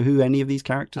need to know who any of these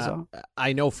characters are?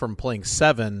 I know from playing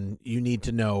 7, you need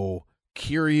to know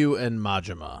Kiryu and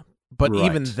Majima, but Right.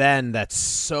 even then, that's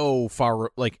so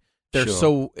far. Like they're Sure.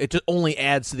 so, it just only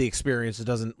adds to the experience. It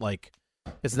doesn't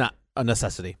it's not a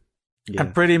necessity. Yeah.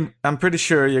 I'm pretty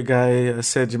sure your guy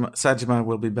Sajima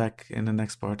will be back in the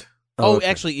next part. Oh, okay.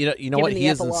 actually, you know Given what? the He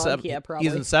is in epilogue, 7. yeah, He's probably.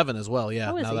 in 7 as well.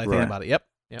 Yeah. Oh, is Now he? that I think Right. about it. Yep.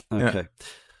 Okay.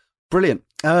 Brilliant.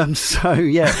 So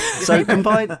yeah, so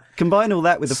combine all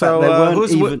that with the fact So there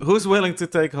weren't who's willing to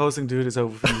take hosting duties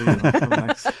over from Leon? From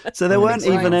Max? so there weren't Brian's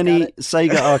even got any it.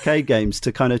 Sega arcade games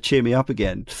to kind of cheer me up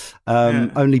again. Yeah.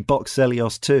 Only Box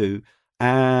Celios 2.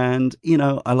 And,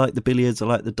 I like the billiards, I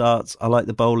like the darts, I like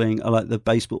the bowling, I like the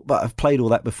baseball, but I've played all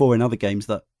that before in other games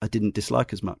that I didn't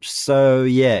dislike as much. So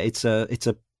yeah, it's a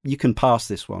you can pass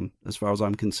this one as far as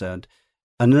I'm concerned,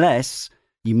 unless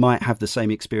you might have the same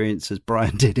experience as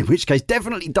Brian did, in which case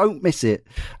definitely don't miss it.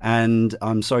 And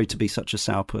I'm sorry to be such a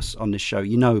sourpuss on this show.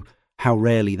 You know how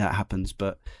rarely that happens,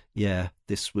 but yeah,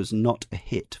 this was not a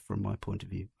hit from my point of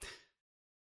view.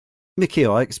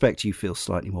 Mikhail, I expect you feel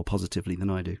slightly more positively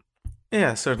than I do.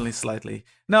 Yeah, certainly slightly.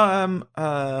 No,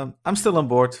 I'm still on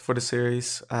board for the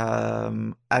series.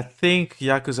 I think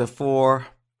Yakuza 4,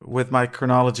 with my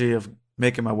chronology of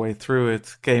making my way through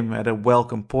it, came at a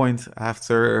welcome point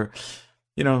after,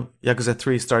 Yakuza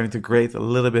 3 starting to grate a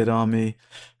little bit on me.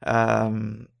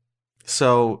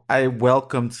 So I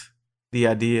welcomed the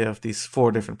idea of these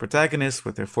 4 different protagonists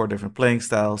with their 4 different playing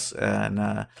styles, and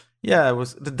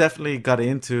it definitely got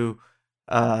into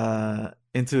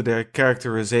their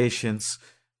characterizations.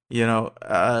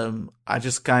 I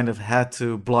just kind of had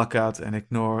to block out and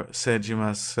ignore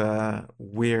Sejima's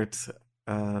weird,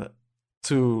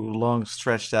 too long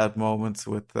stretched out moments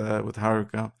with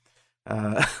Haruka,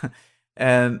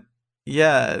 and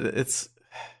it's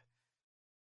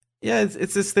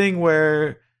this thing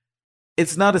where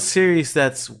it's not a series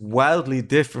that's wildly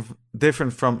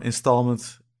different from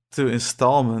installment to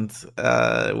installment,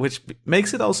 which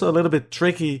makes it also a little bit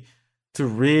tricky to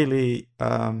really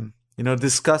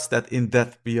discuss that in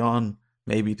depth beyond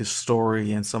maybe the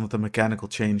story and some of the mechanical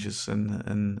changes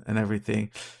and everything.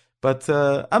 But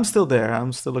I'm still there.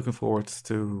 I'm still looking forward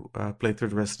to play through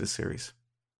the rest of the series.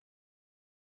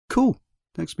 Cool.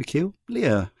 Thanks, Mikhail.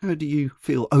 Leah, how do you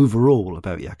feel overall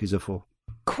about Yakuza 4?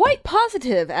 Quite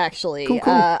positive, actually. Cool.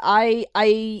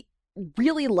 I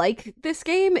really like this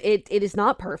game. It is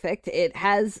not perfect. It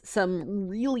has some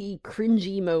really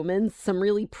cringy moments, some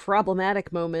really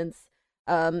problematic moments,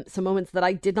 some moments that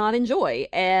I did not enjoy.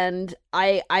 And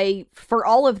I for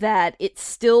all of that, it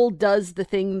still does the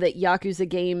thing that Yakuza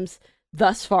games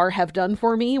thus far have done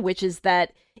for me, which is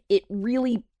that it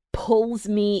really pulls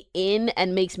me in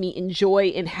and makes me enjoy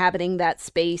inhabiting that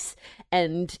space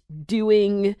and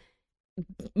doing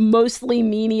mostly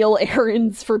menial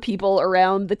errands for people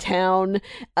around the town,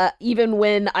 even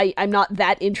when I'm not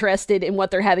that interested in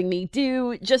what they're having me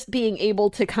do. Just being able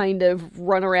to kind of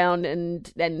run around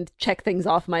and check things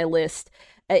off my list.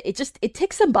 It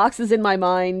ticks some boxes in my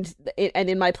mind and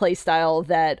in my play style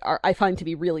that I find to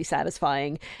be really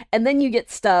satisfying. And then you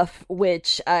get stuff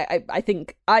which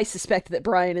I suspect that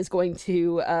Brian is going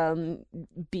to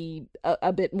be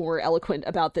a bit more eloquent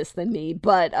about this than me,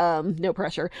 but no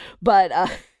pressure. But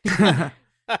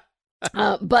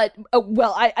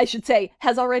I should say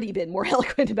has already been more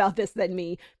eloquent about this than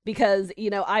me, because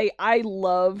I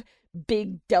love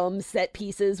big dumb set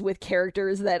pieces with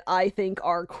characters that I think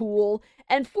are cool,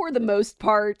 and for the most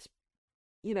part,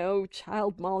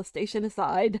 child molestation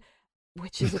aside,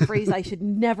 which is a phrase I should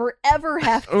never ever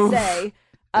have to say.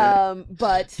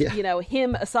 But Yeah.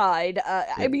 him aside,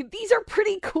 I mean, these are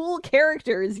pretty cool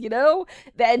characters,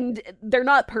 and they're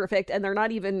not perfect and they're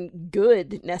not even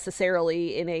good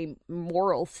necessarily in a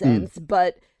moral sense,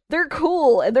 but they're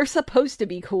cool and they're supposed to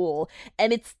be cool,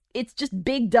 and it's just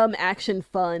big dumb action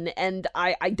fun, and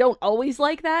I don't always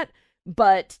like that,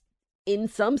 but in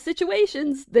some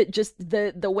situations that just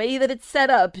the way that it's set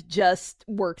up just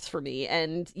works for me,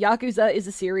 and Yakuza is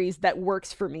a series that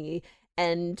works for me,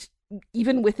 and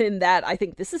even within that, I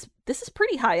think this is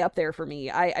pretty high up there for me.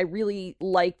 I really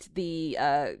liked the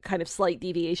kind of slight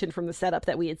deviation from the setup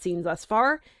that we had seen thus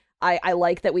far. I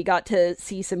like that we got to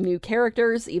see some new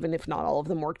characters, even if not all of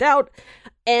them worked out.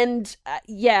 And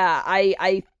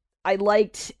I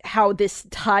liked how this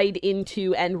tied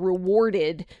into and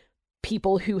rewarded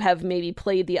people who have maybe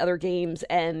played the other games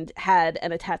and had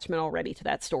an attachment already to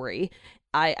that story.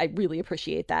 I really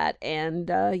appreciate that. And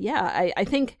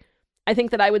I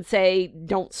think that I would say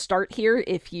don't start here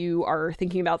if you are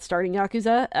thinking about starting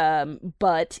Yakuza.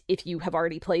 But if you have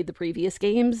already played the previous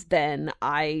games, then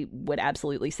I would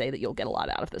absolutely say that you'll get a lot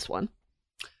out of this one.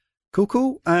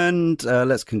 Cool. And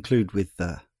let's conclude with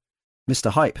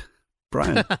Mr. Hype,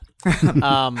 Brian.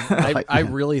 I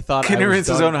really thought Kinner I is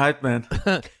was his done. own hype man.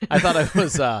 I thought I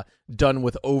was done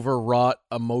with overwrought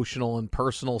emotional and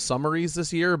personal summaries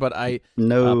this year, but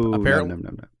No.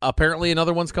 apparently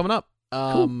another one's coming up.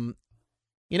 Cool.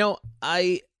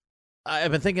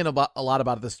 I've been thinking about a lot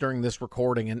about this during this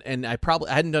recording, and I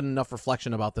hadn't done enough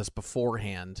reflection about this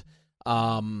beforehand.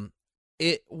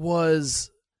 It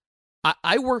was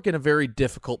I work in a very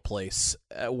difficult place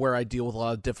where I deal with a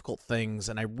lot of difficult things,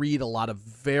 and I read a lot of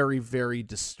very, very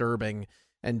disturbing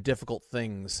and difficult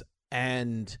things,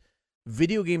 and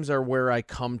video games are where I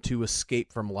come to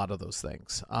escape from a lot of those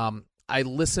things. I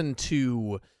listen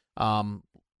to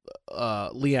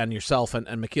Leon, yourself,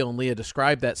 and Mikhail and Leah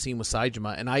described that scene with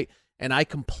Saejima, and I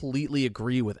completely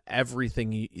agree with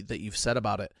everything that you've said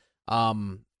about it.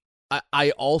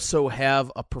 I also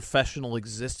have a professional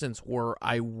existence where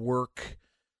I work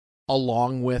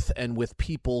along with and with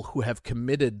people who have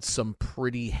committed some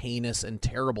pretty heinous and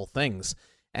terrible things,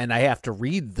 and I have to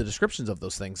read the descriptions of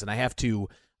those things, and I have to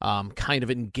kind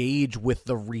of engage with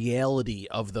the reality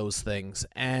of those things,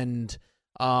 and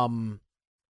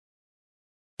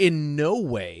in no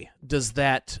way does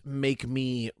that make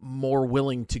me more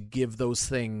willing to give those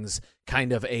things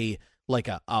kind of a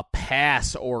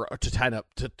pass or to kind of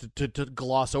to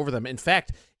gloss over them. In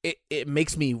fact, it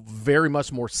makes me very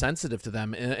much more sensitive to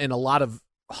them in a lot of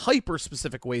hyper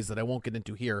specific ways that I won't get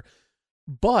into here.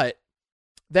 But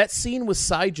that scene with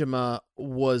Saejima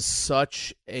was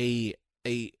such a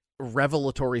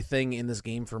revelatory thing in this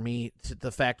game for me, to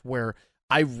the fact where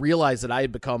I realized that I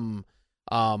had become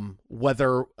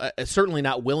whether certainly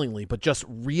not willingly, but just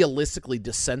realistically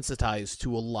desensitized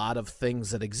to a lot of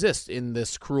things that exist in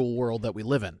this cruel world that we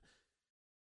live in.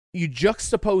 You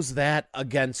juxtapose that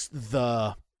against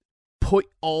the put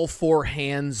all four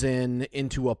hands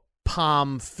into a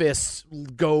palm fist,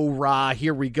 go rah,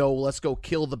 here we go, let's go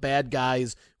kill the bad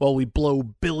guys while we blow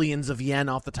billions of yen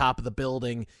off the top of the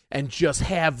building, and just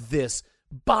have this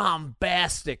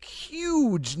bombastic,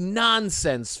 huge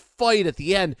nonsense fight at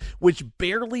the end, which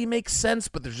barely makes sense,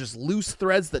 but there's just loose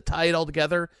threads that tie it all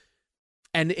together.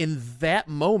 And in that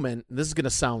moment, this is going to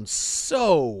sound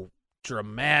so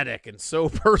dramatic and so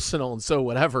personal and so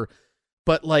whatever,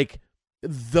 but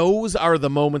those are the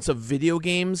moments of video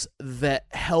games that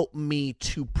help me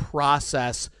to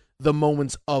process the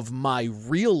moments of my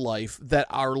real life that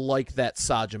are like that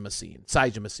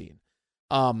Saejima scene.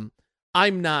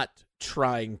 I'm not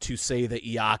trying to say that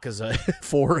Yakuza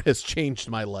 4 has changed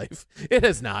my life. It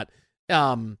has not.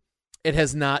 It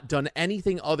has not done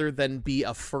anything other than be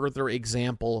a further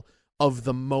example of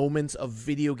the moments of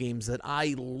video games that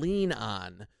I lean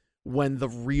on when the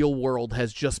real world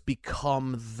has just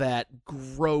become that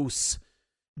gross,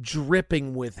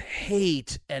 dripping with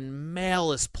hate and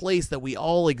malice place that we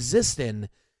all exist in.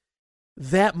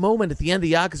 That moment at the end of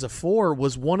Yakuza 4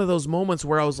 was one of those moments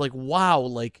where I was like, wow,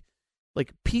 like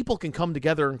people can come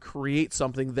together and create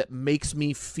something that makes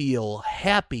me feel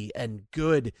happy and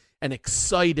good and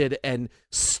excited and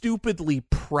stupidly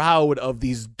proud of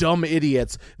these dumb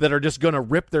idiots that are just going to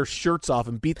rip their shirts off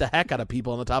and beat the heck out of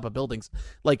people on the top of buildings.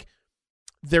 Like,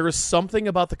 there is something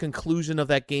about the conclusion of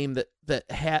that game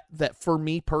that for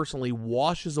me personally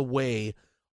washes away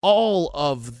all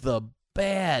of the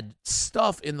bad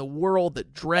stuff in the world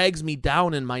that drags me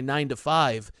down in my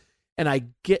 9-to-5. And I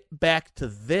get back to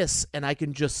this, and I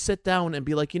can just sit down and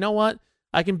be like, you know what?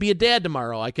 I can be a dad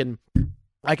tomorrow. I can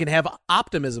have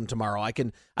optimism tomorrow. I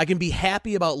can be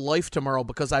happy about life tomorrow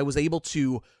because I was able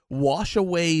to wash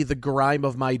away the grime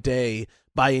of my day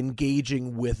by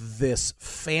engaging with this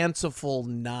fanciful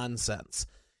nonsense.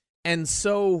 And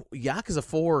so Yakuza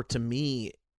 4 to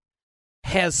me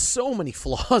has so many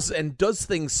flaws and does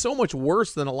things so much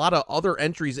worse than a lot of other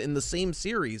entries in the same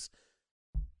series.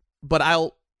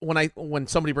 But when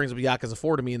somebody brings up Yakuza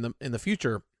 4 to me in the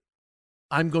future,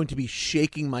 I'm going to be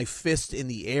shaking my fist in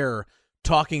the air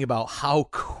talking about how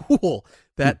cool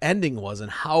that ending was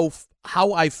and how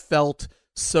I felt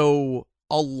so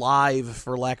alive,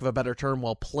 for lack of a better term,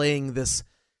 while playing this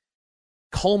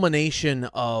culmination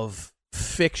of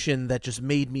fiction that just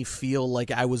made me feel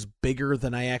like I was bigger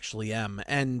than I actually am.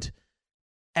 And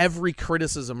every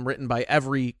criticism written by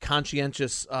every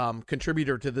conscientious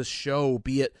contributor to this show,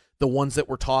 be it the ones that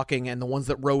were talking and the ones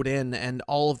that wrote in and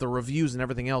all of the reviews and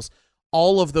everything else,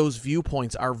 all of those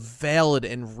viewpoints are valid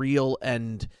and real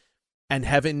and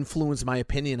have influenced my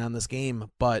opinion on this game.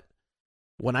 But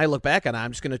when I look back on it,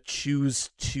 I'm just going to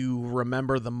choose to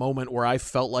remember the moment where I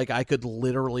felt like I could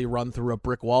literally run through a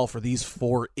brick wall for these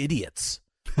 4 idiots.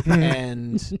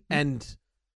 and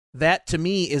that to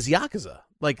me is Yakuza.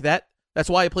 Like that's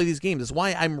why I play these games. It's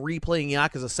why I'm replaying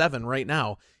Yakuza 7 right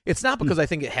now. It's not because I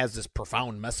think it has this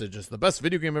profound message. It's the best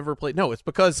video game I've ever played. No, it's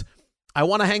because I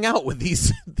want to hang out with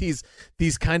these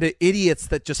kind of idiots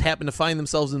that just happen to find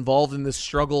themselves involved in this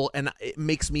struggle, and it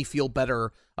makes me feel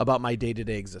better about my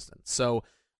day-to-day existence. So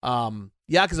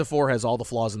Yakuza 4 has all the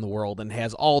flaws in the world and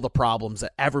has all the problems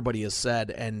that everybody has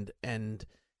said and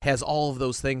has all of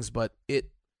those things, but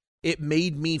it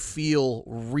made me feel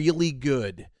really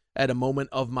good at a moment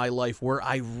of my life where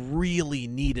I really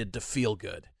needed to feel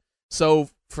good. So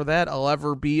for that, I'll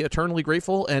ever be eternally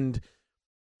grateful, and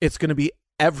it's going to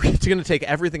take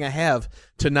everything I have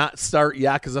to not start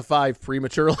Yakuza 5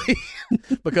 prematurely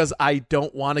because I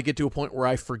don't want to get to a point where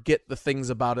I forget the things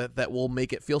about it that will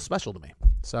make it feel special to me.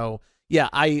 So, yeah,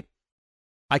 I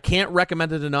can't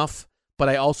recommend it enough, but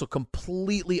I also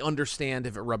completely understand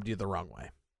if it rubbed you the wrong way.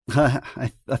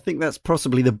 I think that's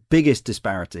possibly the biggest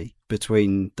disparity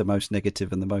between the most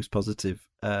negative and the most positive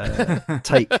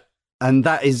take. And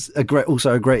that is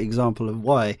also a great example of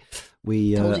why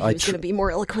we. Told you he was going to be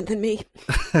more eloquent than me.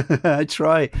 I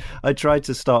try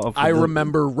to start off. I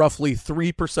remember roughly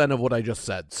 3% of what I just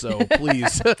said, so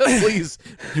please, please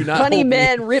do not. Funny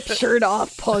man, rip shirt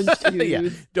off, punch you. Yeah,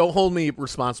 don't hold me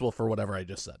responsible for whatever I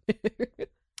just said.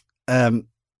 That's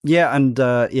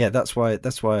why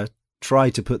I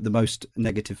try to put the most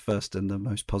negative first and the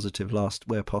most positive last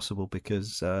where possible,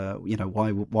 because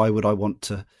why would I want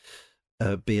to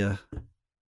be a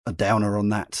downer on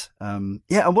that? And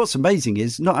what's amazing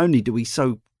is not only do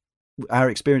our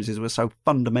experiences were so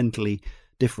fundamentally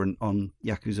different on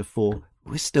Yakuza 4,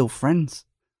 we're still friends.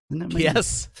 Isn't that amazing?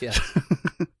 Yes.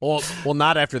 well,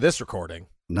 not after this recording.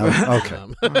 No, okay.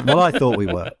 Well, I thought we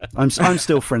were. I'm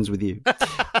still friends with you.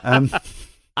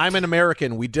 I'm an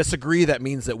American. We disagree. That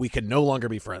means that we can no longer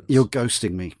be friends. You're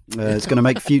ghosting me. It's going to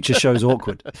make future shows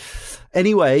awkward.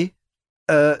 Anyway,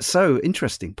 so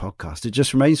interesting podcast. It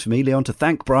just remains for me, Leon, to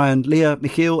thank Brian, Leah,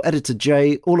 Michiel, Editor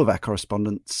Jay, all of our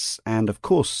correspondents, and of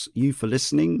course you for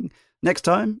listening. Next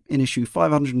time, in issue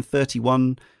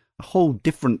 531, a whole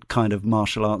different kind of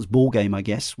martial arts ball game, I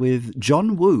guess, with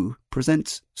John Woo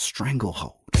presents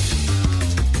Stranglehold.